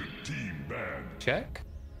Radiant team ban. Czech?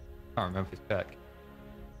 I can't remember if it's Czech.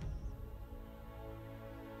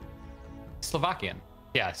 Slovakian.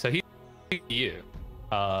 Yeah, so he's EU.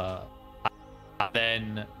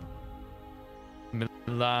 Then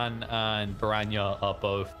Milan and Baranya are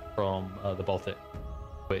both from the Baltic,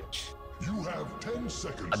 which You have 10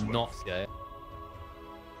 seconds are left. not CIA.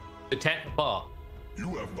 The 10th bar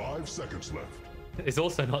You have 5 seconds left. is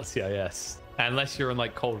also not CIS, unless you're in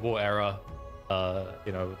like Cold War era,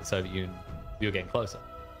 you know, with the Soviet Union. You're getting closer.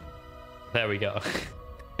 There we go.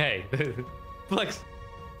 Hey,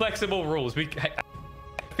 flexible rules. I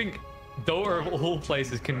think Dota of all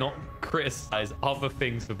places cannot criticize other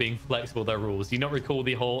things for being flexible their rules. Do you not recall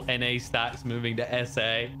the whole NA stats moving to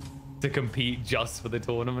SA to compete just for the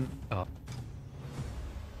tournament?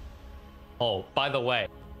 Oh, by the way,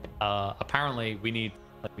 apparently we need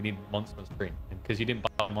monsters on screen, and because you didn't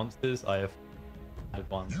buy monsters, I have added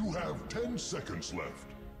one. You have 10 seconds left.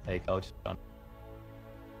 There you go, just done.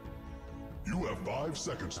 You have 5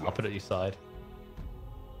 seconds left. I'll put it at your side.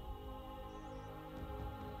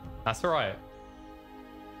 That's all right.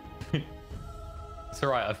 It's all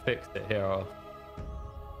right. I fixed it here.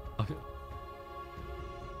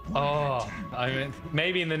 Oh, I mean,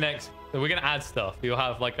 maybe in the next, we're gonna add stuff. You'll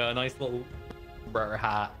have like a nice little rare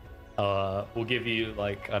hat. We'll give you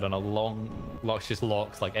like, I don't know, long locks, just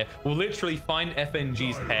locks. Like we'll literally find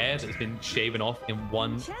FNG's hair that's been shaven off in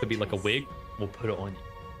one to be like a wig. We'll put it on you.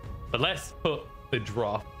 But let's put the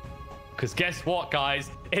drop. Because guess what, guys?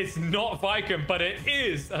 It's not Viking, but it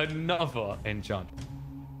is another enchantment.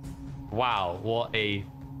 Wow, what a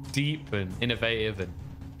deep and innovative and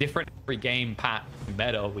different every game pack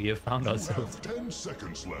meta we have found ourselves. You have 10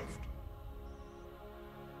 seconds left.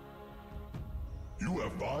 You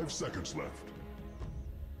have 5 seconds left.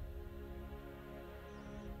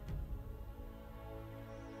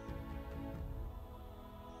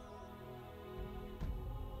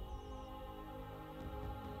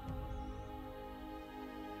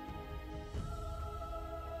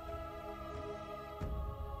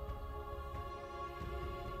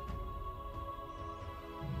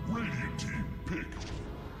 Radiant team pick.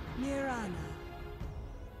 Mirana.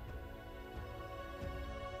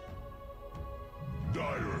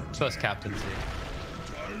 Dire. First captaincy.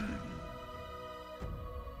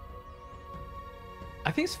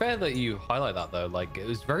 I think it's fair that you highlight that though. Like it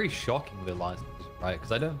was very shocking the Alliance, right?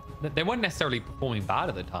 Because they weren't necessarily performing bad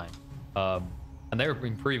at the time, and they were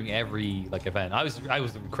improving every like event. I was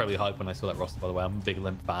incredibly hyped when I saw that roster. By the way, I'm a big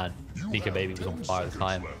Limp fan. Nika Baby was on fire at the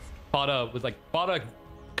time. Bada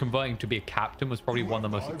converting to be a captain was probably one of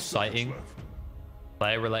the most exciting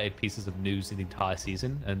player-related pieces of news in the entire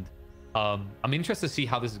season, and I'm interested to see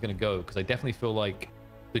how this is going to go because I definitely feel like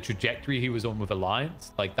the trajectory he was on with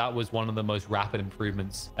Alliance, like that was one of the most rapid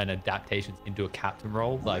improvements and adaptations into a captain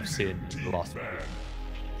role that I've seen in the last few years.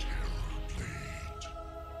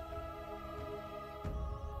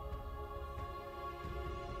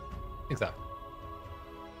 Exactly.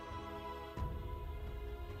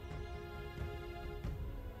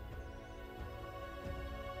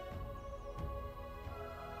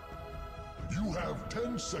 You have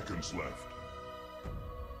 10 seconds left.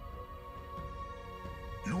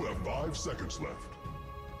 You have 5 seconds left.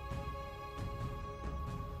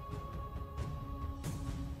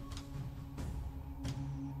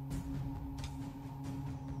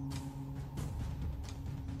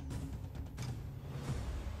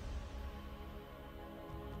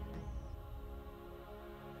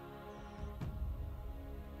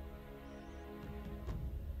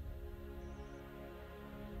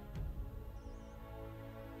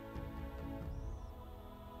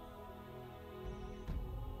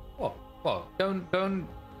 Well, don't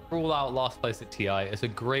rule out last place at TI. It's a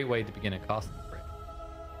great way to begin a casting career.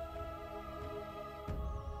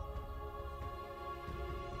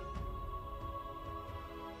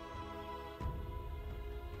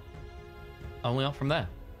 only up from there.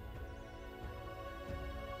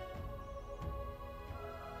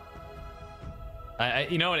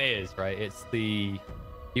 You know what it is, right? It's the...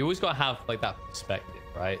 You always got to have, like, that perspective,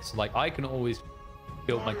 right? So, like, I can always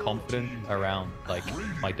build my confidence around, like,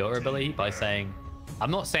 my Dota ability by saying...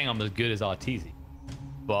 I'm not saying I'm as good as Arteezy,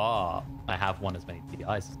 but I have won as many TIs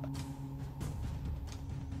as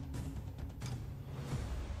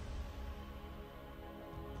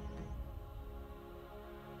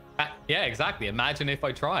that. Yeah, exactly. Imagine if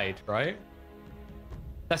I tried, right?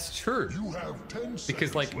 That's true. You have 10 seconds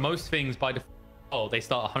because, like, most things by default, they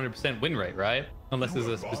start 100% win rate, right? Unless there's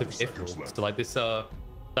a specific if rule. So, like, this, so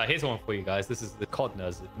here's one for you guys. This is the COD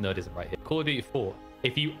nerdism right here. Call of Duty 4.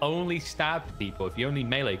 If you only stabbed people, if you only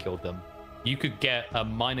melee killed them, you could get a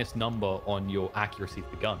minus number on your accuracy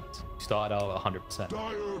for guns. You start out at 100%.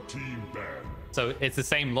 Dire team ban. So it's the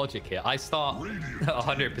same logic here. I start at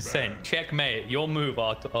 100%. Checkmate. Your move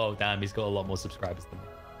after... Oh, damn. He's got a lot more subscribers than me.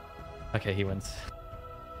 Okay, he wins.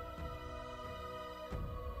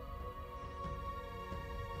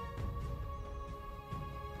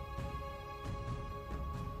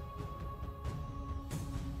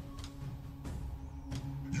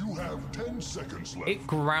 You have 10 seconds left. It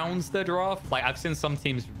grounds the draft. Like, I've seen some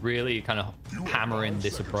teams really kind of hammer in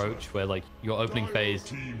this approach where, like, your opening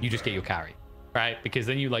phase, you just get your carry, right? Because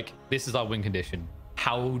then you, like, this is our win condition.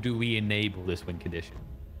 How do we enable this win condition?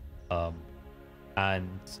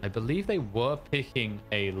 And I believe they were picking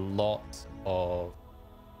a lot of...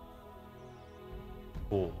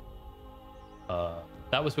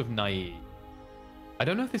 that was with Naive. I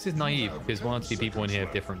don't know if this is Naive because one or two people in here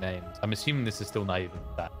have different names. I'm assuming this is still Naive,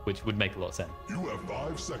 that, which would make a lot of sense. You have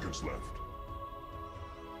 5 seconds left.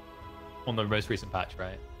 On the most recent patch,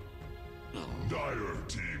 right? Dire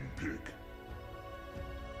team pick.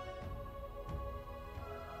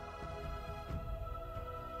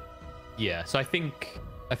 Yeah, so I think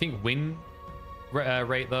win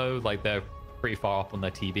rate though, like they're pretty far up on their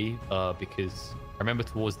TB because I remember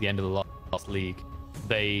towards the end of the last league,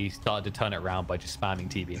 they started to turn it around by just spamming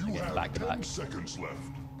TB and getting back to back. 10 seconds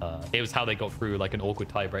left. It was how they got through like an awkward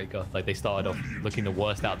tiebreaker. Like they started off looking the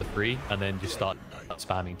worst out of the three and then just started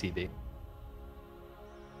spamming TB.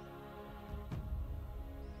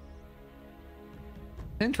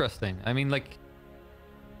 Interesting. I mean, like,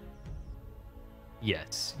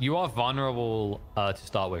 yes, you are vulnerable to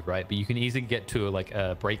start with, right? But you can easily get to like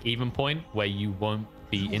a break-even point where you won't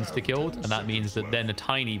be insta-killed, and that means that then a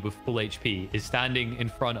Tiny with full HP is standing in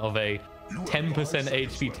front of a 10%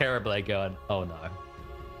 HP Terrorblade gun. Oh no.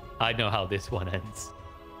 I know how this one ends.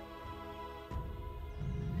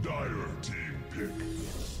 Dire team pick.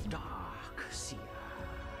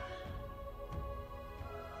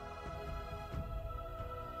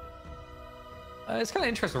 It's kind of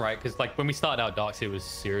interesting, right? Because like when we started out, Darkseer was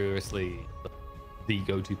seriously the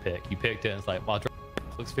go-to pick. You picked it and it's like, wow,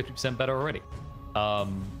 looks 50% better already.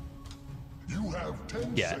 You have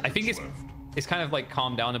 10 yeah, I think it's kind of like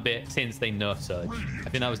calmed down a bit since they nerfed Surge. I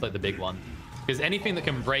think that was like the big one. Because anything that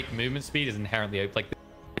can break movement speed is inherently OP. Like,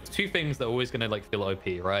 it's two things that are always going to like feel OP,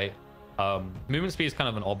 right? Movement speed is kind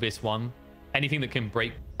of an obvious one. Anything that can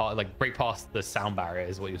break past the sound barrier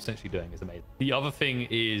is what you're essentially doing is amazing. The other thing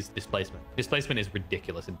is displacement. Displacement is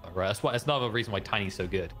ridiculous, right? That's another reason why Tiny's so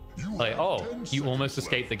good. Like, oh, you almost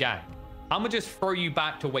escaped the gang. I'm gonna just throw you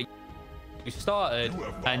back to where you started,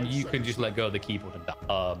 and you can just let go of the keyboard and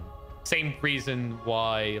die. Same reason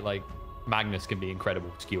why like Magnus can be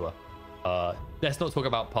incredible skewer. Let's not talk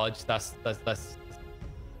about Pudge. That's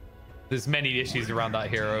there's many issues around that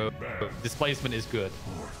hero. Displacement is good.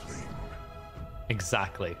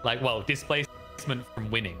 Exactly. Like, well, displacement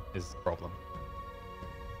from winning is the problem.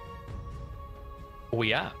 We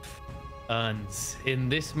have. And in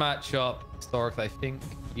this matchup, historically, I think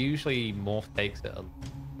usually Morph takes it a little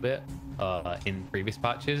bit in previous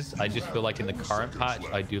patches. I just feel like in the current patch,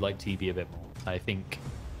 I do like TB a bit more. I think...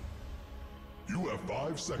 You have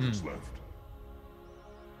 5 seconds left.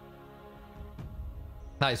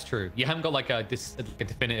 That is true. You haven't got like a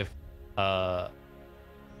definitive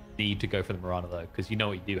need to go for the Mirana though, because you know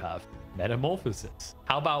what you do have: Metamorphosis.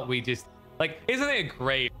 How about we just like, isn't it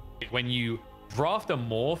great when you draft a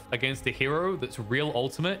morph against a hero that's real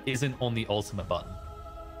ultimate isn't on the ultimate button?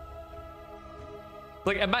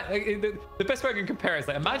 Like, the best way I can compare is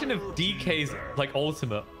like, imagine if DK's like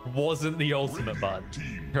ultimate wasn't the ultimate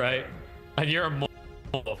button, right? And you're a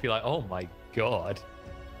morph, you're like, oh my god.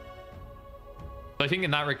 So I think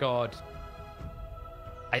in that regard,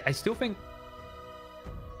 I still think,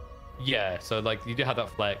 yeah, so like you do have that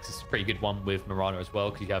flex. It's a pretty good one with Mirana as well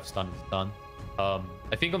because you have stun and stun.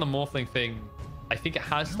 I think on the Morphling thing, I think it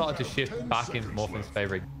has started to shift back into Morphling's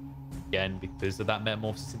favor again because of that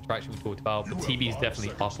metamorphosis interaction we talked about. But TB is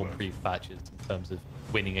definitely up on previous patches in terms of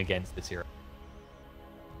winning against this hero.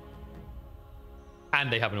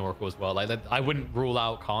 And they have an Oracle as well. Like I wouldn't rule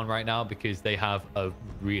out Khan right now because they have a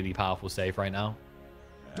really powerful save right now,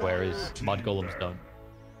 whereas mudgolems don't.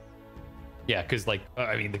 Yeah, because like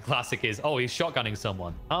I mean the classic is, oh, he's shotgunning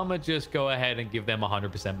someone. I'ma just go ahead and give them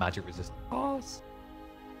 100% magic resistance. Pause.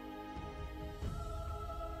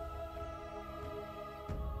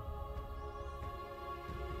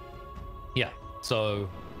 Yeah, so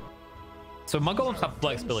mudgolems have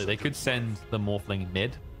flexibility. They could send the morphling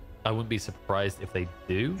mid. I wouldn't be surprised if they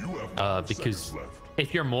do, because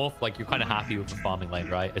if you're morph, like you're kind of happy with the farming lane,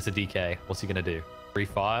 right? It's a DK. What's he gonna do? Free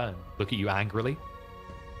fire and look at you angrily?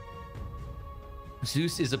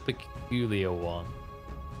 Zeus is a peculiar one.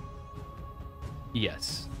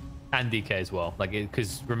 Yes, and DK as well. Like,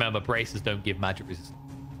 because remember, braces don't give magic resistance,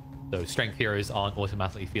 so strength heroes aren't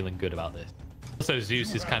automatically feeling good about this. Also,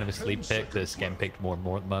 Zeus is kind of a sleep pick that's getting picked more and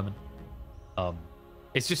more at the moment.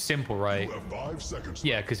 It's just simple, right?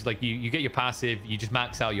 Yeah, because like you get your passive, you just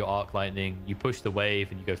max out your arc lightning, you push the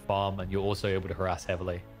wave and you go farm, and you're also able to harass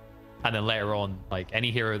heavily. And then later on, like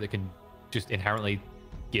any hero that can just inherently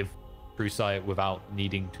give true sight without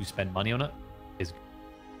needing to spend money on it is,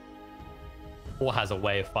 or has a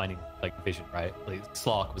way of finding like vision, right? Like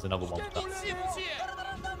Slark was another one.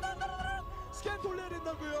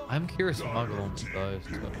 I'm curious what mudgolems does.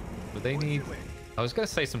 Would they need? I was gonna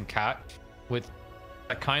say some catch with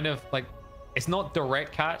a kind of like, it's not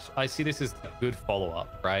direct catch. I see this as a good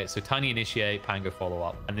follow-up, right? So Tiny initiate, Pango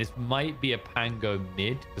follow-up, and this might be a Pango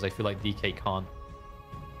mid because I feel like DK can't.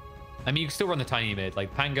 I mean, you can still run the Tiny mid.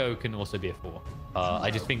 Like Pango can also be a 4.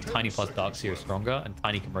 I just think Tiny plus Darkseer is stronger, and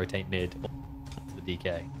Tiny can rotate mid to the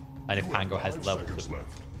DK. And if Pango has levels,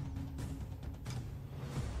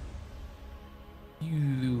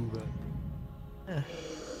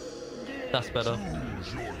 that's better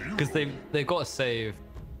because they've got to save.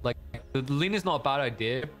 Like the lean is not a bad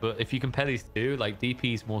idea, but if you compare these two, like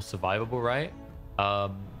DP is more survivable, right?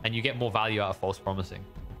 And you get more value out of false promising.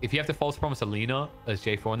 If you have to false promise a Lina as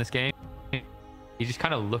J4 in this game, you just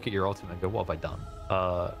kind of look at your ultimate and go, what have I done?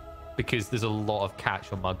 Because there's a lot of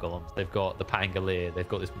catch on mudgolems. They've got the Pangolier, they've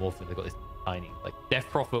got this Morphin, they've got this Tiny. Like Death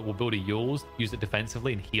Prophet will build a Yules, use it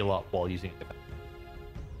defensively, and heal up while using it defensively.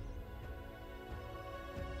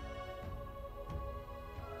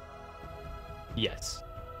 Yes,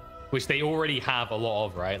 which they already have a lot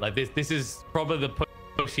of, right? Like this is probably the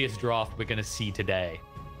pushiest draft we're gonna see today.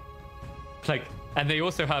 Like, and they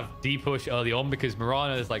also have D-push early on because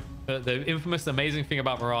Mirana is like the infamous amazing thing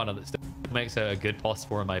about Mirana that still makes her a good post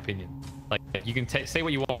for, in my opinion. Like you can say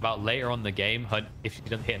what you want about later on in the game, her, if she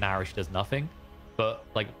doesn't hit an arrow, she does nothing. But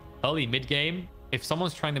like early mid game, if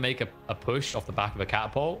someone's trying to make a push off the back of a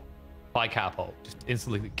catapult, by catapult just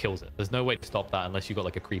instantly kills it. There's no way to stop that unless you got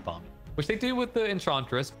like a creep army. Which they do with the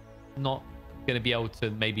Enchantress, not going to be able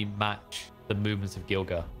to maybe match the movements of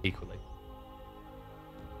Gilga equally.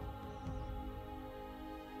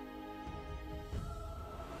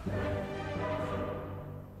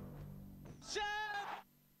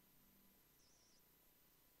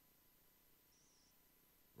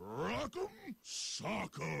 Rock'em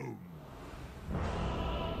sock'em.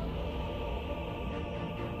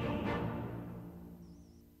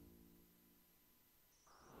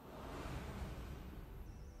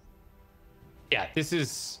 Yeah, this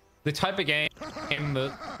is the type of game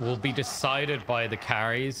that will be decided by the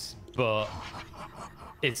carries, but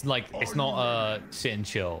it's like, it's not a sit and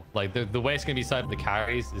chill. Like the way it's going to be decided by the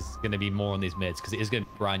carries is going to be more on these mids because it is going to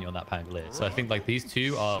brand you on that Pangolier. So I think like these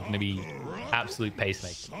two are going to be absolute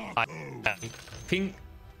pacemakers. I think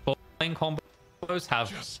both lane combos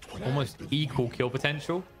have almost equal kill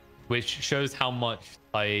potential, which shows how much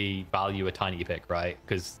I value a Tiny pick, right?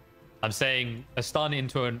 Because I'm saying a stun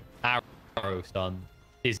into an arrow stun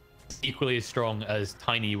is equally as strong as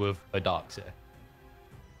Tiny with a Darkseer.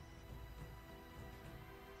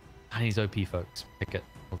 Tiny's OP, folks. Pick it.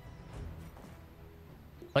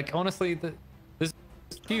 Like, honestly, there's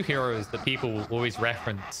a few heroes that people will always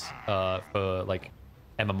reference for, like,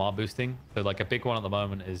 MMR boosting. So, like, a big one at the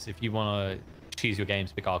moment is if you want to choose your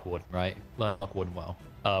games, pick Arc Warden, right? Learn Arc Warden well.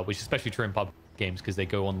 Which is especially true in pub games because they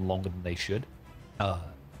go on longer than they should.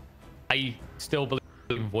 I still believe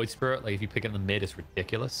in Void Spirit. Like, if you pick it in the mid, it's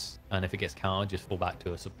ridiculous. And if it gets countered, just fall back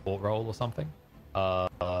to a support role or something.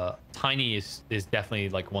 Tiny is definitely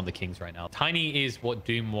like one of the kings right now. Tiny is what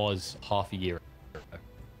Doom was half a year ago.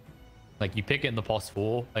 Like, you pick it in the pos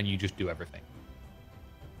 4 and you just do everything.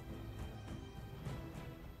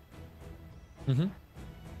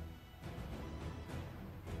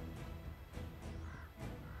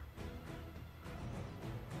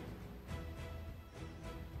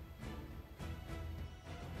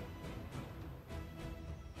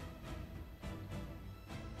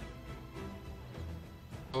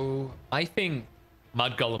 I think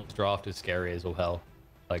Mudgolem's draft is scary as all hell.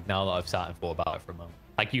 Like, now that I've sat and thought about it for a moment.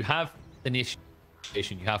 Like, you have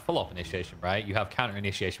initiation, you have full-up initiation, right? You have counter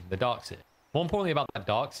initiation from the Dark Seer. More importantly about that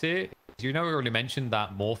Dark Seer, you know we already mentioned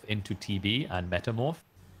that morph into TB and metamorph,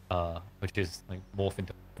 which is like morph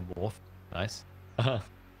into morph. Nice.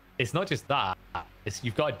 It's not just that. It's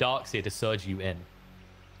you've got a Dark Seer to surge you in.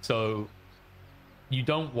 So you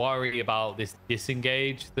don't worry about this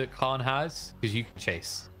disengage that Khan has, because you can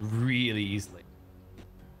chase really easily.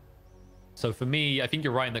 So for me, I think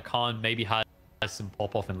you're right in that Khan maybe has some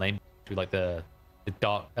pop off in lane through like the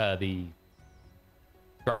Dark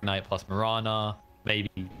Knight plus Mirana. Maybe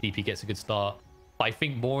DP gets a good start. But I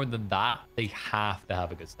think more than that, they have to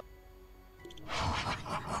have a good start.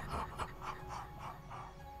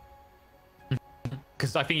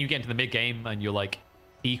 Because I think you get into the mid game and you're like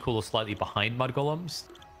equal or slightly behind Mudgolems,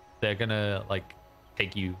 they're gonna like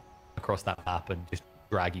take you across that map and just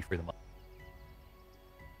drag you through the mud.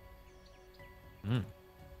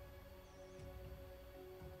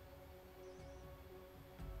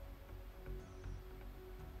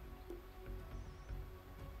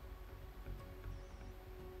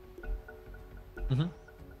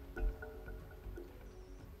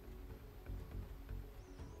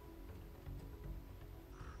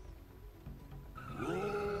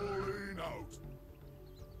 Rolling out.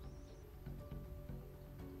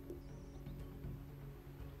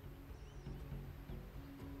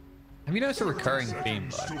 Have you noticed a recurring theme,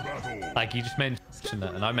 though? Like, you just mentioned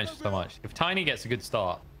that, and I mentioned so much. If Tiny gets a good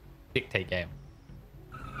start, dictate game.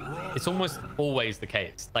 It's almost always the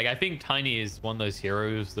case. Like, I think Tiny is one of those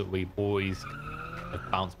heroes that we always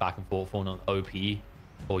bounce back and forth on OP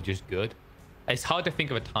or just good. It's hard to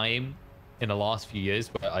think of a time in the last few years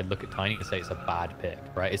where I look at Tiny and say it's a bad pick,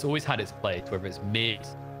 right? It's always had its place, whether it's mid,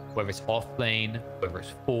 whether it's off lane, whether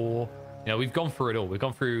it's 4. You know, we've gone through it all. We've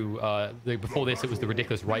gone through, before this, it was the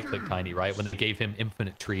ridiculous right-click Tiny, right? When they gave him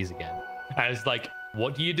infinite trees again. And it's like,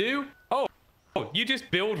 what do? Oh, you just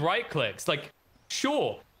build right-clicks. Like,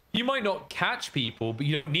 sure, you might not catch people, but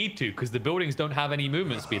you don't need to because the buildings don't have any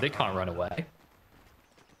movement speed. They can't run away.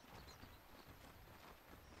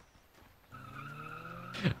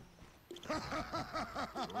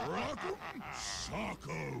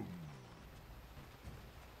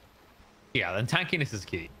 Yeah, then tankiness is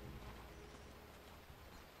key.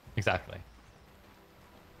 Exactly.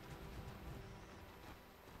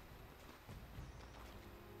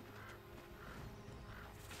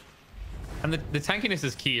 And the tankiness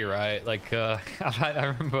is key, right? Like, I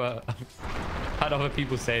remember I've had other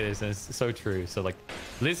people say this, and it's so true. So, like,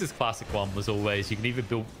 Liz's classic one was always, you can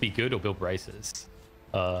either be good or build braces.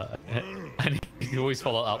 And he always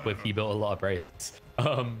follow up with, he built a lot of braces.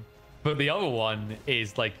 But the other one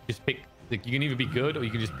is, like, just pick, like, you can either be good or you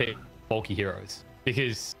can just pick bulky heroes.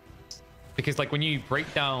 Because like, when you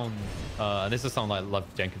break down, and this is something I love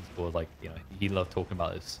Jenkins for, like, you know, he loved talking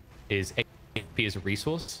about this, is HP as a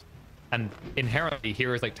resource. And inherently,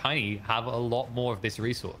 heroes like Tiny have a lot more of this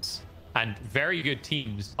resource. And very good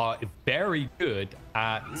teams are very good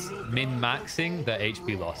at min-maxing their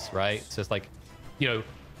HP loss, right? So it's like, you know,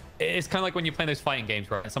 it's kind of like when you're playing those fighting games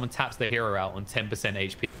where someone taps their hero out on 10%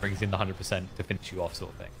 HP, brings in the 100% to finish you off,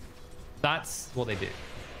 sort of thing. That's what they do.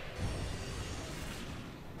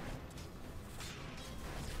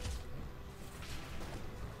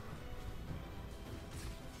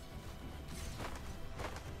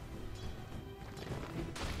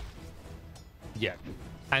 Yeah,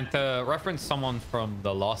 and to reference someone from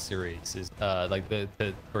the last series is like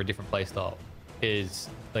for a different playstyle is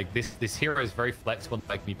like this hero is very flexible and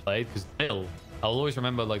like me played because Bill, I'll always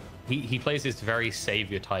remember, like he plays this very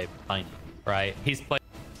savior type Tiny, right? His play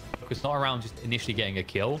focused not around just initially getting a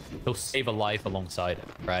kill, he'll save a life alongside it,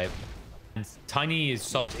 right? And Tiny is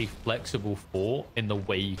such a flexible 4 in the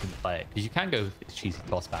way you can play it because you can go with cheesy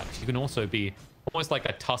toss backs. You can also be almost like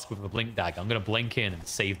a Tusk with a blink dagger. I'm going to blink in and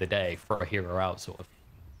save the day for a hero out, sort of.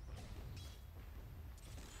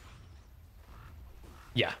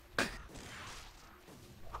 Yeah.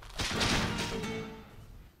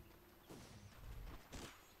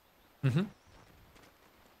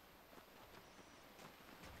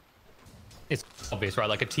 It's obvious, right?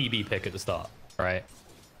 Like a TB pick at the start, right?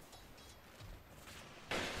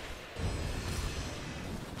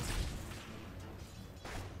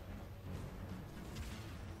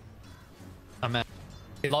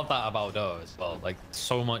 I love that about Dota as well. Like,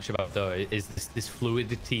 so much about Dota is this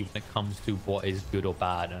fluidity when it comes to what is good or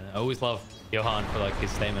bad. And I always love Johan for like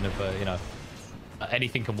his statement of, you know,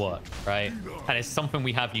 anything can work, right? And it's something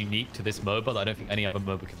we have unique to this MOBA that I don't think any other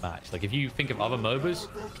MOBA can match. Like if you think of other MOBAs,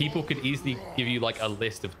 people could easily give you like a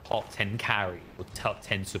list of top 10 carry or top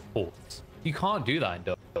 10 supports. You can't do that in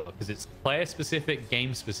Dota because it's player specific,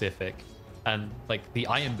 game specific, and like the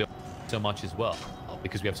item build so much as well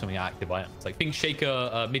because we have so many active items. Like think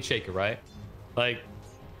shaker, mid shaker, right? Like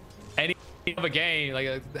any other game,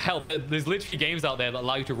 like hell, there's literally games out there that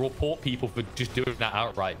allow you to report people for just doing that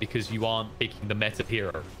outright because you aren't picking the meta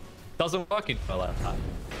hero. Doesn't work in well like that.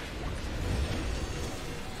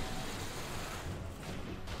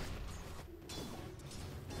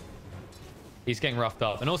 He's getting roughed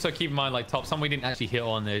up, and also keep in mind, like top, something we didn't actually hit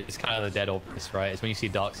on is kind of the dead obvious, right? It's when you see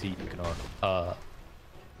Darkseid, you can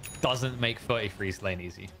doesn't make 33 lane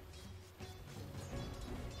easy.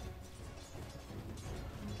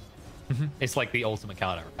 It's like the ultimate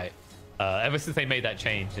counter, right? Ever since they made that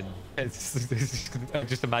change, and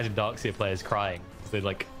just imagine Darkseid players crying. They're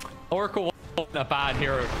like, Oracle wasn't a bad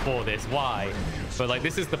hero before this, why? But like,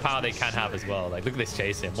 this is the power they can have as well. Like, look at this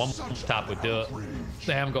chase him. One tap would do it.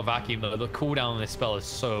 They haven't got vacuum though. The cooldown on this spell is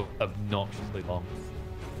so obnoxiously long.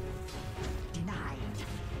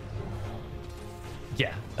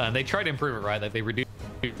 Yeah, and they tried to improve it, right? Like they reduced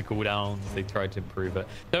the cooldowns, they tried to improve it.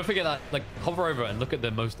 Don't forget that, like, hover over and look at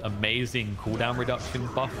the most amazing cooldown reduction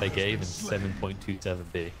buff they gave in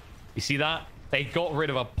 7.27B. You see that? They got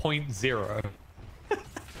rid of a 0.0.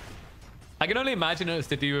 I can only imagine it's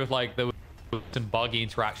to do with like there were some buggy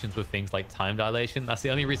interactions with things like time dilation. That's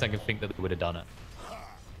the only reason I can think that they would have done it.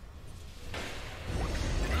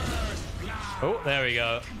 Oh, there we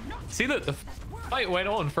go. See, look, the fight went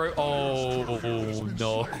on for... Oh,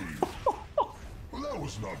 no. Well, that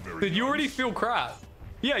was not very Did you already feel crap?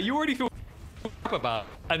 Yeah, you already feel crap about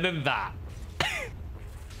it. And then that.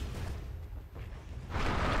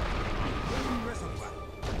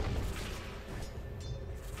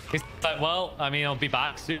 He's like, well, I mean, I'll be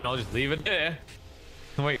back soon. I'll just leave it there.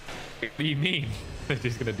 Wait, what do you mean? They're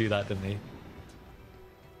just going to do that to me.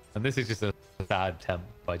 And this is just a sad attempt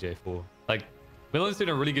by J4. Like, Millen's doing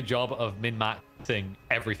a really good job of min-maxing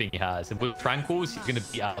everything he has. And with Tranquils, he's going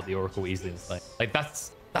to beat out the Oracle easily. Like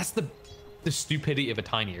that's the stupidity of a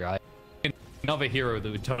Tiny, right? Another hero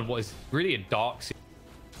that would turn what is really a dark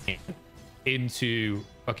into,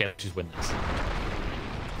 okay, let's just win this.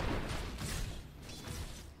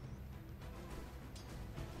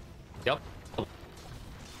 Yep.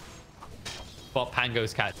 But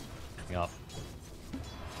Pango's catching up.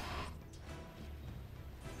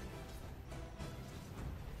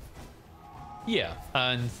 Yeah,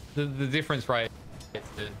 and the difference, right?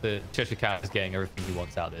 The Cheshire Cat is getting everything he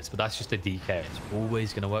wants out of this, but that's just a DK. It's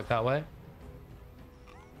always going to work that way.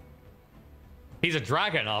 He's a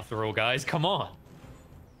dragon after all, guys. Come on.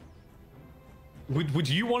 Would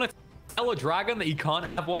you want to tell a dragon that he can't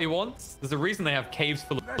have what he wants? There's a reason they have caves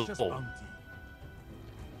full of gold.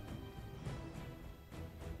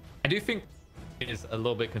 I do think it is a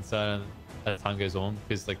little bit concerned as time goes on,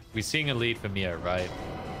 because like we're seeing a lead for Mia, right?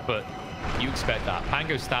 But you expect that.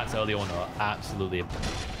 Pango's stats early on are absolutely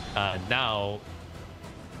now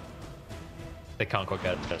they can't quite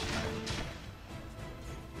get it.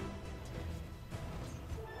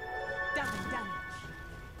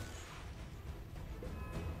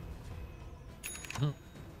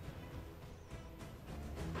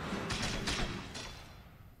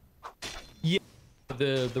 Yeah,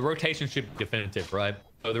 the rotation should be definitive, right?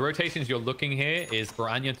 So the rotations you're looking here is for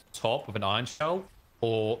Anya to top with an Iron Shell,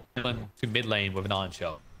 or to mid lane with an Iron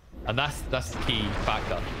Shell. And that's the key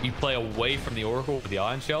factor. You play away from the Oracle with the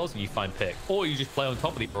Iron Shells and you find pick. Or you just play on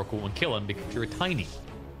top of the Oracle and kill him because you're a Tiny.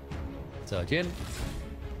 Surge in.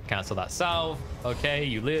 Cancel that salve. Okay,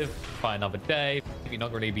 you live. Fight another day. You're not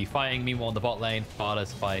going to be fighting. Meanwhile, on the bot lane,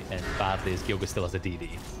 Farless fight and badly as Gilga still has a DD.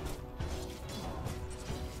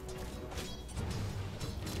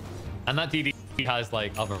 And that DD has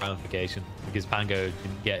like other ramifications because Pango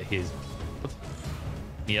didn't get his...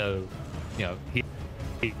 you know,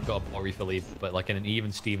 he got a ball refill, but like in an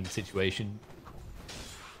even Steven situation, you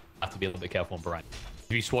have to be a little bit careful on Brian.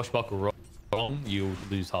 If you swashbuckle wrong, you'll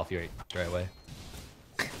lose half your 8 straight away.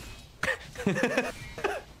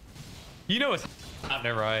 You know what's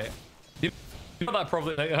happening, right? You know that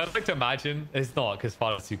probably, like, I'd like to imagine, it's not because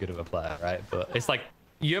Farley's too good of a player, right? But it's like,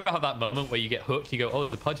 you ever have that moment where you get hooked, you go, oh,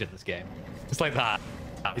 the Pudge in this game. It's like that.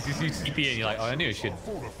 It's just you CP and you're like, oh, I knew I should.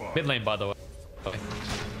 Mid lane, by the way.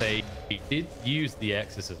 They did use the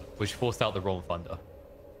Exorcism, which forced out the Rolling Thunder.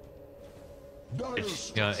 Which,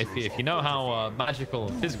 you know, if you know how magical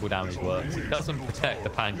and physical damage works, it doesn't protect the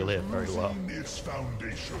Pangolier very well.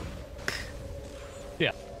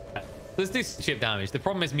 Yeah. Let's do chip damage. The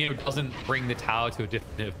problem is Mio doesn't bring the tower to a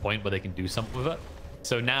definitive point where they can do something with it.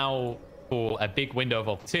 So now for a big window of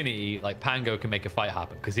opportunity, like Pango can make a fight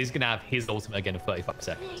happen because he's going to have his ultimate again in 35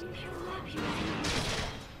 seconds.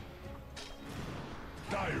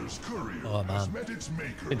 Oh man, it's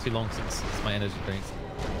been too long since my energy drinks.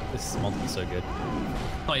 This monster is so good.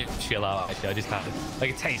 Not even chill out actually, I just have it.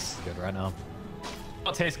 Like it tastes good right now.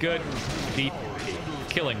 Not taste good, DP.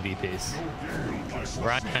 Killing DPs.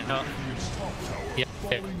 Right now. Yeah,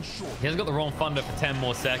 he hasn't got the wrong thunder for 10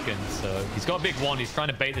 more seconds, so he's got a big one. He's trying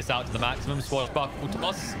to bait this out to the maximum. Swashbuckle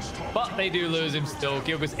toss, but they do lose him still.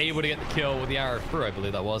 Gilbert's able to get the kill with the arrow through, I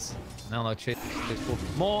believe that was. Now they'll chase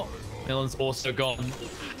more. Milan's also gone.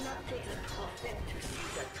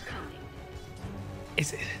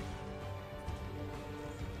 Is it?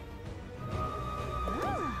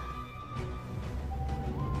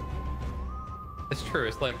 It's true.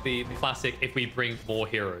 It's like the classic if we bring more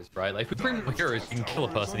heroes, right? Like if we bring more heroes, you can kill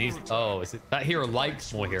a person easily. Oh, is it that hero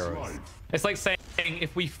likes more heroes? It's like saying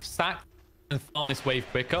if we stack and farm this wave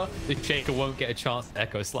quicker, the Shaker won't get a chance to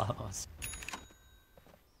echo slam us.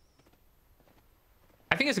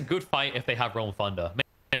 I think it's a good fight if they have Realm Thunder.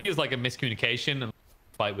 Maybe it's like a miscommunication and the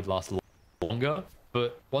fight would last longer.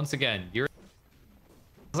 But once again, you're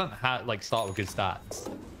doesn't have like start with good stats.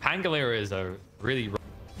 Pangolier is a really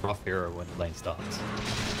rough hero when the lane starts.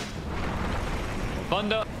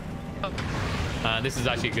 Thunder. This is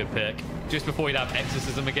actually a good pick. Just before you'd have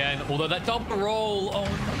Exorcism again. Although that double roll. Oh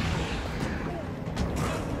no.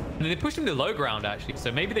 And they pushed him to low ground actually.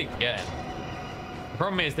 So maybe they get him. The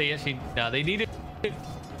problem is they actually they needed to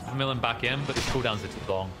mill him back in, but the cooldowns are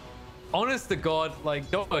too long. Honest to God, like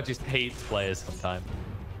Dota just hates players sometimes.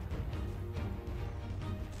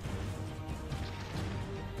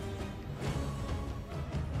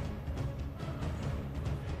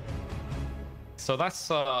 So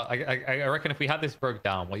that's I reckon if we had this broke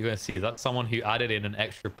down, what you're gonna see is that's someone who added in an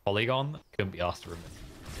extra polygon that couldn't be asked to remove.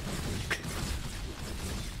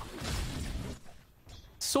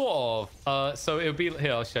 Sort of. So it would be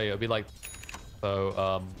here. I'll show you. It'd be like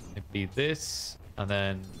so. It'd be this, and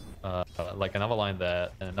then like another line there,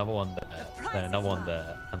 and another one there, then another one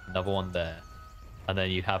there, and another one there, and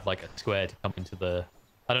then you have like a square to come into the.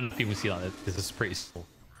 I don't know if you can see that. This is pretty small.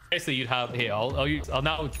 Basically, you'd have here. I'll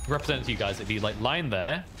now represent to you guys. It'd be like line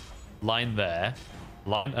there, line there,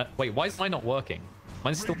 line. Wait, why is mine not working?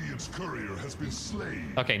 Mine's still. Courier has been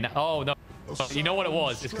slain. Okay, now. Oh no. You know what it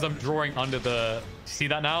was? It's because I'm drawing under the. See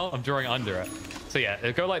that now? I'm drawing under it. So yeah,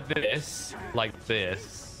 it'll go like this, like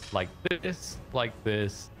this, like this, like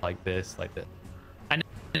this, like this, like this. And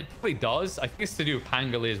it probably does. I think it's to do with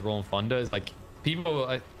Pangolier's Rolling Thunder. It's like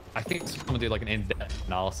people. I think it's going to do like an in-depth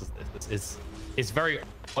analysis of this. It's very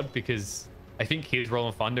odd because I think his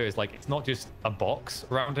Rolling Thunder is like it's not just a box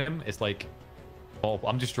around him. It's like, oh,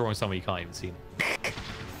 I'm just drawing somewhere you can't even see him.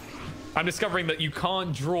 I'm discovering that you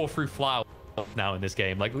can't draw through flowers now in this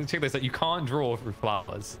game. Like, check this out. You can't draw through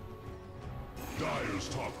flowers. Dire's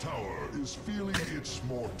top tower is feeling its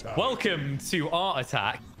mortality. Welcome to Art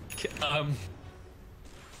Attack.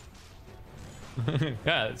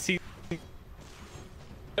 Yeah, see.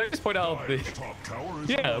 I just point out the.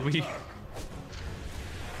 Yeah, we.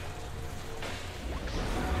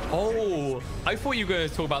 Oh, I thought you were going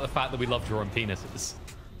to talk about the fact that we love drawing penises.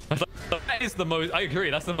 That is the most. I agree.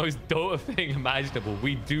 That's the most Dota thing imaginable.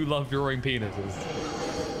 We do love drawing penises.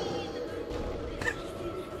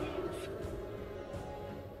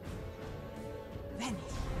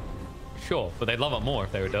 Sure, but they'd love it more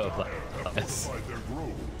if they were Dota players.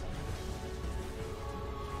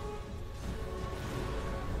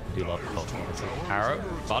 I do love the culture. Arrow,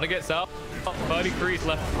 Vada gets out. 33 is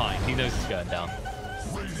left behind. He knows he's going down.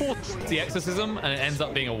 The Exorcism, and it ends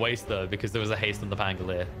up being a waste though because there was a haste on the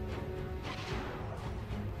Pangolier.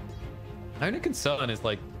 My only concern is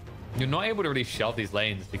like you're not able to really shove these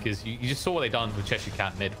lanes because you just saw what they done with Cheshire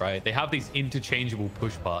Cat mid, right? They have these interchangeable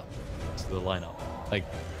push parts to the lineup. Like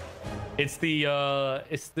it's the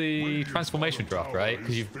transformation draft, right?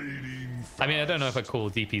 Because you've I mean, I don't know if I call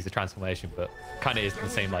DPs a transformation, but kind of is the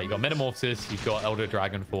same. Like you've got Metamorphosis, you've got Elder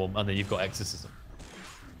Dragon form, and then you've got Exorcism.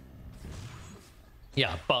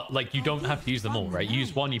 Yeah, but like you don't have to use them all, right?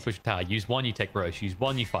 Use one, you push a tower. Use one, you take Roche. Use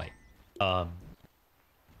one, you fight.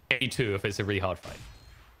 A2 if it's a really hard fight.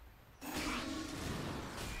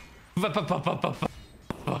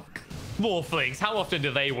 Morphlings, how often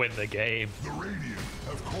do they win the game? The Radiant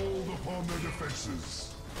have called upon their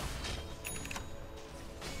defenses.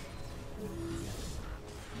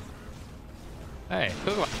 Hey,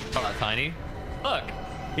 talk about that tiny. Look,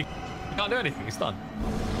 he can't do anything. He's done.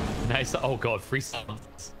 Nice. Oh god, free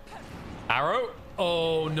summons. Arrow.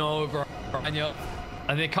 Oh no, Baranya.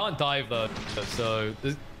 And they can't dive though, so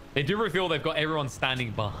they do reveal they've got everyone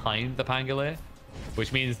standing behind the Pangolier,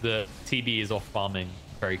 which means the TB is off farming,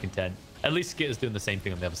 very content. At least Skitter's doing the same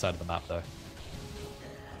thing on the other side of the map though.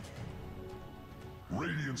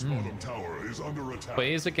 Radiant's bottom tower is under attack. But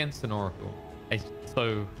it is against an Oracle.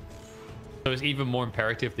 So it's even more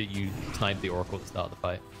imperative that you snipe the Oracle at the start of the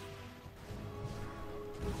fight.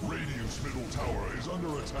 Radiant's middle tower is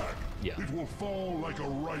under attack. Yeah. It will fall like a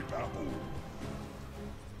ripe apple.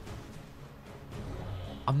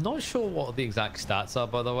 I'm not sure what the exact stats are,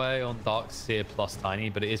 by the way, on Darkseer plus Tiny,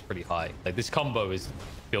 but it is pretty high. Like, this combo is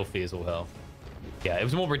filthy as all hell. Yeah, it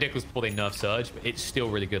was more ridiculous before they nerfed Surge, but it's still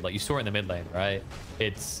really good. Like, you saw it in the mid lane, right?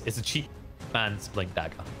 It's a cheap man's Blink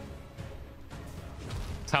Dagger.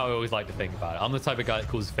 That's how I always like to think about it. I'm the type of guy that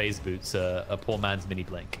calls phase boots a poor man's mini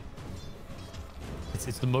Blink.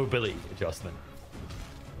 It's the mobility adjustment.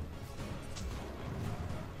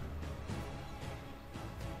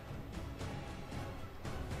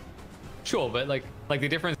 Sure, but like the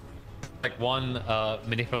difference, like one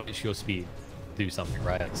manipulates your speed, do something,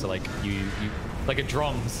 right? So like you like a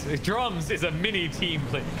drums is a mini team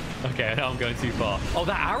play. Okay, now I'm going too far. Oh,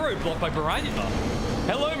 that arrow blocked by Baranya.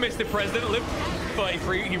 Hello, Mr. President. Live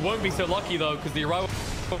 33. He won't be so lucky though, because the arrival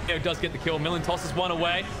does get the kill. Millen tosses one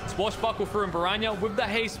away. Swashbuckle through, and Baranya with the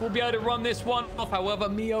haste will be able to run this one off. However,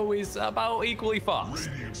 Mio is about equally fast.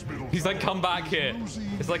 He's like, come back here.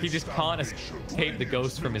 It's like he just can't escape the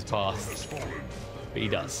ghost from his past. But he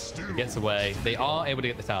does. He gets away. They are able to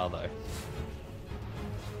get the tower though.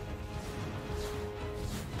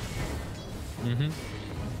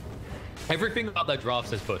 Everything about that draft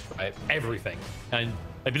says push, right? Everything. And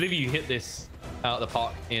I believe you hit this out of the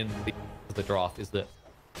park in the draft, is that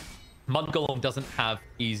Mudgolem doesn't have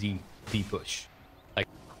easy D-push. Like,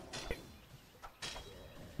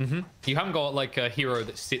 you haven't got like a hero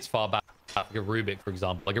that sits far back, like a Rubik, for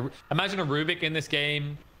example. Like, imagine a Rubik in this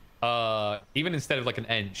game, even instead of like an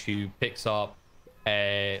Ench who picks up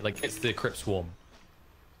like it's the Crypt Swarm.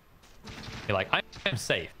 You're like, I'm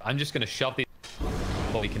safe. I'm just gonna shove these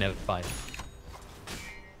before we can ever find it.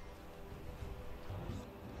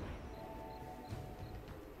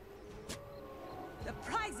 The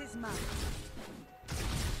prize is mine.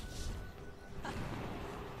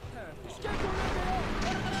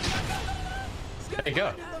 There you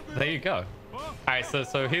go. There you go. All right,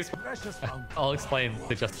 so here's. I'll explain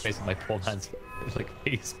the justification of my poor man's like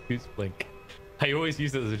face boost blink. I always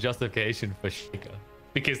use it as a justification for Shaker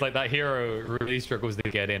because like that hero really struggles to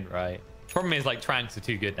get in, right? Problem is like Tranks are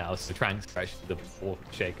too good now, so Tranks are actually the poor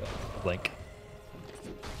Shaker blink.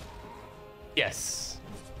 Yes.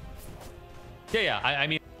 Yeah. I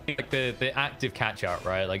mean, like the active catch out,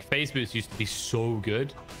 right? Like phase boost used to be so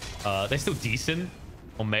good. They're still decent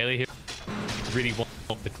on melee here. Really want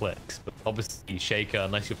the clicks, but obviously Shaker,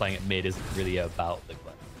 unless you're playing at mid, isn't really about the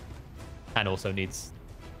click, and also needs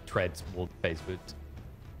treads more than phase boost.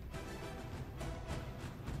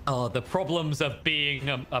 Oh, the problems of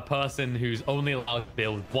being a person who's only allowed to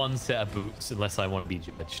build one set of boots unless I want to be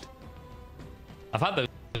judged. I've had those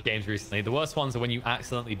games recently. The worst ones are when you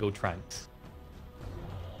accidentally build Tranks,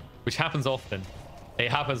 which happens often. It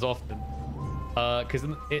happens often because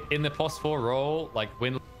in the +4 role, like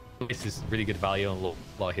win this is really good value on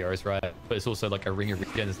a lot of heroes, right? But it's also like a ring of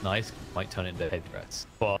regen is nice. Might turn it into headdress,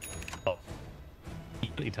 but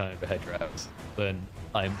immediately turn it into headdress. Then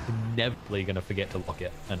I'm inevitably gonna forget to lock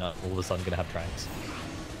it, and all of a sudden gonna have Tranks.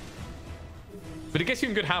 But it gets you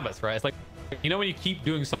in good habits, right? It's like, you know, when you keep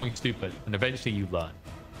doing something stupid, and eventually you learn.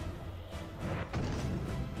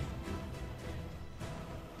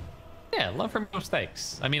 Yeah, learn from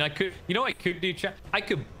mistakes. I mean, I could, you know what I could do? I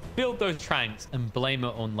could build those Tranks and blame it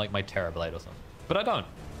on like my TerraBlade or something, but I don't.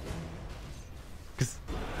 Because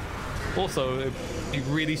also it'd be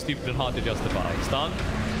really stupid and hard to justify. Stun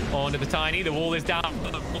onto the Tiny, the wall is down,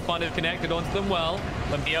 kind of connected onto them well.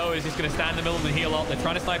 But Mio is just going to stand in the middle and heal up. They're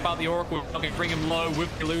trying to snipe out the Oracle. We're going to bring him low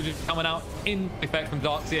with the illusion coming out in effect from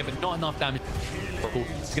Darkseer, but not enough damage. Oracle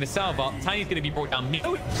is going to salve up. Tiny's going to be brought down.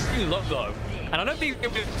 Mio is really low though. And I don't think he's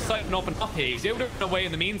able to siphon off and up here. He's able to run away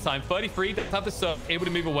in the meantime. 33 does have the surf, able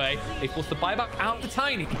to move away. They force the buyback out the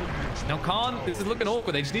Tiny. Now Khan, this is looking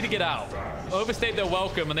awkward. They just need to get out. Overstayed their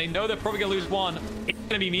welcome, and they know they're probably going to lose one. It's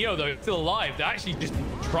going to be Mio, though. It's still alive. They're actually just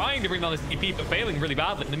trying to bring down this TP, but failing really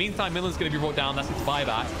badly. In the meantime, Millen's going to be brought down. That's its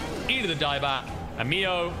buyback. Into the dieback. And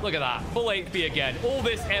Mio, look at that. Full HP again. All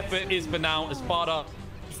this effort is for now as Sparta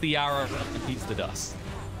eats the arrow and eats the dust.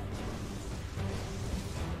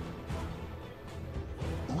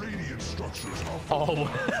 Radiant structures are Oh.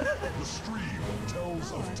 The stream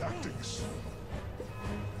tells of tactics.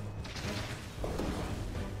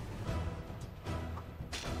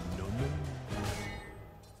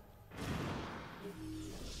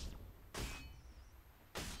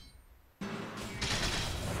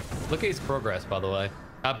 Look at his progress, by the way.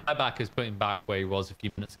 Our buyback is putting back where he was a few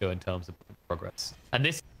minutes ago in terms of progress. And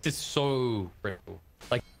this is so critical.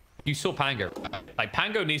 Like, you saw Pango. Like,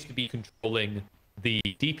 Pango needs to be controlling the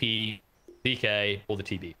DP, DK, or the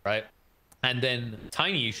TB, right? And then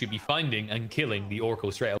Tiny should be finding and killing the Oracle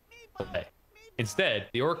straight away. Instead,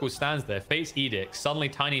 the Oracle stands there, Fate's Edict. Suddenly,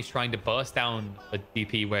 Tiny's trying to burst down a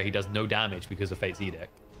DP where he does no damage because of Fate's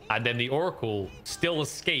Edict. And then the Oracle still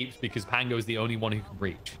escapes because Pango is the only one who can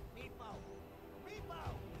reach.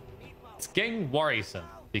 It's getting worrisome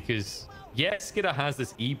because, yeah, Skidder has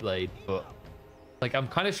this E-Blade, but like I'm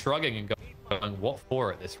kind of shrugging and going, what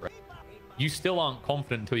for at this rate? You still aren't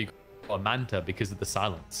confident until you got a Manta because of the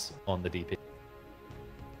silence on the DP.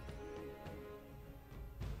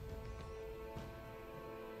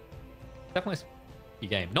 Definitely a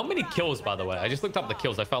game. Not many kills, by the way. I just looked up the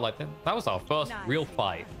kills. I felt like that was our first real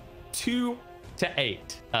fight. 2 to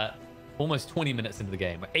 8 at almost 20 minutes into the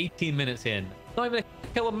game. 18 minutes in. Not even a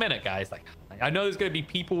kill a minute, guys. Like, I know there's going to be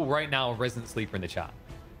people right now, Resident Sleeper, in the chat.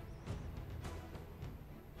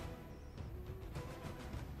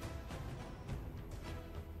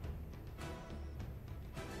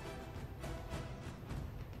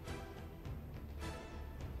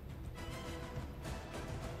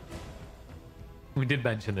 We did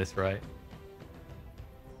mention this, right?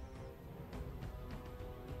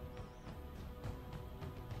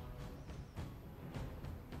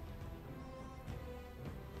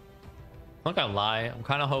 I'm not gonna lie, I'm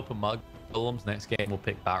kind of hoping mudgolems next game will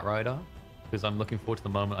pick Batrider, because I'm looking forward to the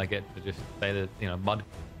moment I get to just say that, you know,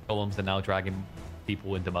 mudgolems are now dragging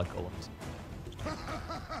people into mudgolems.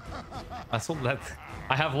 That's all.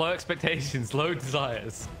 I have low expectations, low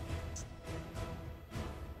desires.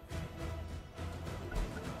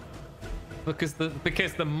 Because the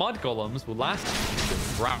mudgolems will last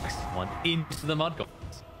racks one into the mudgolems.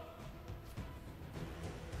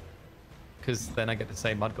 Because then I get to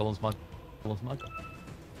say mudgolems.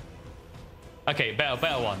 Okay, better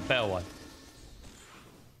one.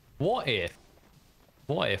 What if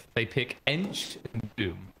they pick Ench and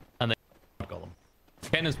Doom and then mudgolem?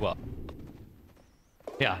 Chen as well.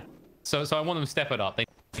 Yeah. So I want them to step it up. They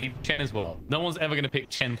need Chen as well. No one's ever going to pick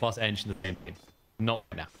Chen plus Ench in the same game. Not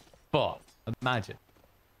right now. But imagine.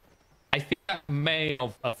 I think that may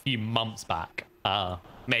have a few months back.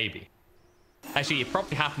 Maybe. Actually, it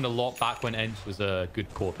probably happened a lot back when Ench was a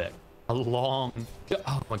good core pick. Oh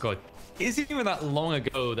my god. It isn't even that long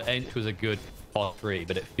ago that Ench was a good part 3,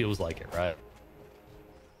 but it feels like it, right?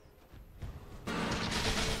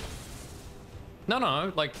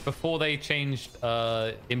 No, like before they changed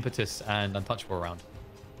Impetus and Untouchable around.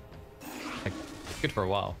 Like, it's good for a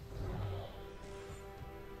while.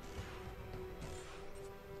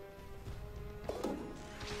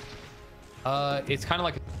 It's kind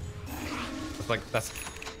of like that's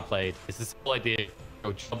played. It's this whole idea.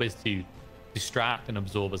 Your job is to distract and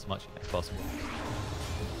absorb as much as possible.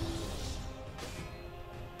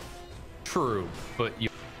 True, but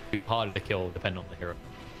you're harder to kill depending on the hero.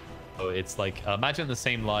 So it's like imagine the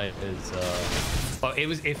same light as well,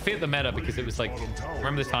 it fit the meta because it was like,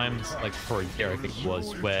 remember the times like for a year I think it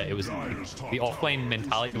was, where it was the offlane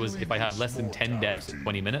mentality was if I have less than 10 deaths in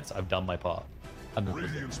 20 minutes I've done my part.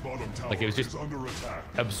 Like it was just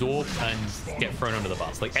absorb and get thrown under the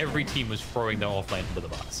bus. Like every team was throwing their offlane under the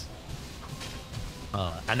bus,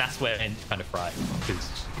 and that's where Ench kind of fried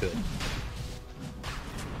because she could.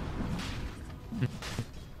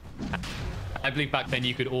 I believe back then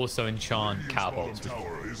you could also enchant catapults.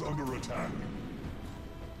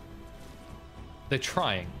 They're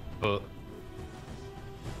trying, but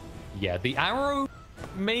yeah, the arrow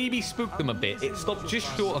maybe spooked them a bit. It stopped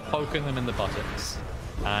just short of poking them in the buttocks.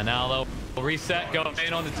 And now they'll reset, go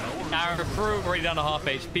in on the arrow through, already down to half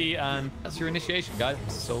HP, and that's your initiation, guys.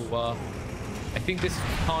 So I think this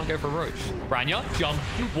can't go for Roach. Branya, jump,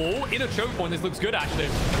 wall, in a choke point. This looks good, actually.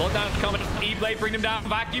 Lockdown coming, E-Blade, bring them down,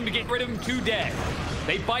 vacuum to get rid of them to death.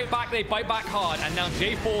 They bite back hard, and now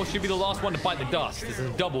J4 should be the last one to bite the dust. This is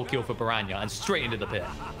a double kill for Baranya, and straight into the pit.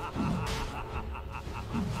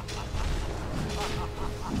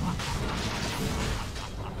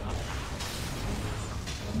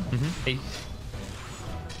 It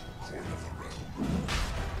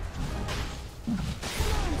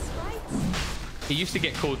used to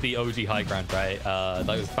get called the OG high ground, right? That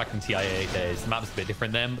was back in TIA days. The map's a bit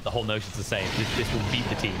different then, but the whole notion's the same. This will beat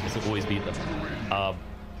the team. This will always beat them.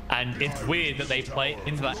 And it's weird that they play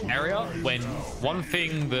into that area when one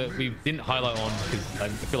thing that we didn't highlight on, because I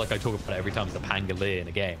feel like I talk about it every time, is the Pangolier in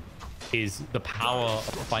a game. is the power of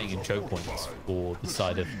fighting in choke points for the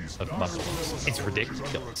side of mudgolems. It's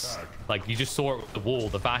ridiculous. Like, you just saw it with the wall,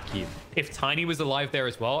 the vacuum. If Tiny was alive there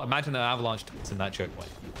as well, imagine an avalanche in that choke point.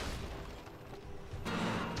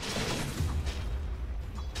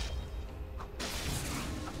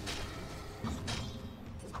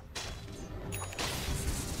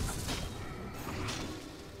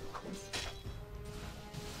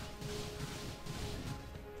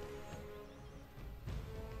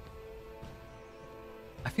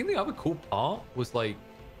 I think the other cool part was like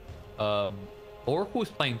Oracle was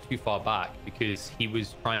playing too far back because he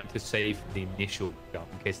was trying to save the initial jump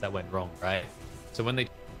in case that went wrong, right? So when they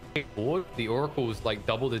came forward, the Oracle was like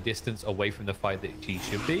double the distance away from the fight that she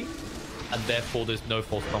should be, and therefore there's no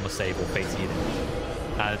false promise save or Fate's Edict.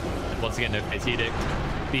 And once again, no Fate's Edict.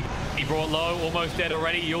 He brought low, almost dead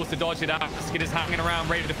already. He also dodged it out. Skid is hanging around,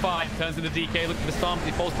 ready to fight. Turns into DK, looking for stun.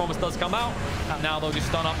 The false promise does come out. And now they'll just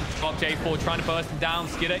stun up the top. J4 trying to burst him down.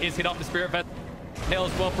 Skidder is hit up the Spirit Vessel. Tail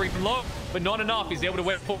as well, free from low, but not enough. He's able to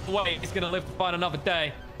wait for the way. He's going to live to fight another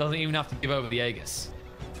day. Doesn't even have to give over the Aegis.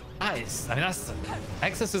 That is, I mean, that's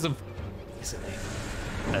exorcism.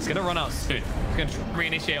 That's going to run out soon. He's going to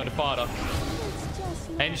reinitiate on the Fada.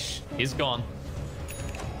 Hench is gone.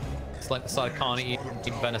 Like the side can't eat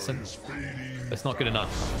venison. That's not good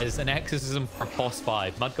enough. There's an exorcism for boss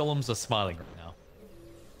 5. Mudgolems are smiling right now.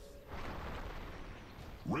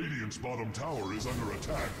 Radiant's bottom tower is under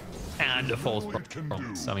attack. And a false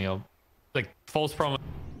promise. I mean, like, false promise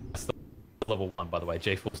level 1, by the way.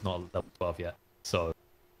 J4's not level 12 yet. So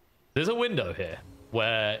there's a window here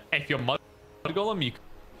where if you're Mudgolem, you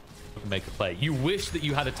can make a play. You wish that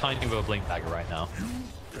you had a tiny bit of a blink dagger right now. You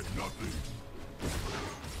get nothing.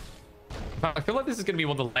 I feel like this is going to be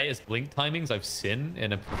one of the latest blink timings I've seen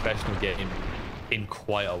in a professional game in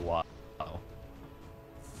quite a while.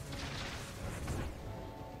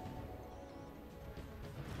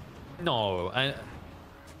 No,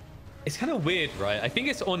 it's kind of weird, right? I think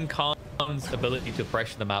it's on Khan's ability to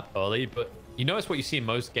pressure the map early, but you notice what you see in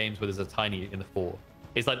most games where there's a tiny in the 4.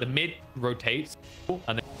 It's like the mid rotates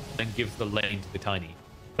and then gives the lane to the tiny.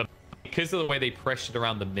 But because of the way they pressured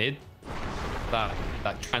around the mid, that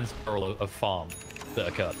transfer of farm that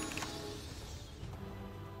occurred.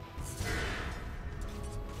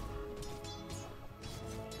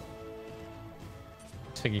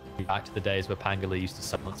 Thinking back to the days where Pangala used to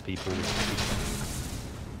silence people.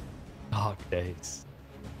 Dark days.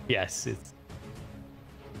 Yes, it's...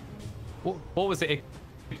 What was it?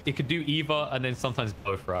 It could do either and then sometimes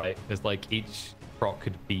both, right? Because like each proc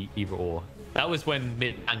could be either or. That was when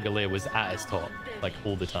mid Pangala was at its top, like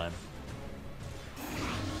all the time.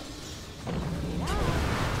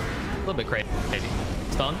 A little bit crazy.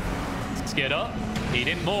 Stun. Skid up. He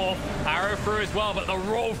didn't more. Arrow through as well, but the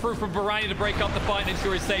roll through from Barani to break up the fight and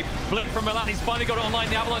ensure he's safe. Blip from Milan. He's finally got it online.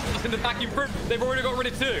 The Avalanche just in the vacuum through. They've already got rid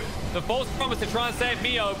of 2. The false promise to try and save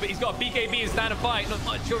Mio, but he's got BKB and stand and fight.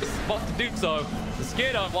 Not sure what to do so. The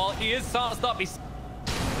Skidder, while he is sauced up, he's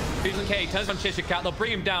okay, turns on Cheshire Cat. They'll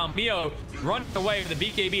bring him down. Mio running away. The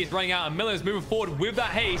BKB is running out, and Miller's moving forward with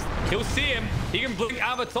that haste. He'll see him. He can blink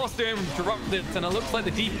Avatos to him, interrupt it, and it looks like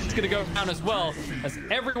the DP is going to go down as well, as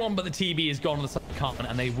everyone but the TB is gone on the side of Khan,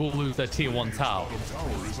 and they will lose their tier 1 tower.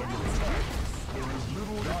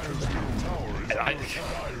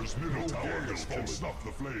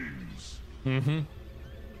 Mm-hmm.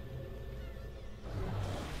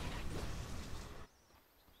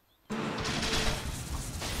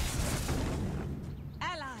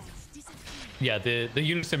 Yeah, the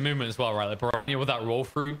unison movement as well, right? Like, Barani with that roll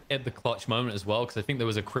through at the clutch moment as well, because I think there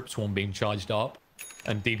was a Crypt Swarm being charged up,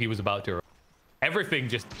 and DP was about to. Everything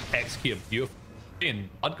just executed beautifully.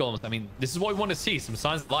 In Mudgolems, I mean, this is what we want to see, some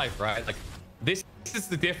signs of life, right? Like, this is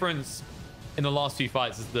the difference in the last 2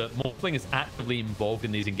 fights, is that Morphling is actively involved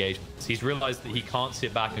in these engagements. He's realized that he can't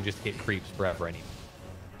sit back and just hit creeps forever anymore.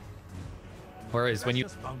 Whereas when you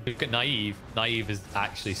look at Naive is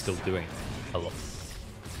actually still doing a lot.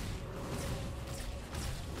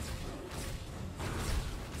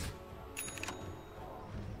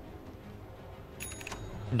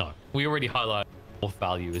 No, we already highlighted Morph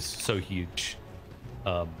value is so huge.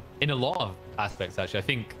 In a lot of aspects, actually. I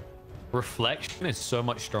think reflection is so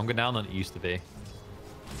much stronger now than it used to be.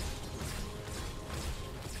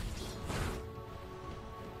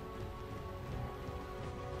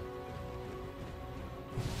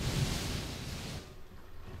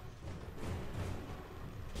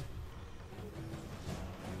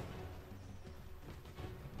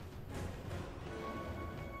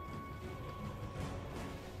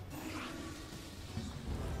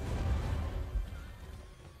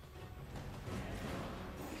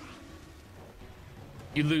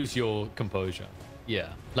 you lose your composure. Yeah,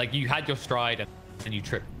 like you had your stride and you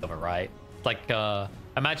trip over, right? Like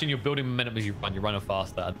imagine you're building momentum as you run, you're running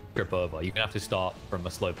faster and trip over. You're gonna have to start from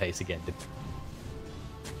a slow pace again.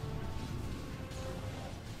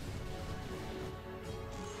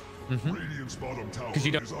 Because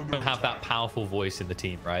you don't have that powerful voice in the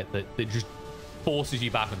team, right? That just forces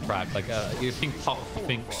you back on track. Like you think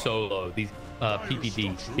solo, these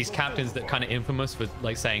PPD, these captains that kind of infamous for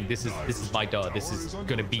like saying this is my Dota, this is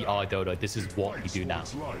gonna be our Dota, this is what we do now.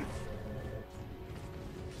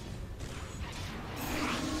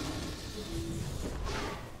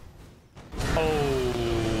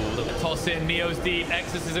 Oh, the toss in, Neo's deep,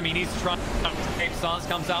 exorcism, he needs to try and escape. Stance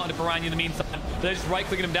comes out into Piranha in the meantime. They're just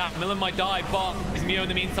right-clicking him down. Millen might die, but is Neo in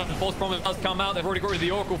the meantime. The false promise does come out. They've already got rid of the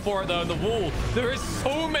Oracle for it, though, and the wall. There is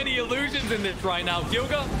so many illusions in this right now.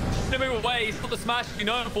 Gilga, to move away. He's got the smash you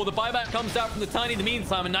know for. The buyback comes out from the Tiny in the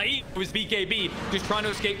meantime, and Naive with BKB just trying to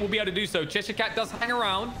escape will be able to do so. Cheshire Cat does hang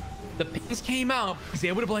around. The pings came out. He's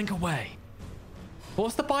able to blink away.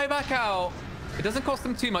 Force the buyback out. It doesn't cost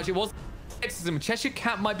them too much. It was exorcism. Cheshire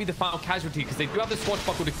Cat might be the final casualty because they do have the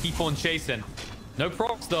swashbuckle to keep on chasing. No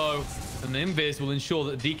procs though, and the invis will ensure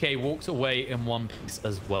that DK walks away in one piece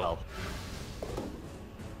as well.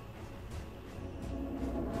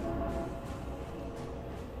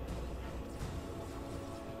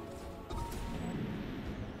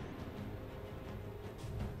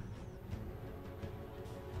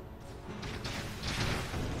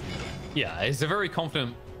 Yeah, it's a very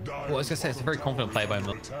confident. Well, I was gonna say it's a very confident play by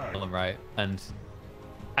Millen, right? And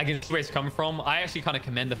I can see where it's coming from. I actually kind of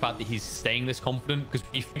commend the fact that he's staying this confident, because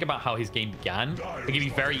when you think about how his game began, it can be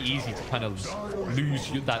very easy to kind of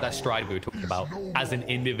lose that stride we were talking about as an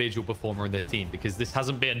individual performer in the team, because this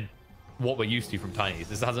hasn't been what we're used to from Tinies.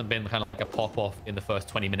 This hasn't been kind of like a pop off in the first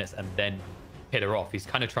 20 minutes and then hit her off. He's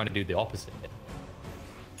kind of trying to do the opposite.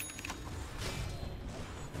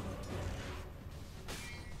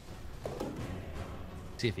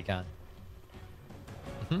 See if he can.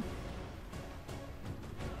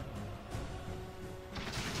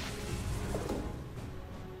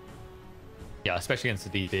 Yeah, especially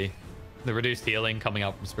against the DP. The reduced healing coming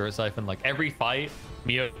out from Spirit Siphon. Like every fight,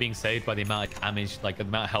 Mio being saved by the amount of damage, like the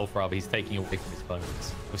amount of health rather he's taking away from his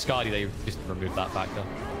opponents. With Skadi, they just removed that factor.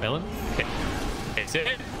 Millen, okay. It's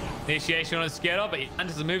it. Initiation on his Skidder, but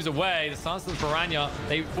Anderson moves away. The stance of the Piranha,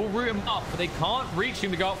 they will root him up, but they can't reach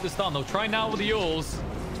him to go up the stun. They'll try now with the Yules.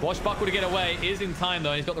 Swashbuckle to get away is in time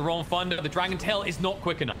though. He's got the wrong Thunder. The Dragon Tail is not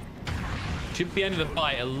quick enough. Should be the end of the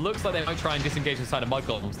fight. It looks like they might try and disengage inside of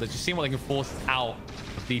mudgolems. They're just seeing what they can force out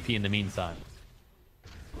of DP in the meantime.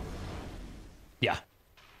 Yeah,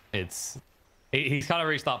 he's kind of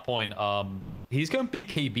reached that point. He's going to pick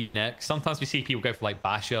KB next. Sometimes we see people go for like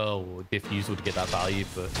Basher or Diffusal to get that value,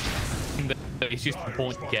 but it's just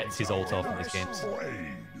important to get his ult off in these games.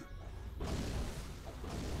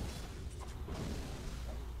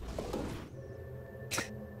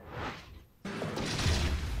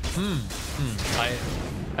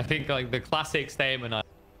 I think like the classic statement I've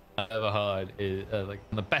ever heard is like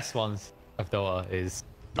one of the best ones of Dota is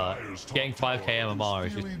getting 5k MMR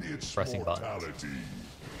is just pressing buttons.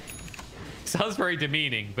 Sounds very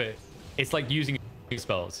demeaning, but it's like using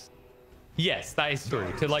spells. Yes, that is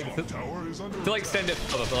true. To extend it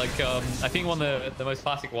further, but like I think one of the most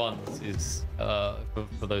classic ones is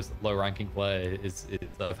for those low ranking players is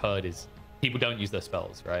that I've heard is people don't use their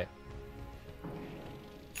spells, right?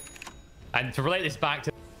 And to relate this back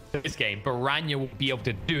to this game, Baranya will be able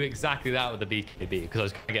to do exactly that with the BKB, because I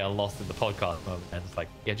was kind of getting lost in the podcast moment, and it's like,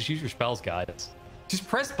 yeah, just use your spells, guys. Just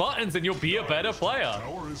press buttons and you'll be a better player.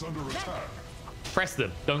 Press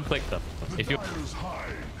them, don't click them. If you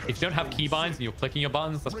don't have keybinds and you're clicking your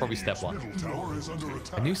buttons, that's probably step one.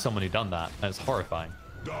 I knew someone who'd done that, and it's horrifying.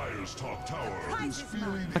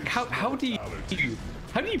 Like how do you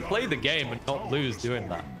play the game and not lose doing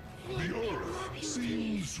that?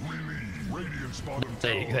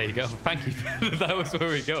 There you go. Thank you. That was where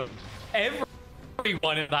we go.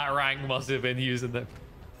 Everyone in that rank must have been using them.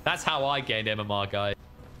 That's how I gained MMR, guys.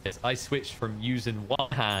 I switched from using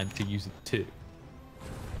one hand to using two.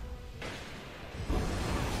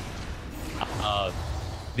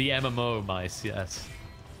 The MMO mice, yes.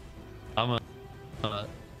 I'm a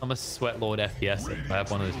sweat lord FPS. I have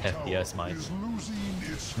one of those FPS mice.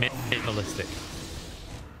 Minimalistic.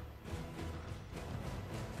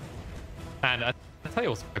 And I'll tell you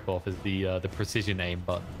what's back off is the precision aim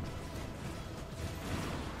button.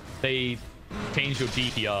 They change your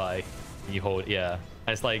DPI when you hold, yeah.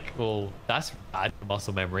 And it's like, well, that's bad for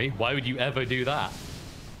muscle memory. Why would you ever do that?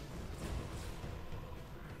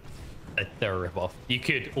 they're a ripoff. You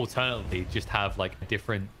could alternatively just have like a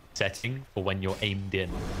different setting for when you're aimed in.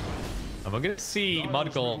 And we're going to see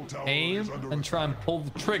mudgolem aim and try and pull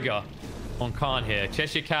the trigger on Khan here.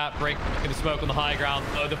 Cheshire Cat breaking the smoke on the high ground.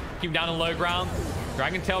 Keep down on low ground.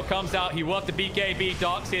 Dragon Tail comes out. He will have to BKB.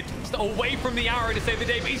 Dark's here just away from the arrow to save the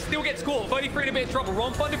day, but he still gets caught. 33 in a bit of trouble.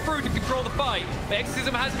 Ron funded through to control the fight. The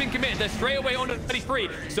exorcism has been committed. They're straight away on to 33.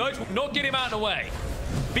 Surge will not get him out of the way.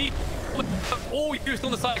 Beat all used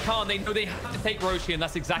on the side of Khan. They know they have to take Roshi, and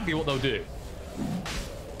that's exactly what they'll do.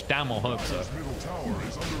 Damn, I hope so.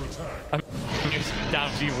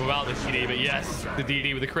 Damn G without the DD, but yes, the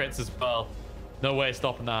DD with the crits as well. No way of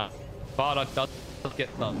stopping that. Bardock does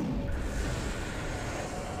get done.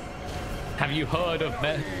 Have you heard of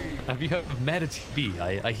Meta TV?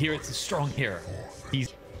 I hear it's a strong hero.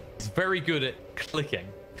 He's very good at clicking.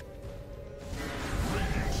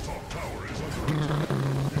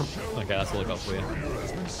 Okay, that's all I got for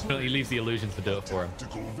you. He leaves the illusions to do it for him.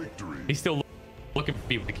 He's still looking for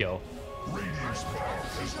people to kill.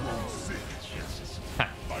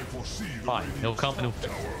 Fine, he'll come and he'll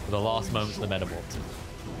for the last moments of the Metamorph.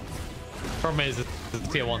 Problem is, it's a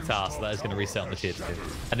tier 1 task, so that is going to reset on the tier 2.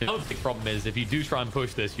 And the other big problem is, if you do try and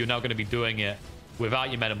push this, you're now going to be doing it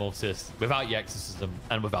without your Metamorphosis, without your Exorcism,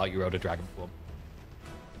 and without your Elder Dragon form.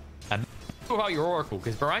 And without your Oracle,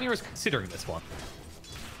 because Baranya is considering this one.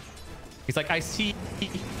 He's like, I see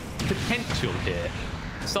potential here.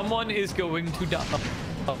 Someone is going to die.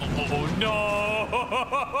 Oh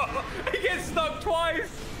no! He gets stuck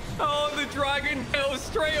twice! Oh, the Dragon Tail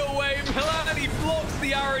straight away. Milani blocks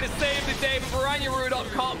the arrow to save the day, but Baranya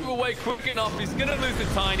Rudolph can't move away quick enough. He's going to lose the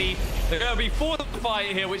Tiny. They're going to be forced to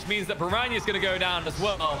fight here, which means that Baranya's going to go down as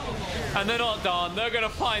well. And they're not done. They're going to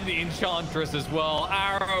find the Enchantress as well.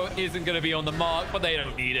 Arrow isn't going to be on the mark, but they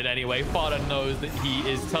don't need it anyway. Fada knows that he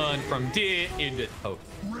is turned from deer into hope.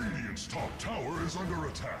 Radiant's top tower is under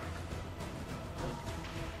attack.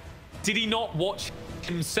 Did he not watch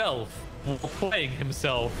himself playing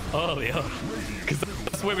himself earlier? Because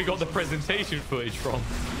that's where we got the presentation footage from.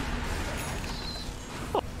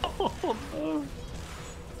 Oh, no.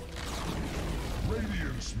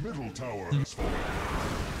 Radiant's middle tower is falling.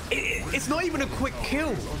 It's not even a quick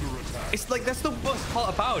kill. It's like, that's the worst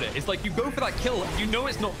part about it. It's like, you go for that kill, you know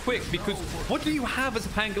it's not quick, because what do you have as a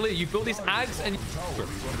Pangolier? You build these Ags and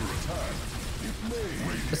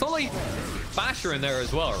it's not like Basher in there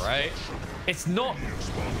as well, right? It's not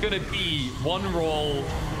gonna be one roll,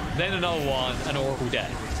 then another one, and Oracle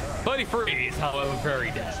dead. 33 is, however,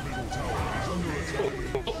 very dead.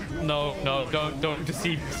 No, don't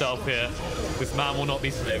deceive yourself here. This man will not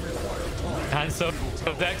be saved. And so,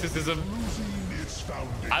 the Exorcism,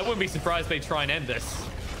 I wouldn't be surprised if they try and end this.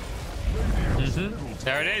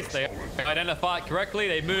 There it is. They identify it correctly.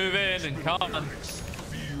 They move in and come.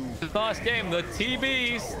 Nice game. The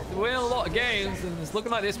TBs win a lot of games, and it's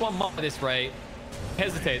looking like this one might at this rate.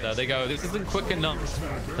 Hesitate though. They go, this isn't quick enough.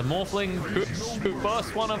 The Morphling could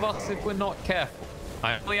burst one of us if we're not careful.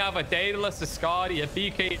 I only have a Daedalus, a Skadi, a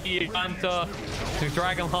BKB, a Panther, two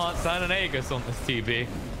Dragonhearts, and an Aegis on this TB.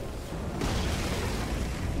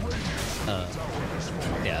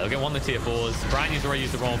 Yeah, they'll get one of the tier 4s. Branya's already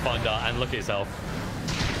used the Roll Thunder, and look at yourself.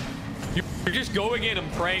 You're just going in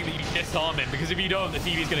and praying that you disarm him, because if you don't, the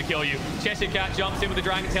TV's going to kill you. Cheshire Cat jumps in with the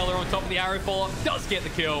Dragon Tailor on top of the arrow follow-up, does get the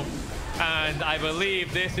kill. And I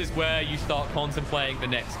believe this is where you start contemplating the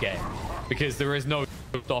next game, because there is no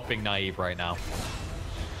stopping Naive right now.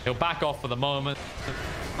 He'll back off for the moment.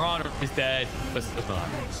 Rana is dead, but it's not.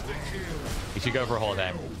 You should go for a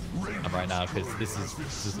holiday right now, because this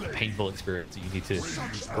is a painful experience that you need to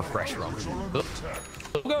refresh from.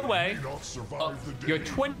 We'll go away. You're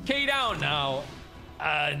 20k down now,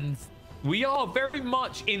 and we are very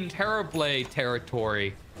much in Terrorblade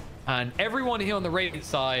territory, and everyone here on the Radiant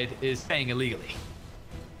side is playing illegally.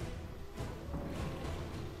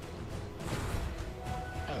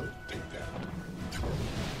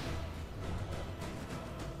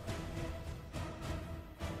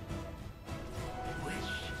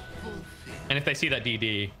 And if they see that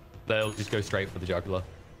DD, they'll just go straight for the jugular,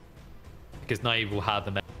 because Naive will have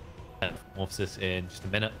the Metamorphosis in just a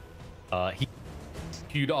minute. He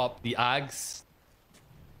queued up the Ags.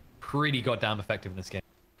 Pretty goddamn effective in this game.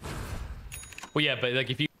 Well, yeah, but like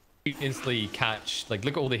if you instantly catch, like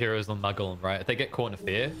look at all the heroes on mudgolem, right? If they get caught in a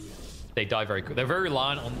fear, they die very quick. They're very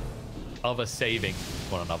reliant on other saving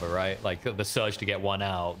one another, right? Like the surge to get one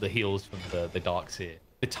out, the heals from the Dark Seer,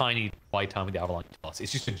 the tiny white time with the Avalanche toss.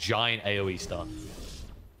 It's just a giant AoE stun.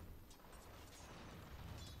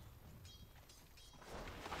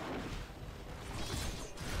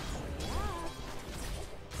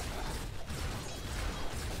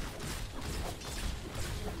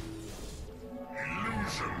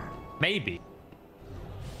 Maybe.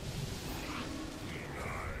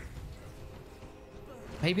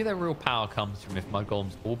 Maybe their real power comes from if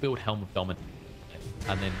mudgolems all build Helm of Dominance,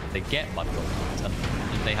 and then they get mudgolems, and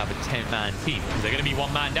they have a 10-man team. They're going to be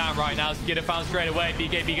one man down right now. So get it found straight away.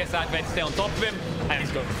 BKB gets activated to stay on top of him, and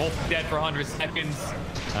he's got both dead for 100 seconds.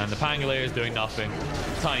 And the Pangolier is doing nothing.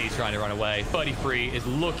 Tiny's trying to run away. 33 is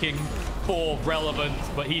looking for relevance,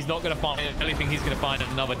 but he's not going to find anything. He's going to find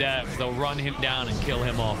another death. They'll run him down and kill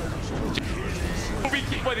him off.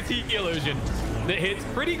 Beat by the Tiki illusion that hits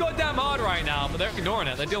pretty goddamn hard right now, but they're ignoring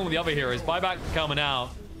it. They're dealing with the other heroes. Buyback coming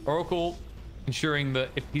out. Oracle ensuring that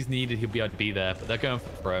if he's needed, he'll be able to be there, but they're going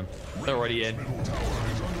for him. They're already in.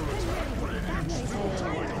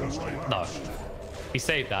 No. He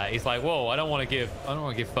saved that. He's like, whoa, I don't want to give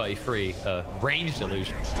 33 a ranged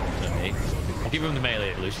illusion to me. I'll give him the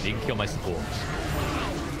melee illusion. He can kill my support.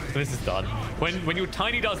 This is done. When your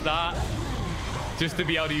Tiny does that, just to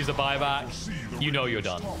be able to use a buyback, you know you're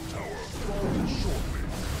done.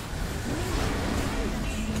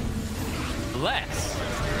 Less.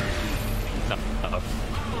 No.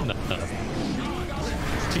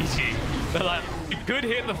 GG. They're like, we could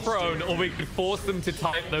hit the throne, or we could force them to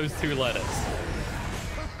type those 2 letters.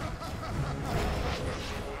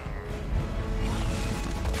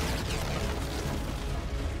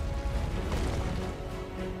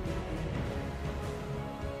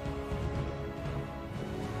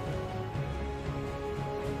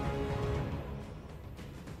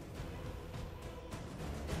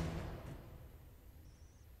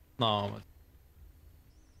 No.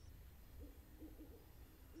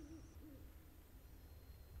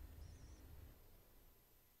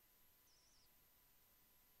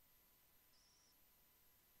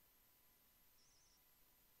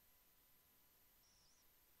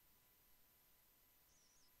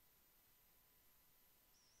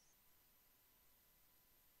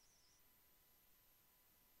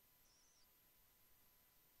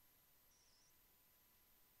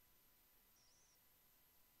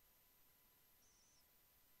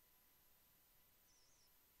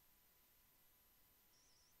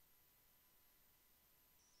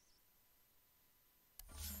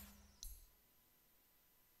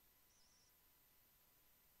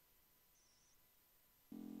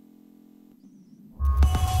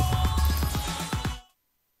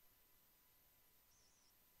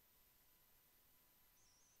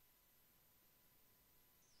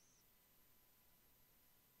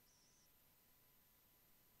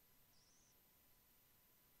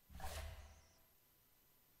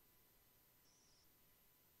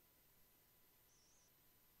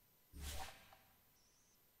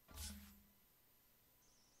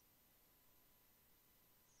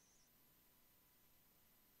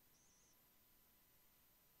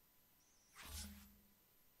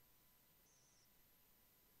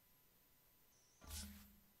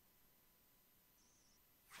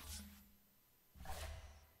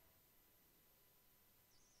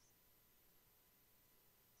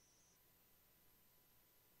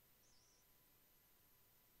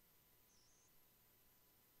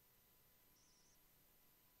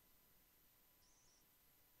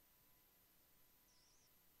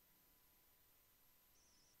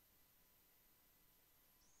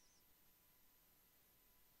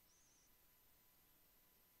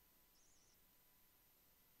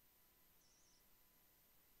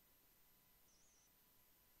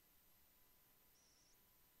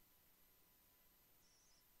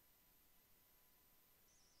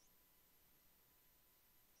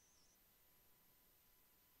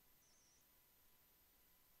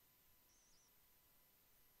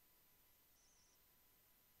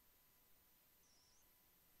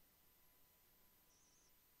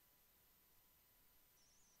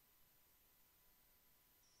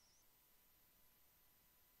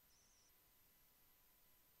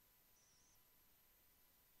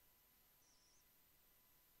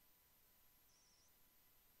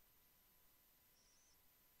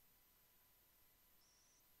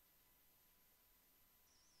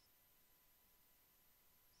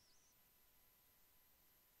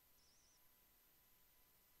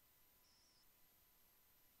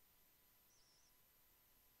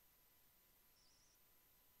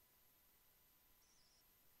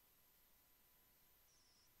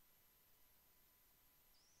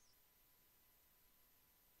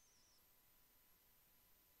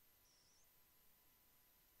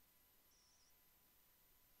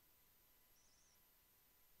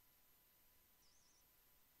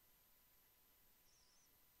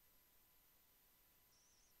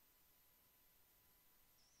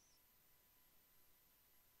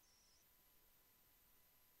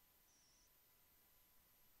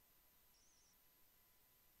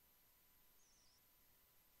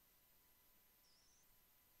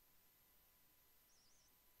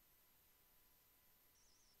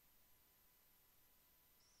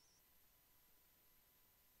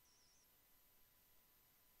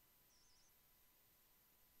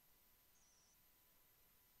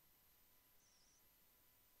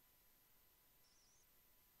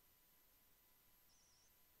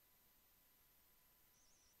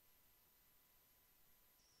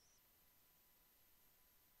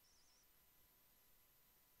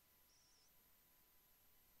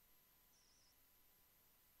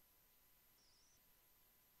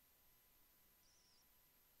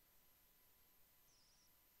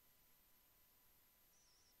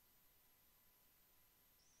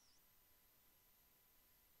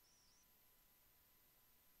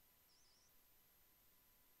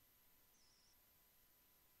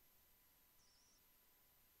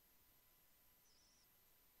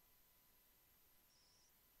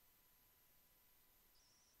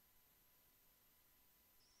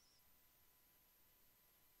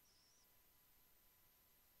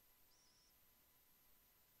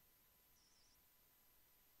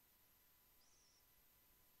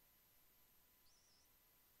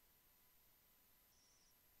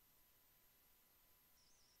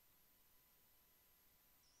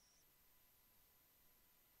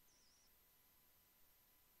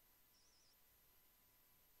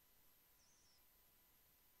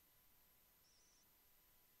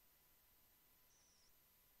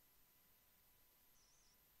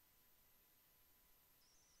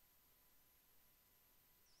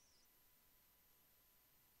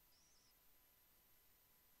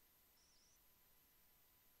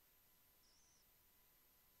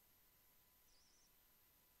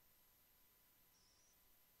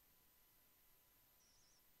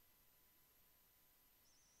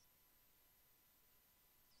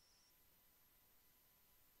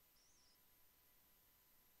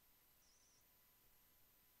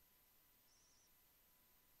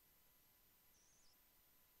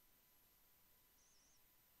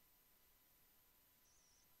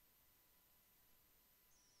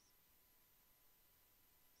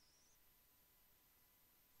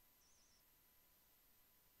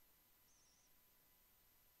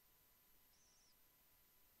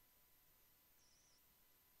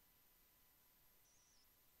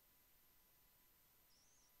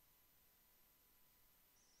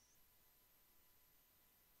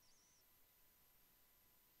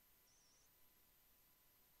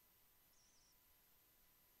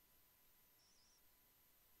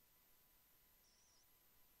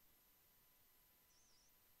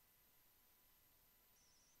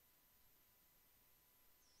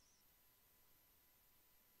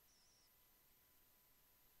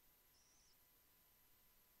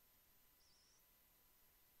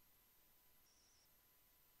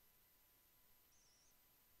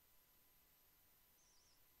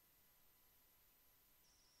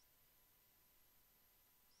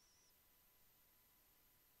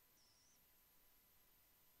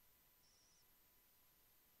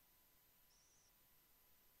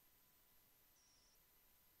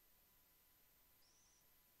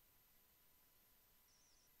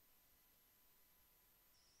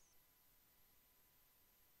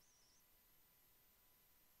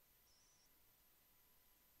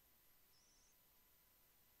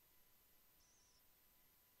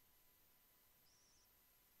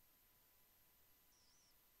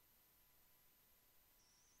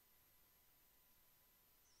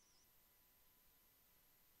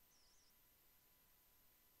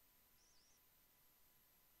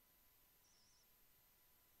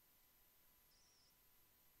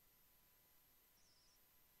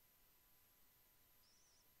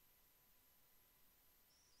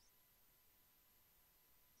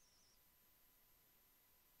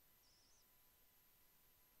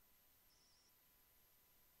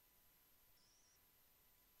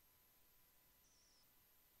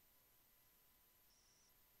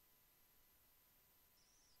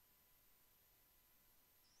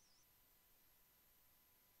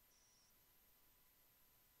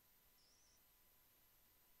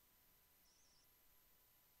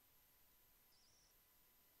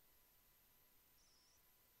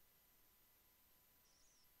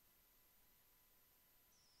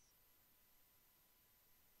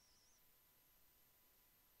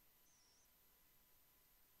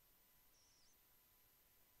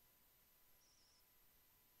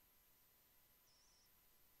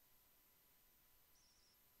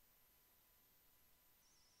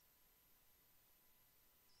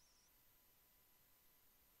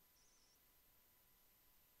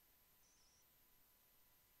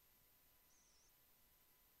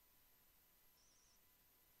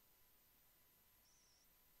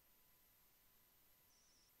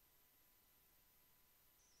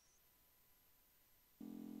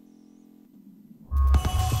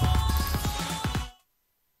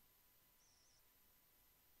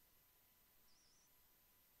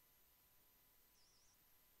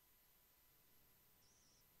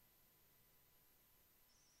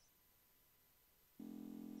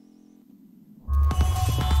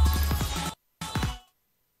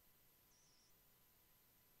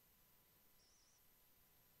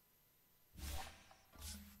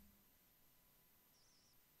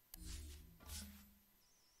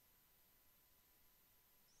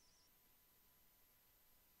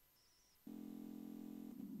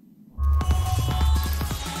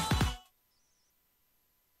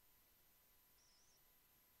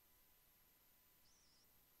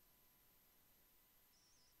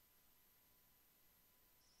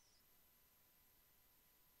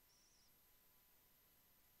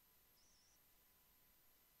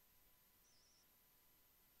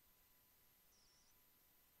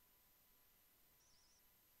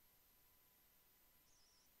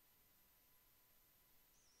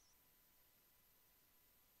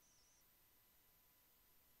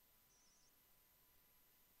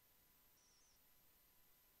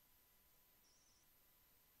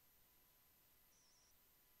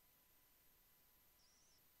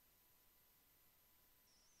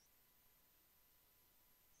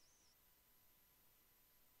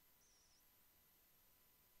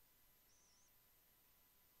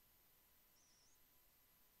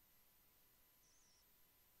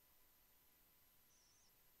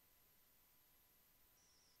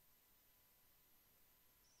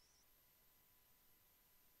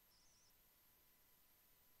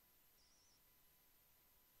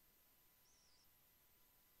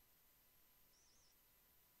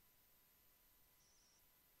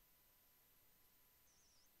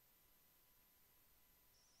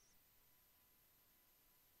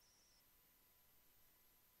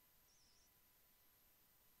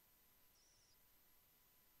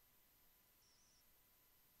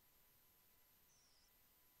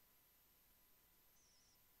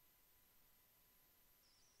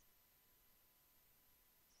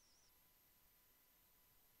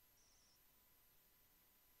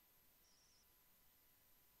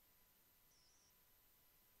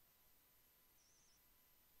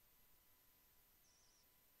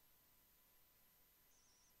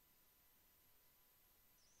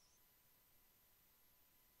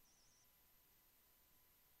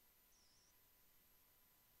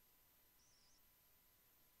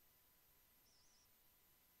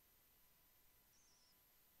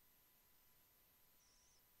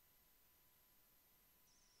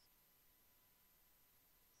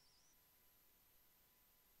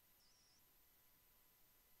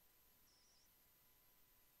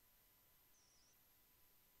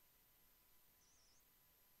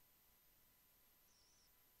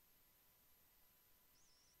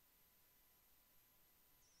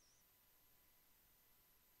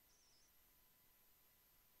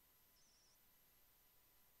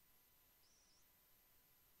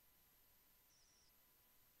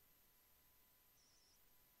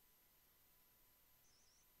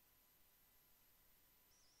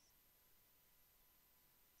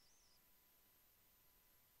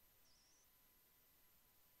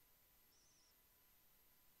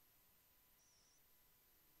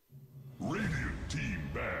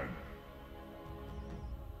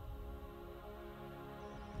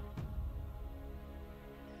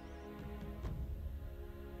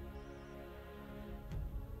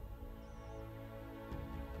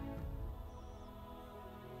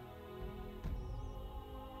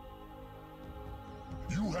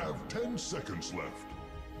 have 10 seconds left.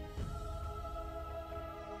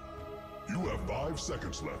 You have 5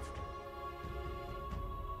 seconds left.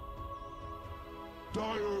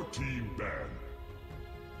 Dire team ban.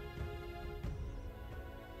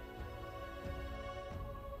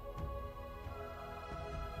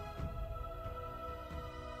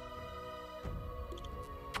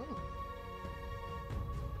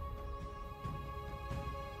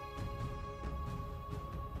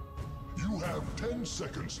 You have 10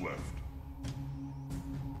 seconds left.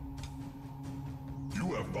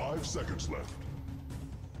 You have 5 seconds left.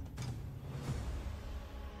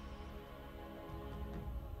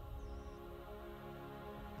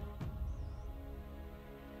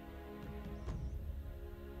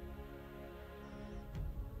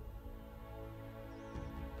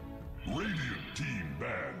 Radiant team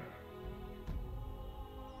ban.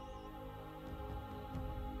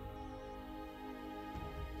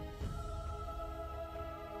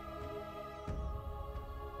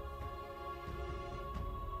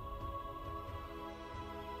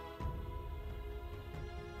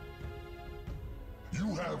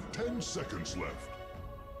 You have 10 seconds left.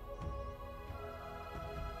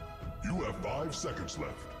 You have 5 seconds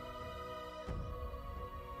left.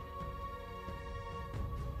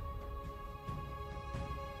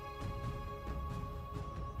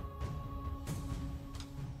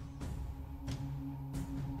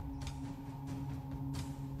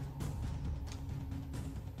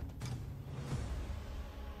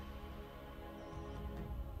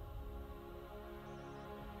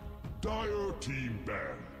 Dire team ban.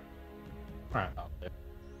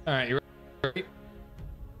 All right, you ready?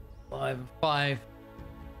 5,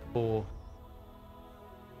 4.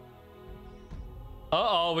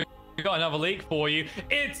 Uh-oh, we got another leak for you.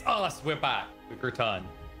 It's us. We're back. We've returned.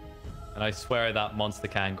 And I swear that monster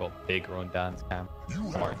can got bigger on Dan's cam. You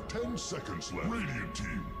have 10 seconds left. Radiant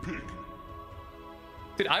team pick.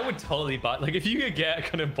 Dude, I would totally buy, like, if you could get a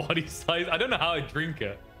kind of body size, I don't know how I'd drink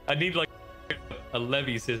it. I need like a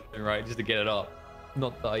levy system, right, just to get it up.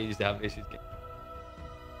 Not that I used to have issues getting.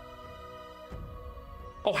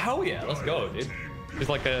 Oh hell yeah, let's go, dude. It's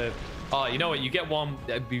like a, you know what? You get one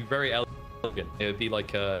that'd be very elegant. It would be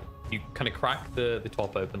like you kind of crack the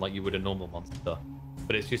top open like you would a normal monster,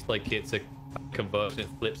 but it's just like it's a conversion. It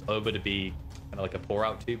flips over to be kind of like a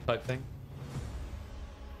pour-out tube type thing.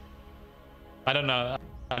 I don't know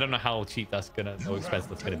how cheap that's gonna, how expensive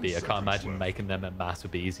that's gonna be. I can't imagine making them en masse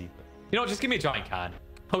would be easy. But, you know what? Just give me a giant can.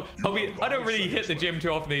 I don't really hit the gym too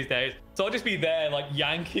often these days, so I'll just be there like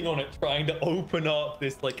yanking on it, trying to open up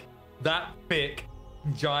this like that thick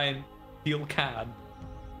giant steel can,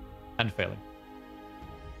 and failing.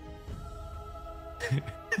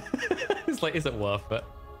 It's like, is it worth it?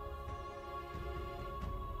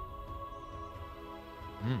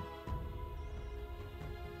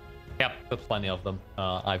 Yep, there's plenty of them.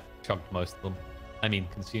 I've chugged most of them. I mean,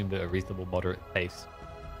 consumed at a reasonable, moderate pace.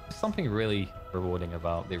 There's something really rewarding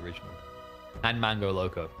about the original. And Mango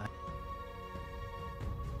Loco.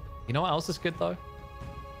 You know what else is good, though?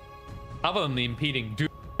 Other than the impeding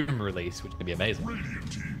Doom release, which can be amazing,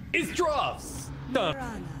 is drafts! Look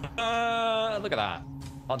at that.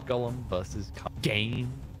 Mud Golem versus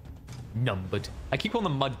Game number 2. I keep calling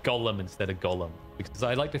them Mud Golem instead of Golem, because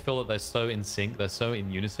I like to feel that they're so in sync, they're so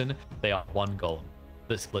in unison, they are one golem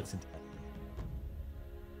that splits into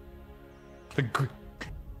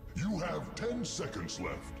You have 10 seconds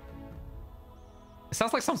left. It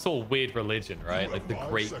sounds like some sort of weird religion, right? Like the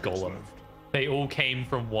Great Golem. Left. They all came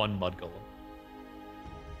from one Mud Golem.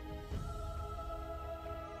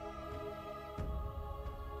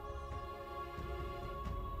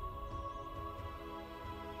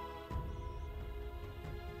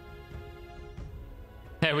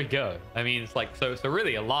 There we go. I mean, it's like, so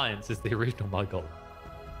really Alliance is the original Mud Golem.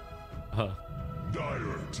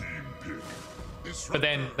 Dire team pick. But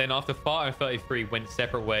then after Far and 33 went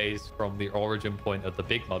separate ways from the origin point of the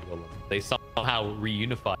big Mud Golem, they somehow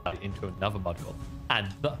reunified it into another Mud Golem.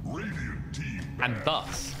 And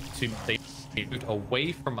thus, they moved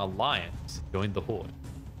away from Alliance, joined the Horde.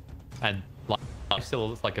 And life still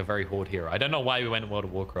looks like a very Horde hero. I don't know why we went World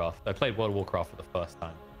of Warcraft. I played World of Warcraft for the first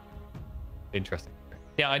time. Interesting.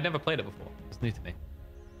 Yeah, I'd never played it before. It's new to me.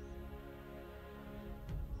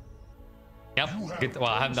 Yep. Well,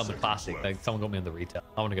 I haven't done the classic. Like, someone got me on the retail.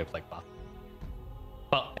 I want to go play classic.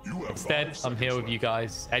 But instead, I'm here with you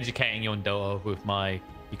guys, educating you on Dota with my.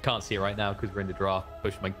 You can't see it right now because we're in the draft.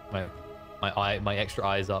 Push my extra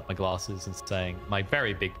eyes up, my glasses, and saying my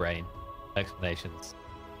very big brain explanations.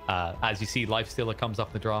 As you see, Lifestealer comes up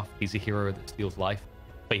in the draft. He's a hero that steals life,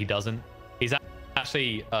 but he doesn't. He's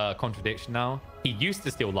actually a contradiction now. He used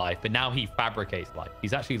to steal life, but now he fabricates life.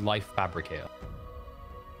 He's actually life fabricator.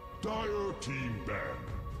 Dire team ban.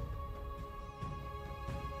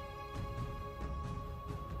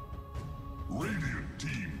 Radiant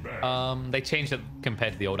team ban. They changed it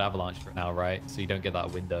compared to the old Avalanche for now, right? So you don't get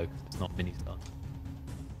that window because it's not mini stun.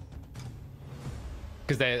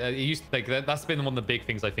 Because they used to, like, that's been one of the big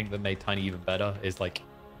things I think that made Tiny even better is like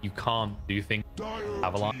you can't do things.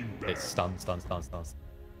 Avalanche, it's stun.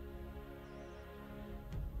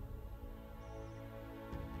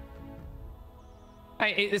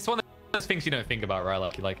 Hey, it's one of those things you don't think about, right?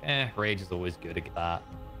 Like you're like, rage is always good at that.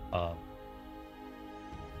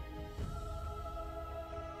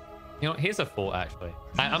 You know, here's a thought actually.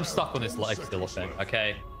 I'm stuck on this life stealer thing.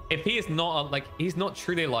 Okay, if he is not he's not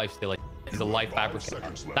truly a life stealer, he's a life fabricator.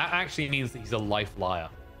 That actually means that he's a life liar.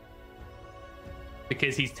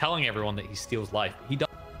 Because he's telling everyone that he steals life. He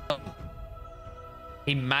doesn't.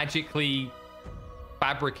 He magically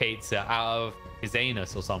fabricates it out of his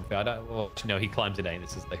anus or something. I don't. Well, no, he climbs an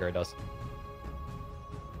anus as the hero does.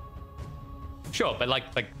 Sure, but like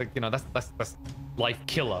you know, that's life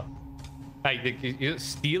killer. Like you're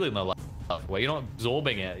stealing the life away. You're not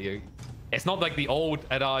absorbing it. It's not like the old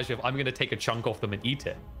adage of I'm gonna take a chunk off them and eat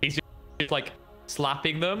it. He's just like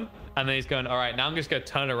slapping them, and then he's going, all right, now I'm just gonna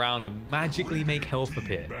turn around and magically make health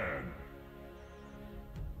appear.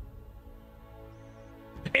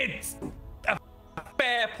 It's a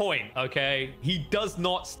fair point, okay? He does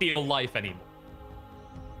not steal life anymore.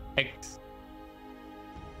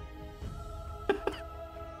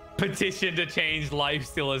 Petition to change life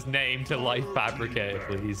stealer's name to life fabricator,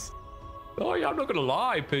 please. Oh yeah, I'm not gonna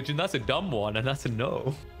lie, Pigeon, that's a dumb one, and that's a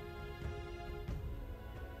no.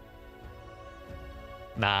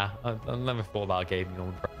 Nah, I've never thought about gaming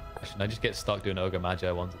on impression. I just get stuck doing Ogre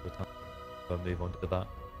Magi ones at the time. I'll move on to that.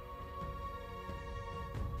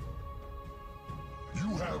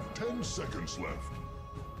 You have 10 seconds left.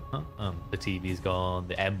 Huh? The TV's gone,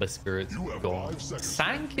 the Ember Spirit's gone.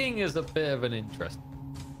 Sanking is a bit of an interest.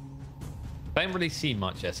 I don't really see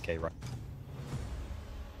much SK right.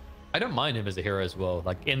 I don't mind him as a hero as well.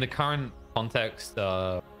 Like in the current context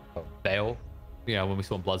of Veil, you know, when we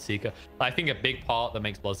saw Bloodseeker, I think a big part that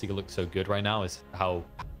makes Bloodseeker look so good right now is how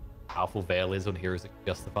powerful Veil is on heroes that can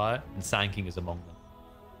justify it, and Sanking is among them.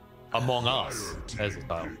 Among us, as a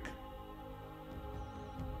style.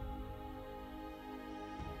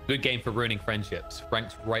 Good game for ruining friendships.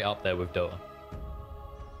 Ranks right up there with Dota.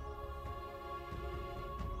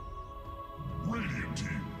 Radiant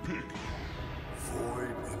team pick. Void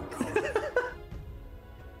incoming.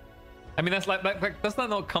 I mean, that's like that's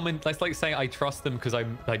not common. That's like saying I trust them because I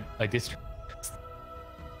distrust.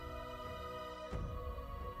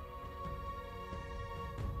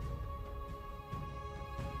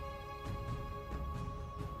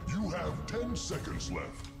 You have 10 seconds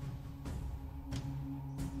left.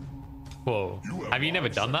 Whoa. Have you never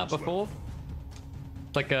done that before?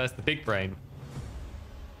 It's like it's the big brain.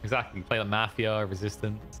 Exactly. Play like Mafia,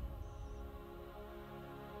 Resistance.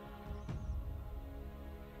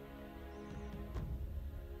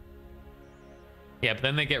 Yeah, but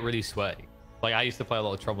then they get really sweaty. Like I used to play a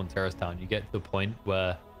lot of Trouble in Terrorist Town. You get to the point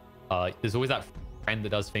where there's always that friend that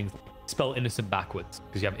does things like spell innocent backwards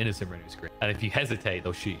because you have innocent written on your screen. And if you hesitate,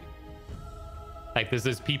 they'll shoot you. Like there's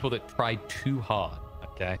those people that try too hard.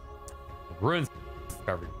 Okay. Ruins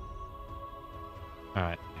recovery. All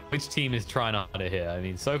right. Which team is trying harder here? I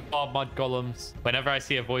mean, so far, mudgolems. Whenever I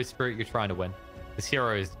see a voice spirit, you're trying to win. This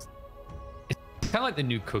hero is... It's kind of like the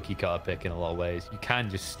new cookie cutter pick in a lot of ways. You can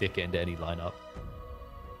just stick it into any lineup.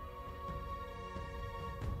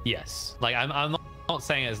 Yes. Like, I'm not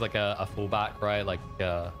saying it as like a fullback, right? Like,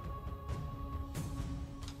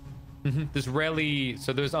 there's rarely...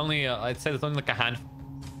 So there's only... I'd say there's only like a handful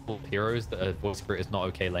of heroes that a voice spirit is not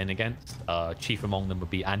okay lane against. Chief among them would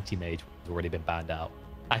be Anti-Mage, which has already been banned out.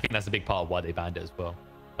 I think that's a big part of why they banned it as well.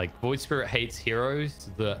 Like Void Spirit hates heroes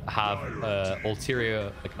that have an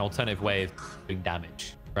alternative way of doing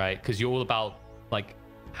damage, right? Because you're all about like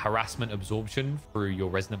harassment absorption through your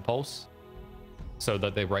Resonant Pulse, so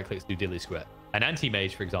that they right clicks do diddly square. An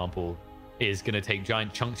Anti-Mage, for example, is going to take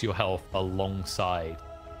giant chunks of your health alongside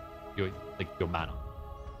your mana,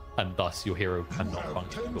 and thus your hero cannot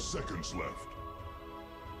function. 10 seconds left.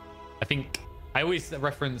 I think I always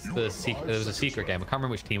reference the secret. There was a secret game. I can't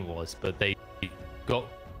remember which team it was, but they got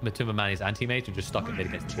Matuma Mani's Anti-Mage and just stuck it mid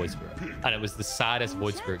against the Void Spirit, and it was the saddest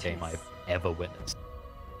Void Spirit game I've ever witnessed.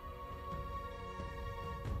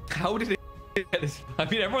 How did it get this? I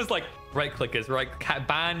mean, everyone's like right clickers, right?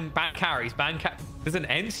 Ban carries, ban cat. There's an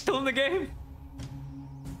end still in the game.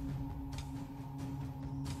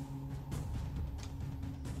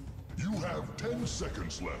 You have 10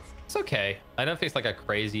 seconds left. It's okay. I don't think it's like a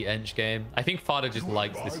crazy edge game. I think Fada just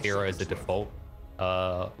likes this hero as a default.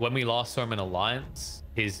 When we last saw him in Alliance,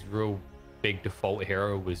 his real big default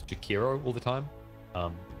hero was Jakiro all the time.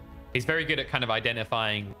 He's very good at kind of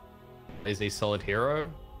identifying as a solid hero,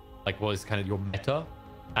 like what is kind of your meta,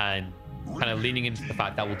 and kind of leaning into the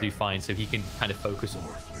fact that will do fine, so he can kind of focus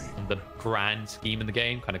on the grand scheme in the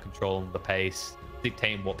game, kind of controlling the pace,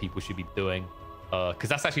 dictating what people should be doing. Because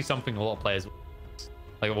that's actually something a lot of players,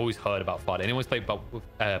 like I've always heard about Fada. Anyone who's played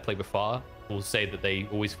with Fada will say that they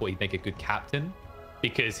always thought he'd make a good captain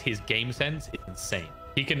because his game sense is insane.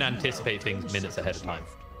 He can anticipate things minutes ahead of time.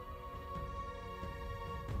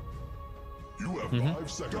 You have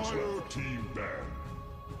 5 seconds left. Team ban.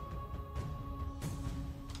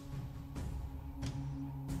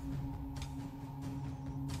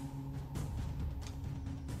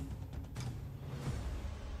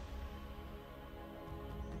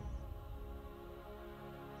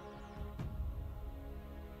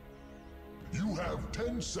 You have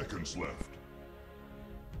 10 seconds left.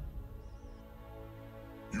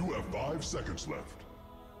 You have 5 seconds left.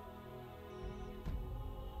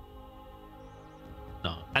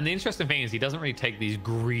 No. And the interesting thing is he doesn't really take these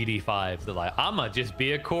greedy fives that like, I'ma just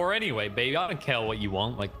be a core anyway, baby. I don't care what you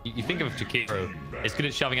want. Like, you think of Jakiro, it's good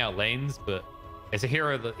at shoving out lanes, but it's a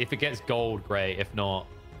hero that if it gets gold, great. If not,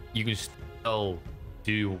 you can still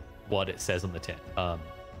do what it says on the tin. And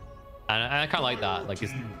I kind of like that. Like,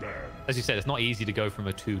 it's, as you said, it's not easy to go from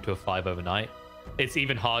a 2 to a 5 overnight. It's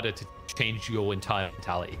even harder to change your entire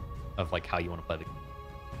mentality of like how you want to play the game.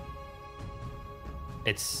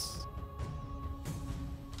 It's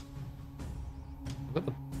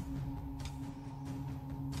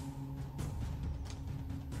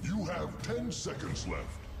You have 10 seconds left.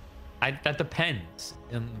 That depends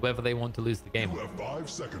on whether they want to lose the game. You have 5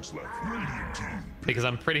 seconds left. Radiant team. Because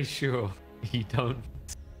I'm pretty sure you don't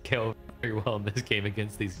kill very well in this game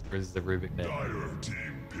against these versus the Rubik mid. Dire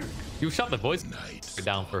team pick. You shut the voice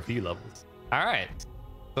down for a few levels. All right.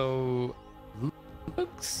 So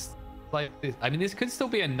looks like this. I mean, this could still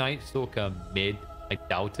be a Night Stalker mid. I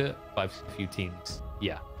doubt it, but I've seen a few teams.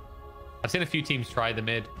 Yeah. I've seen a few teams try the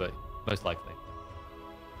mid, but most likely.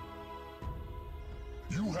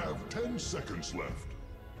 You have 10 seconds left.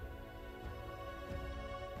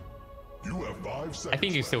 You have 5 seconds. I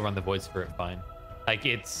think you left. still run the Void Spirit fine. Like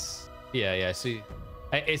it's yeah. So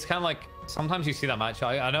it's kind of like sometimes you see that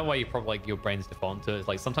matchup. I know why you probably like your brain's default to it. It's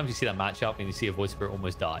like sometimes you see that matchup and you see a Void Spirit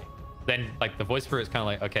almost die. Then like the Void Spirit is kind of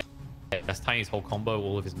like, okay, that's Tiny's whole combo,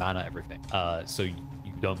 all of his mana, everything. So you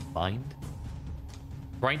don't mind.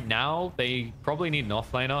 Right now, they probably need an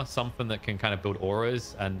offlaner, something that can kind of build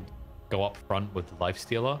auras and go up front with the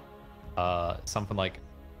Lifestealer. Something like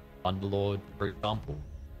Underlord, for example,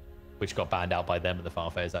 which got banned out by them in the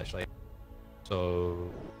final phase, actually.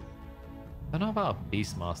 So, I don't know about a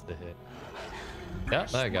Beastmaster here. Yeah,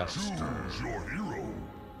 there you go. Choose your hero.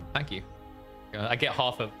 Thank you. I get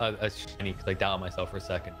half a shiny because I doubted myself for a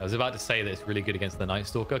second. I was about to say that it's really good against the Night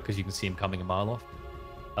Stalker because you can see him coming a mile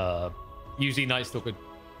off. Usually Night Stalker,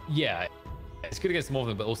 yeah, it's good against the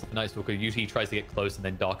Morphin, but also the Night Stalker usually tries to get close and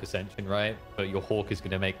then Dark Ascension, right? But your Hawk is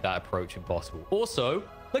going to make that approach impossible. Also,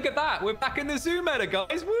 look at that. We're back in the Zoo meta,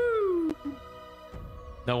 guys. Woo!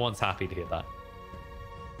 No one's happy to hear that.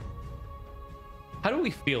 How do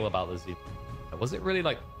we feel about the Zoo? Was it really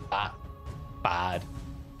like that bad?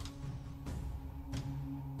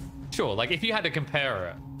 Sure, like if you had to compare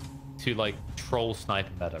it to like Troll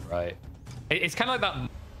Sniper meta, right? It's kind of like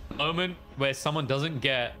that moment where someone doesn't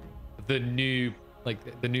get the new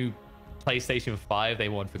PlayStation 5 they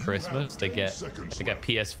want for Christmas. They get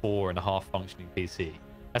PS4 and a half functioning PC.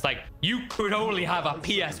 It's like you could only have a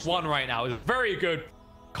PS1 right now. It's a very good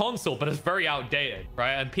console, but it's very outdated,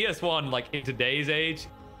 right? And PS1, like in today's age,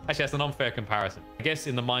 actually that's an unfair comparison. I guess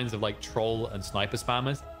in the minds of like troll and sniper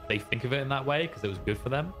spammers, they think of it in that way because it was good for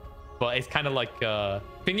them. But it's kind of like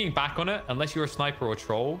thinking back on it, unless you're a sniper or a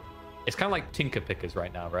troll, it's kind of like Tinker Pickers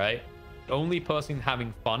right now, right? The only person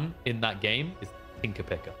having fun in that game is Tinker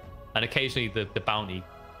Picker, and occasionally the bounty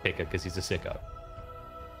picker because he's a sicko.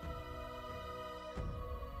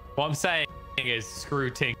 What I'm saying is screw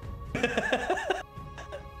Tinker.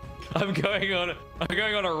 I'm going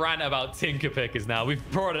on a rant about Tinker Pickers now. We've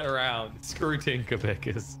brought it around. Screw Tinker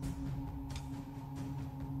Pickers.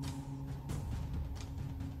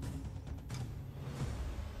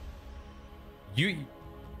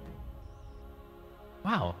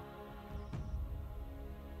 Wow.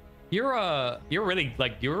 You're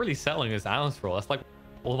really selling this analyst role. That's like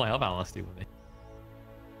all my other analysts do with me.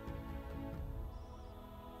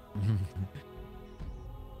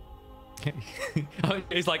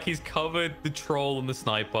 It's like he's covered the troll and the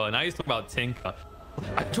sniper. Now he's talking about Tinker.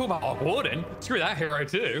 I talk about Warden. Screw that hero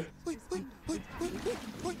too.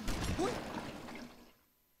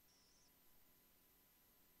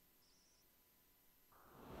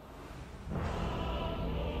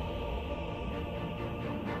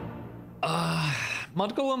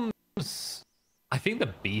 Mudgolems, I think the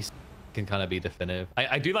beast can kind of be definitive.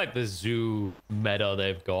 I do like the zoo meta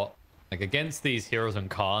they've got. Like against these heroes and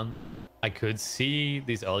Khan, I could see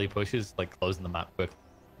these early pushes like closing the map quick.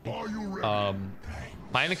 Are you ready?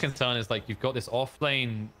 My only concern is like you've got this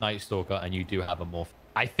off-lane Night Stalker and you do have a morph.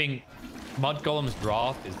 I think Mudgolem's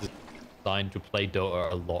draft is designed to play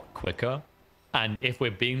Dota a lot quicker. And if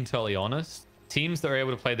we're being totally honest, teams that are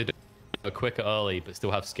able to play the Dota quicker early but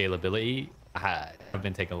still have scalability have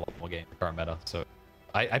been taking a lot more game in the current meta. So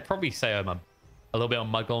I'd probably say I'm a little bit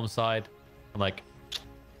on Mudgolem's side. I'm like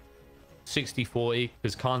 60-40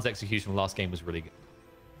 because Khan's execution from last game was really good.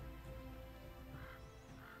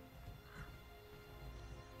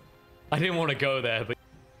 I didn't want to go there, but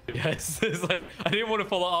yes, it's like, I didn't want to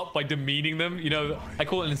follow up by demeaning them. You know, I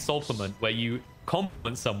call it an insultment where you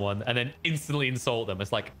compliment someone and then instantly insult them.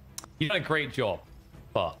 It's like, you did a great job,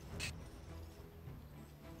 but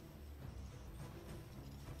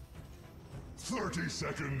 30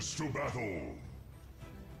 seconds to battle.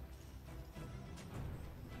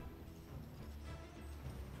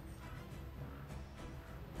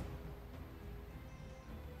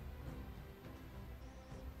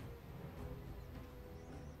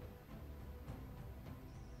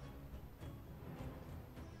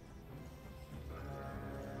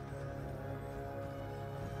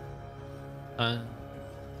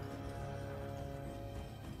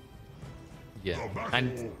 Yeah,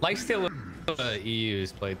 and Lifestealer EU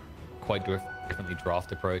has played quite differently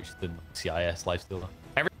draft approach than CIS Lifestealer.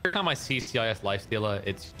 Every time I see CIS Lifestealer,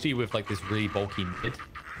 it's usually with like this really bulky mid,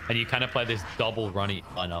 and you kind of play this double runny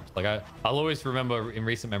lineup. Like I'll always remember in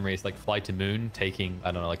recent memories like Fly to Moon taking,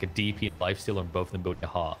 I don't know, like a DP and Lifestealer and both of them building a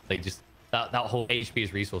heart. They just that whole HP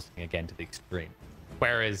is resourcing again to the extreme.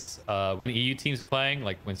 Whereas when EU teams are playing,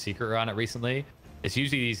 like when Secret ran it recently, it's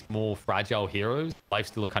usually these more fragile heroes.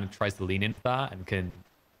 Lifestealer kind of tries to lean into that and can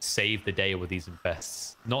save the day with these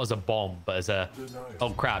invests. Not as a bomb, but as a,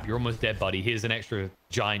 oh crap, you're almost dead, buddy. Here's an extra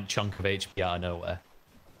giant chunk of HP out of nowhere.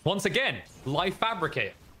 Once again, Life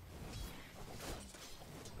Fabricate.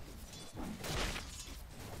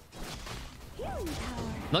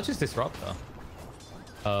 Not just Disruptor.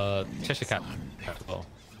 Cheshire Cat as well.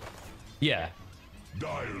 Yeah.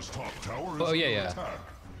 Dire's top tower is Oh yeah,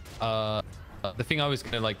 under yeah. The thing I was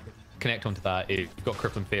gonna like connect onto that is you've got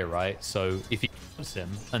Crippling Fear, right? So if you use him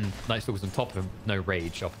and Night Stalker's on top of him, no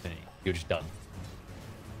rage opportunity. You're just done.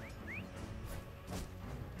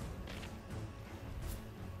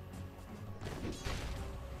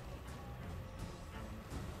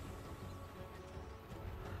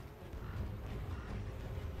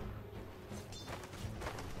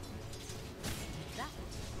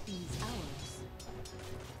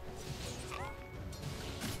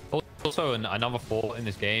 Also, another fault in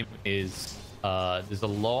this game is there's a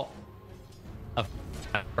lot of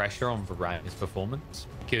pressure on Varani's performance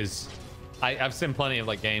because I've seen plenty of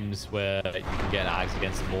like games where you can get ags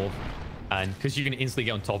against the morph, and because you can instantly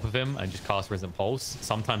get on top of him and just cast Resonant Pulse,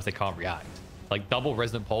 sometimes they can't react. Like double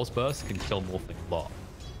Resonant Pulse burst can kill morphing a lot.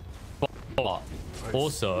 But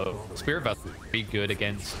also, Spirit Vessel is pretty good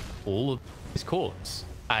against all of his cores,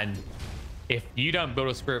 and if you don't build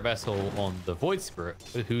a Spirit Vessel on the Void Spirit,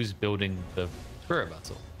 who's building the Spirit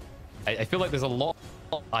Vessel? I feel like there's a lot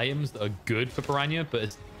of items that are good for Piranha, but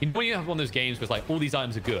it's, you know when you have one of those games where it's like all these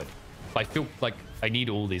items are good, but I feel like I need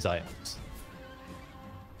all these items.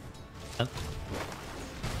 Huh?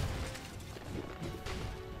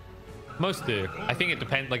 Most do. I think it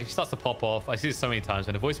depends. Like if it starts to pop off, I see this so many times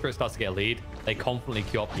when the Void Spirit starts to get a lead, they confidently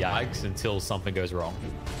queue up Yags until something goes wrong,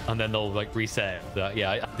 and then they'll like reset it. That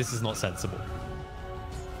yeah, this is not sensible.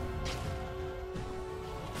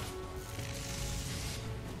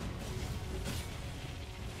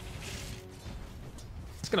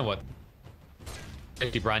 It's gonna work.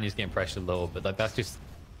 Actually, Brandy's getting pressured a little, but like that's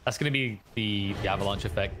gonna be the avalanche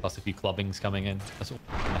effect plus a few clubbings coming in. That's what's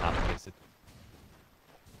gonna happen basically.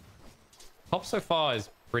 Top so far is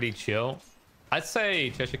pretty chill. I'd say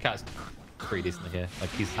Cheshire Cat's pretty decent here. Like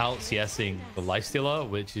he's out CSing the Lifestealer,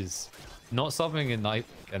 which is not something a Night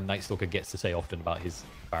Stalker gets to say often about his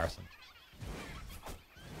comparison.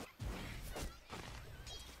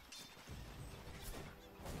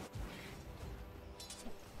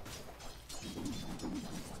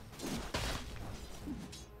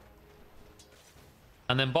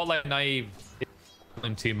 And then bot lane Naive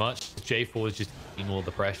him too much. J4 is just taking all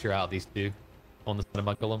the pressure out of these two on the side of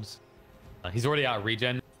mudgolems. He's already out of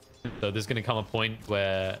regen, so there's going to come a point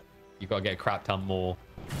where you've got to get a crap ton more.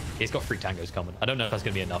 He's got 3 tangos coming. I don't know if that's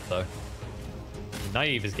going to be enough, though.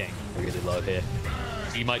 Naive is getting really low here.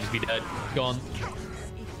 He might just be dead. Gone.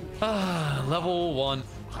 Level 1.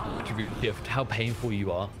 Gift. How painful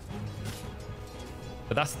you are.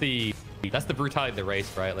 But that's the brutality of the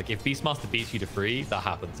race, right? Like, if Beastmaster beats you to 3, that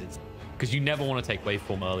happens. It's because you never want to take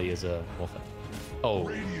waveform early as a Morphin. Oh.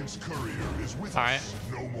 Radiant's courier is with All right. us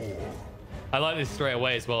no more. I like this straight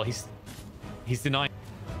away as well. He's denying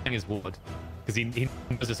his ward because he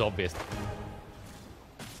knows it's obvious.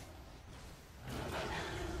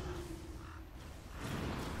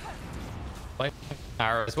 Like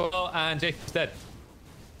arrow as well, and Jacob's dead.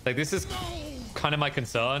 Like, this is kind of my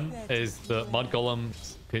concern, is that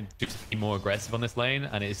mudgolems could just be more aggressive on this lane,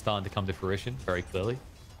 and it is starting to come to fruition very clearly.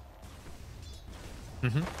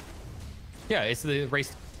 Yeah, it's the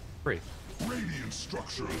race 3. Radiant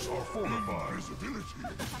structures are fortified. Visibility.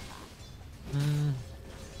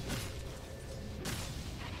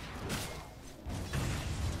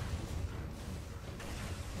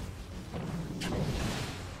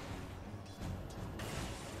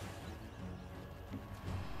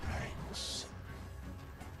 Thanks.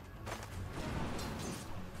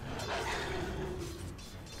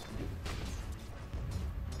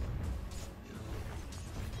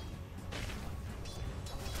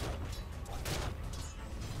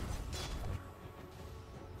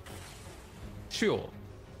 Sure.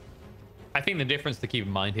 I think the difference to keep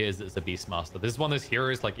in mind here is that it's a Beastmaster. This is one of those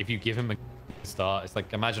heroes, like, if you give him a good start, it's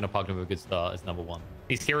like, imagine a Pugna with a good start as number 1.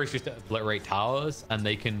 These heroes just obliterate towers, and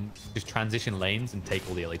they can just transition lanes and take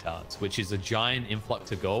all the early towers, which is a giant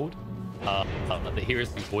influx of gold. The heroes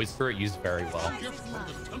who voice for it use very well.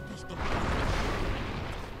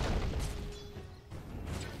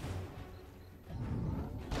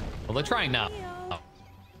 Well, they're trying now.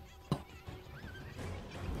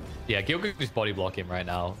 Yeah, Gilga just body block him right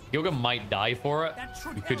now. Gilga might die for it.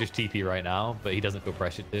 He could just TP right now, but he doesn't feel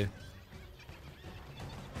pressured to.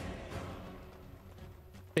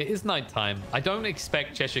 It is nighttime. I don't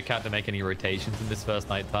expect Cheshire Cat to make any rotations in this first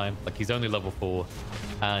nighttime. Like, he's only level 4.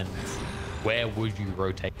 And where would you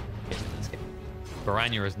rotate in this game?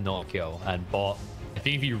 Baranya is not a kill. And bot, I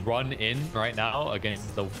think if you run in right now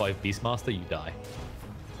against the level 5 Beastmaster, you die.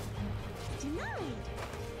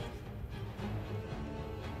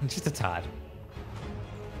 Just a tad.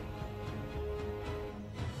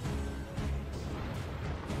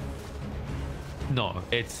 No,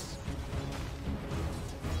 it's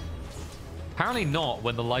apparently not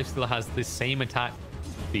when the lifesteal has the same attack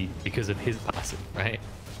speed because of his passive, right?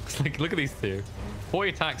 It's like, look at these two. 40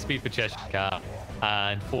 attack speed for Cheshire Cat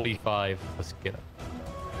and 45 for Skiller.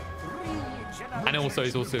 And also,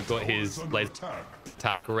 he's also got his laser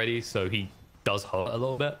attack already, so he does hurt a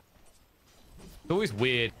little bit. It's always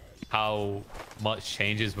weird how much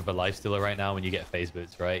changes with a lifestealer right now when you get phase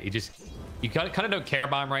boots, right? You kind of don't care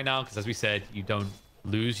about him right now because, as we said, you don't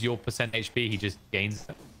lose your percent HP. He just gains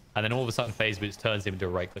it. And then all of a sudden, phase boots turns him into a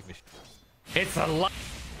right-click machine. It's a life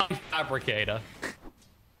fabricator.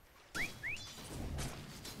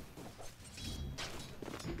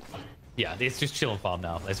 Yeah, it's just chill and farm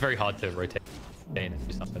now. It's very hard to rotate and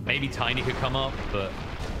do something. Maybe Tiny could come up, but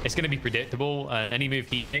it's going to be predictable. Any move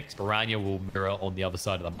he makes, Baranya will mirror on the other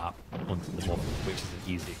side of the map onto the Morphin, which is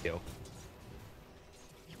an easy kill.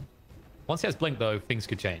 Once he has Blink, though, things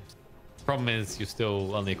could change. Problem is, you're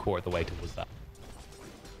still only a quarter of the way towards that.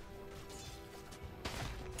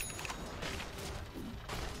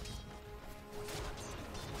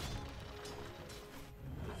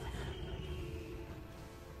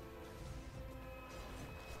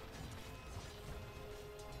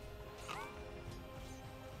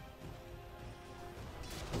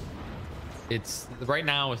 It's right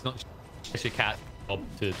now, it's not Cheshire Cat's job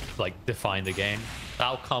to like define the game.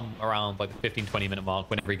 That'll come around like the 15-20 minute mark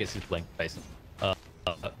whenever he gets his blink, basically.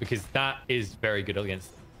 Because that is very good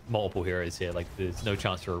against multiple heroes here. Like, there's no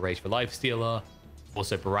chance for a Rage for Lifestealer.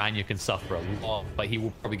 Also, Baranya can suffer a lot, but he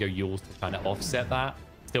will probably go Yules to kind of offset that.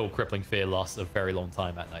 Still crippling fear loss a very long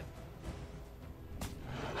time at night.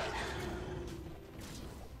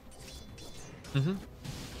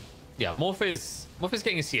 Yeah, Morphe's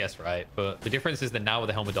getting a CS, right? But the difference is that now with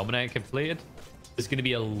the Helmet Dominator completed, there's going to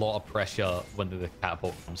be a lot of pressure when the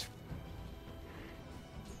catapult comes.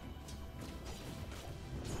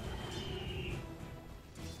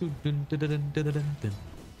 Got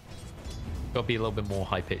to be a little bit more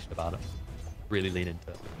high-pitched about it. Really lean into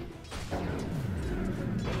it.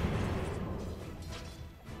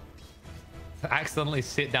 Accidentally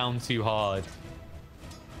sit down too hard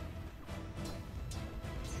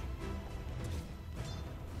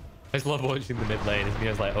I just love watching the mid lane.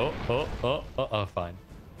 He's like, oh, fine.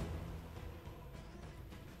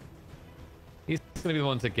 He's going to be the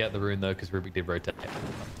one to get the rune, though, because Rubik did rotate.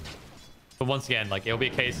 But once again, like, it'll be a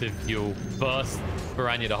case of you'll burst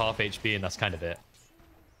Varanya to half HP, and that's kind of it.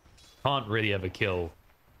 Can't really ever kill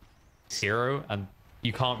Zero, and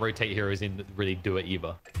you can't rotate heroes in that really do it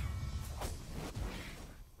either.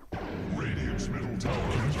 Radiant's middle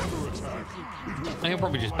tower is under attack. I can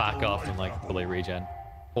probably just back off and, like, fully regen.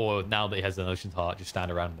 Or now that he has an Ocean's Heart, just stand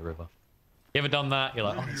around in the river. You ever done that? You're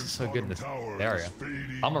like, oh, this is so good in this area.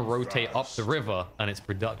 I'm gonna rotate up the river, and it's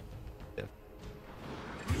productive.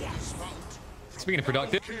 Speaking of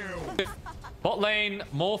productive, bot lane,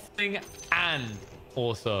 morphing, and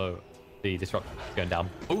also the disruptor going down.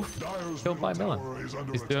 Oof, killed by Milan.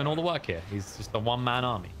 He's doing all the work here. He's just a one-man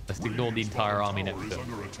army. Let's ignore the entire army next to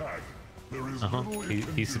him.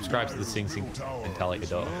 He subscribes to the Sing mentality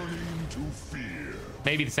Dota.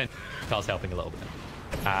 Maybe the Centaur's helping a little bit.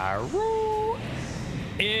 Arrow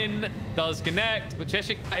in does connect, but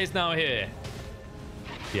Cheshire is now here.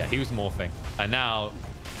 Yeah, he was morphing, and now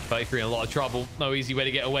 33 in a lot of trouble. No easy way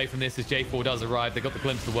to get away from this as J4 does arrive. They got the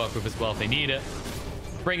glimpse to work with as well if they need it.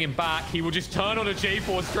 Bring him back. He will just turn on a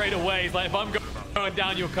J4 straight away. He's like, if I'm going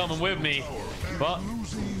down, you're coming with me. But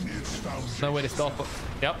no way to stop it.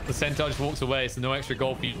 Yep, the Centaur just walks away, so no extra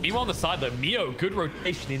gold for you. Meanwhile on the side though, Mio, good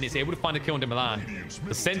rotation in. It's able to find a kill into Milan.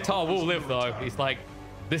 The Centaur will live though. He's like,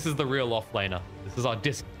 this is the real offlaner. This is our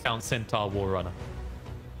discount Centaur war runner.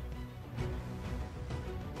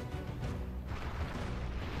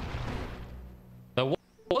 There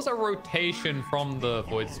was a rotation from the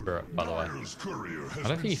Void Spirit, by the way. I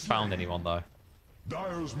don't think he found anyone though.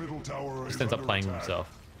 Just ends up playing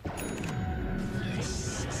himself.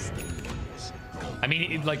 I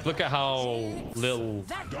mean, like, look at how little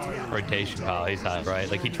rotation power he's had, right?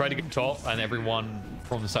 Like, he tried to get top, and everyone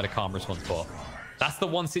from the side of Karma responds bot. That's the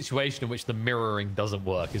one situation in which the mirroring doesn't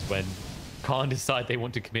work, is when Khan decide they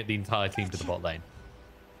want to commit the entire team to the bot lane.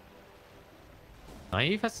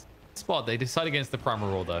 Naive has spot. They decide against the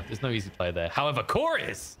Primal Roar, though. There's no easy play there. However,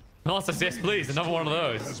 Chorus! Last assist, please. Another one of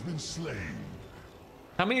those.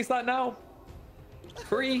 How many is that now?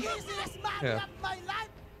 3? Yeah.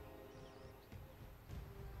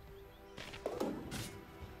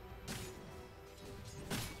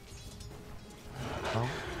 Well,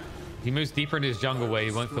 he moves deeper into his jungle where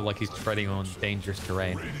he won't feel like he's treading on dangerous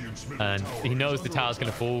terrain. And he knows the tower's going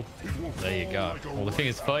to fall. There you go. Well, the thing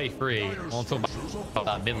is, 33, I'll talk about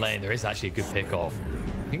that mid lane. There is actually a good pick off.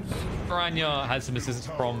 I think Varanya had some assistance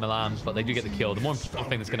from Milan, but they do get the kill. The more important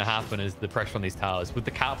thing that's going to happen is the pressure on these towers. With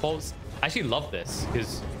the catapults, I actually love this,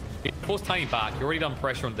 because if you force Tiny back, you're already done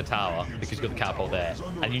pressure on the tower because you've got the catapult there.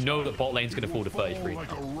 And you know that bot lane's going to fall to 33 now.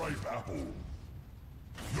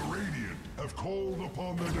 The Radiant have called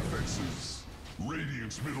upon their defenses.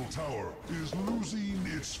 Radiant's middle tower is losing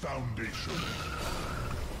its foundation.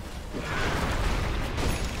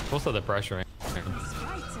 Also, the pressuring.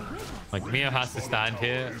 Like, Mio has to stand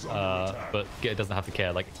here, but Git doesn't have to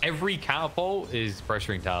care. Like, every catapult is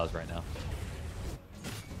pressuring towers right now.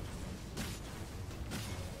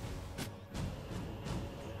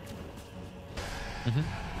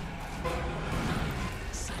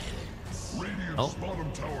 Oh.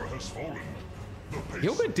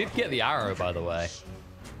 Yoga did get the arrow, by the way.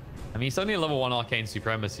 I mean, it's only a level 1 arcane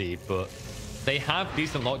supremacy, but they have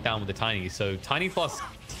decent lockdown with the Tiny. So Tiny plus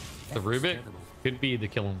the Rubik could be the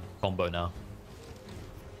kill combo now.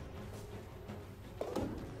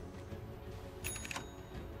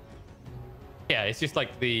 Yeah, it's just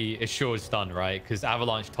like the assured stun, right? Because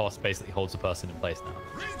Avalanche Toss basically holds the person in place now.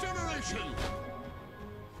 Regeneration!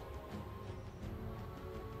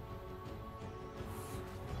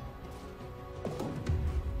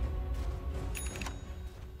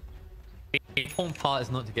 The important part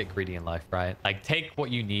is not to get greedy in life, right? Like, take what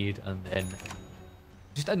you need and then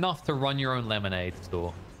just enough to run your own lemonade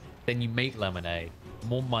store. Then you make lemonade.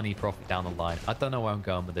 More money profit down the line. I don't know where I'm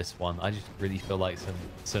going with this one. I just really feel like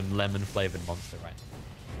some lemon flavored monster right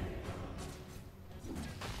now.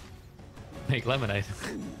 Make lemonade.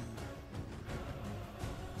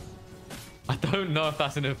 I don't know if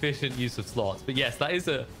that's an efficient use of slots, but yes, that is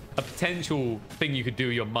a potential thing you could do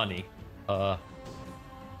with your money.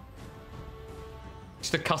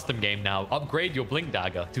 Just a custom game now. Upgrade your Blink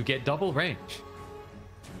Dagger to get double range.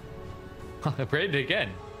 Upgrade it again.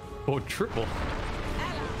 Or triple.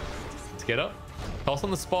 Let's get up. Toss on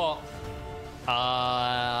the spot.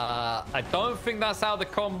 I don't think that's how the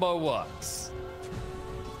combo works.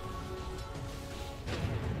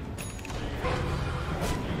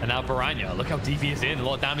 And now Piranha, look how deep he is in. A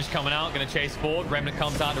lot of damage coming out. Going to chase forward. Remnant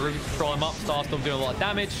comes out. The Ruby control him up. Starstorm doing a lot of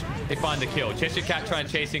damage. They find the kill. Cheshire Cat trying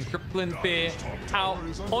to chase in. Crippling Fear out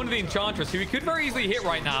onto the Enchantress, who he could very easily hit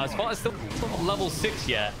right now. As far as still not level 6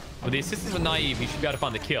 yet. With the assistance of Naive, he should be able to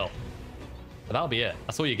find the kill. But that'll be it.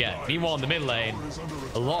 That's all you get. Meanwhile, in the mid lane,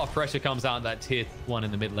 a lot of pressure comes out in that tier 1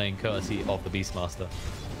 in the mid lane, courtesy of the Beastmaster.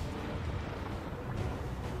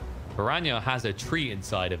 Piranha has a tree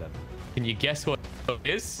inside of him. Can you guess what it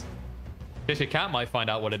is? Cheshire Cat might find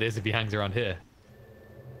out what it is if he hangs around here.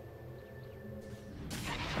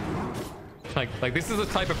 Like this is the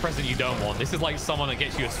type of present you don't want. This is like someone that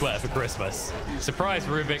gets you a sweater for Christmas. Surprise,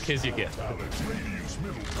 Rubik, here's your gift.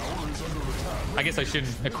 I guess I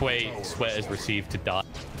shouldn't equate sweaters received to dying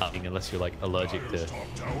unless you're like allergic to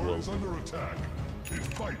wool.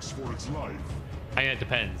 I mean, it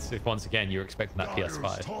depends. If once again you're expecting that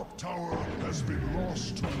PS5. Top tower has been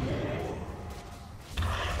lost to war.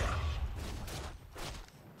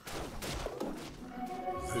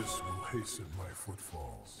 This will hasten my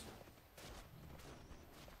footfalls.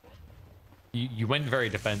 You went very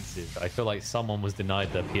defensive. I feel like someone was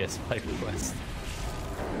denied the PS5 request.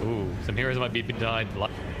 Ooh, some heroes might be denied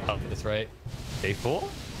after this, right? Day 4?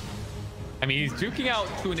 I mean, he's juking out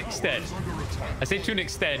to an extent. I say to an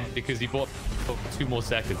extent because he bought 2 more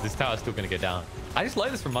seconds. This tower's still going to go down. I just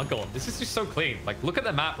like this from mudgolems. This is just so clean. Like, look at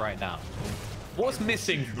the map right now. What's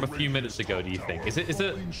missing from a few minutes ago, do you think? Is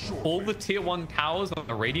it all the tier 1 towers on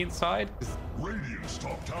the Radiant side? Radiant's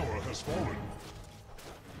top tower has fallen.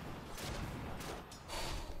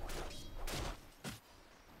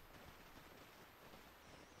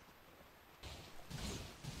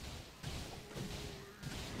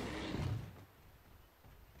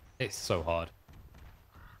 It's so hard.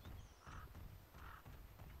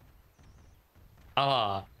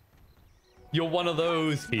 You're one of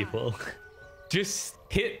those people. Just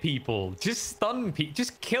hit people. Just stun people.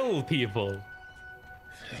 Just kill people.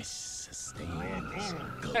 Yeah,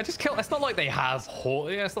 just kill. It's not like they have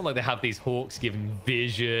it's not like they have these hawks giving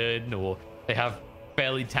vision or they have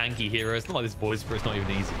fairly tanky heroes. It's not like this voice for it's not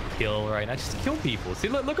even easy to kill right now. Just kill people. See,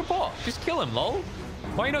 look at bot. Just kill him, lol.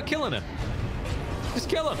 Why are you not killing him? Just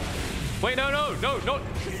kill him. Wait, no,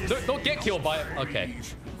 don't get killed by it. Okay.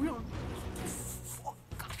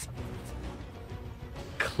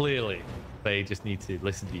 Clearly, they just need to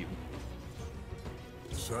listen to you.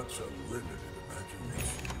 Such a limited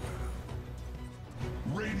imagination.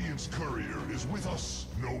 Radiant's courier is with us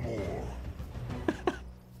no more.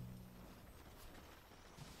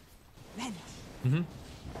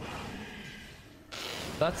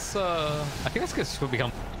 That's I think that's gonna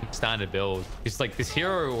become standard build. It's like this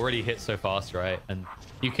hero already hits so fast, right? And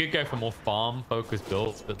you could go for more farm focused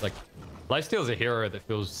builds, but like Lifesteal is a hero that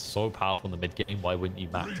feels so powerful in the mid game. Why wouldn't you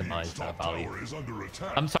maximize that value?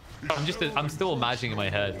 I'm sorry, I'm still imagining in my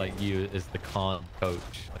head like you as the Khan coach.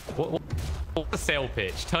 Like, what's the sale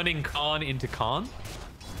pitch? Turning Khan into Khan?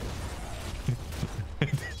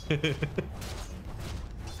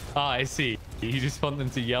 I see. You just want them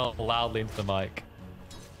to yell loudly into the mic.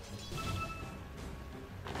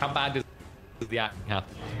 How bad does the acting have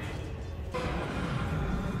to be?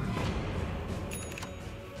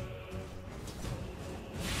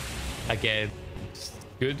 Again,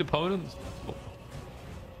 good opponents.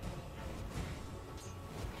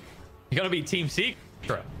 You gotta be Team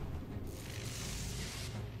Secret.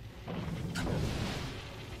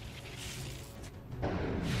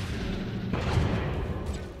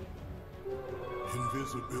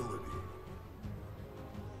 Invisibility.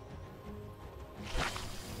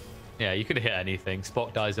 Yeah, you could hit anything.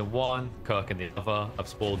 Spock dies in one, Kirk in the other. I've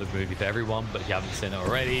spoiled the movie for everyone, but if you haven't seen it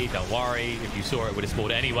already, don't worry. If you saw it, it would have spoiled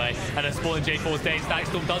it anyway. And then spoiling J4's days,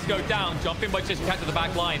 Stackstorm does go down. Jumping by Chessie Sweden to the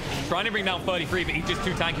back line. Trying to bring down 33, but he's just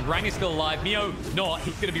too tanky. Rang is still alive. Mio, not.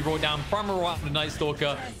 He's going to be brought down from the Night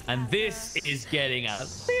Stalker. And this is getting a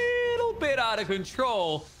little bit out of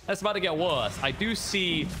control. That's about to get worse. I do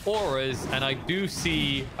see auras, and I do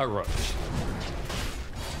see a Roach.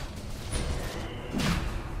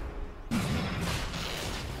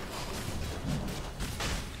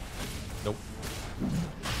 Nope.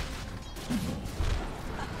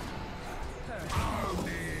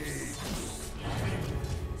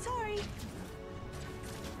 Sorry.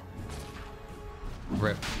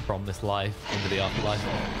 Rip from this life into the afterlife.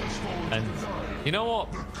 And you know what?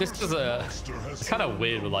 This is it's kind of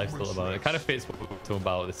weird with lifestyle at the moment. It kind of fits what we're talking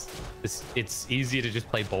about. This it's easier to just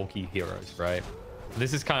play bulky heroes, right?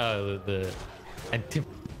 This is kind of the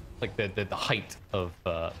height of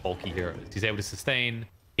bulky heroes. He's able to sustain.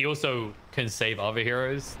 He also can save other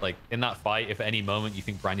heroes. Like in that fight, if at any moment you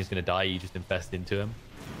think Brandy's gonna die, you just invest into him.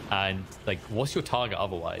 And like, what's your target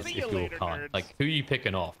otherwise if you can't? Like, who are you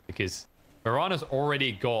picking off? Because Mirana's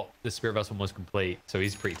already got the Spirit Vessel almost complete, so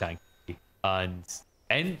he's pretty tanky. And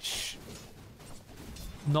Ench,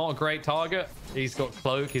 not a great target. He's got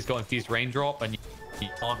Cloak, he's got Infused Raindrop, and you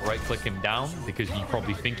can't right-click him down because you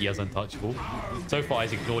probably think he has Untouchable. So far,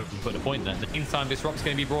 he's ignored it and put a point in it. In the meantime, Disrupt's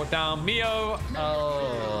going to be brought down. Mio!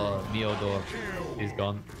 Oh, Mio is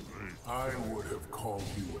gone. I would have called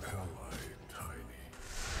you ally, Tiny.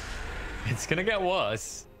 It's going to get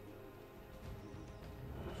worse.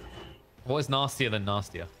 What is nastier than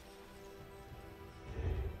nastier?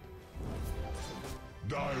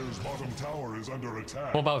 Dire's bottom tower is under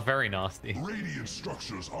attack. What about very nasty? Radiant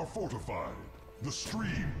structures are fortified. The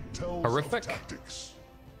stream tells Horrific? of tactics.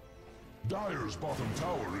 Dire's bottom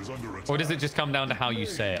tower is under attack. Or does it just come down to how you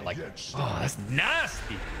say it? Like, oh, that's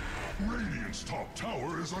nasty. Radiant's top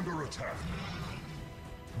tower is under attack.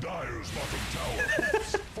 Dire's bottom tower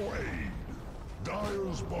is for aid.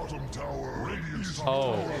 Dire's bottom tower. Radiant's top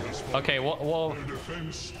tower is for okay. What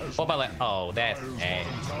about like? Oh, that's Dire's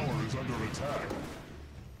bottom tower is under attack.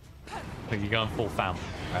 You're going full fam,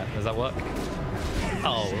 right? Does that work?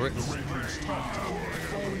 Oh, Radiant's top tower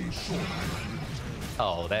falling short.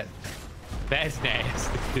 oh, that's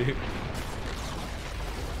nasty, dude.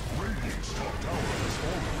 Radiant's top tower is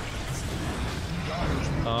falling.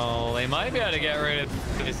 Oh, they might be able to get rid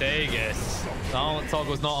of this Aegis. Silent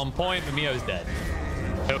Toggle's not on point, but Mio's dead.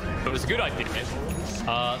 It was a good idea.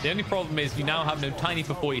 The only problem is you now have no Tiny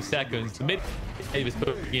for 40 seconds. The mid wave is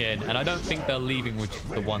putting in, and I don't think they're leaving with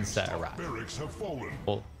the one set of rat. Barracks have fallen.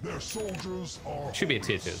 Well, their soldiers are should be a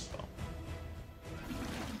tier 2 as well.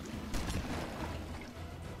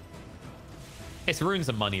 It's ruins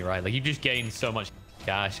of money, right? Like, you just gain so much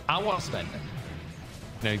cash. I want to spend it.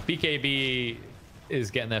 You know, BKB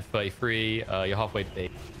is getting there 33. You're halfway to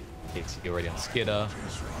 8. You're already on Skidder.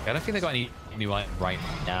 I don't think they got any new item right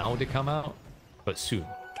now to come out, but soon.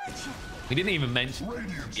 We didn't even mention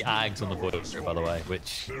the Ags on the board, by the way,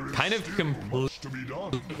 which kind of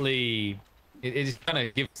completely... It just kind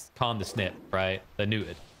of gives Khan the snip, right? They're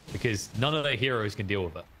neutered, because none of their heroes can deal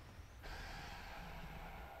with it.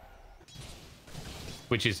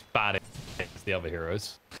 Which is bad against the other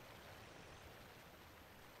heroes.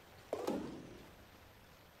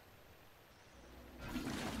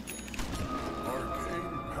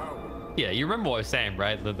 Yeah, you remember what I was saying,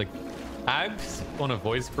 right? The Ags on a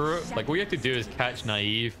voice brew, like all you have to do is catch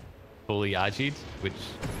Naive fully agied, which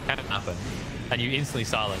can happen, and you instantly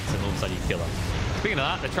silence, and all of a sudden you kill him. Speaking of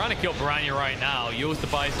that, they're trying to kill Piranha right now. Yours to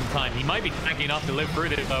buy some time. He might be tanky enough to live through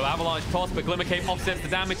this, though. Avalanche toss, but Glimmer Cape offsets the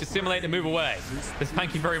damage, assimilate, and move away. This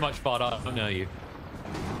tanky very much fought up. I don't know you.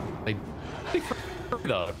 They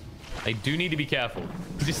though. They do need to be careful.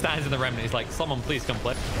 He just stands in the remnant. He's like, someone please come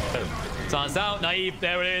play. Silence out, Naive,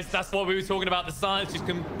 there it is. That's what we were talking about. The silence just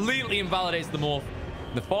completely invalidates the morph.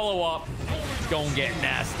 The follow-up is going to get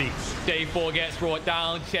nasty. Day 4 gets brought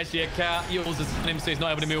down. Cheshire Cat uses him, so he's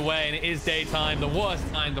not able to move away. And it is daytime, the worst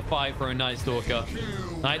time to fight for a Night Stalker.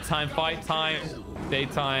 Nighttime, fight time.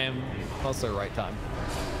 Daytime, also right time.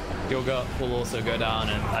 Gilga will also go down,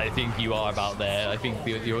 and I think you are about there. I think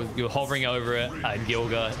you're hovering over it, and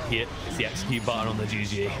Gilga hits the execute button on the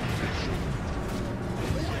GG.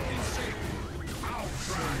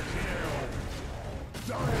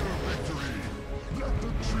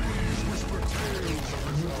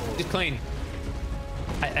 Just clean.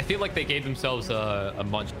 I feel like they gave themselves a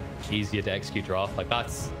much easier to execute draft. Like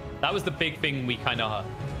that was the big thing we kind of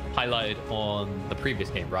highlighted on the previous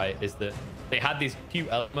game, right? Is that they had these few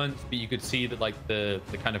elements, but you could see that like the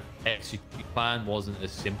kind of execute plan wasn't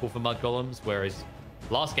as simple for mudgolems. Whereas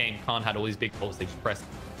last game, Khan had all these big bolts. They just pressed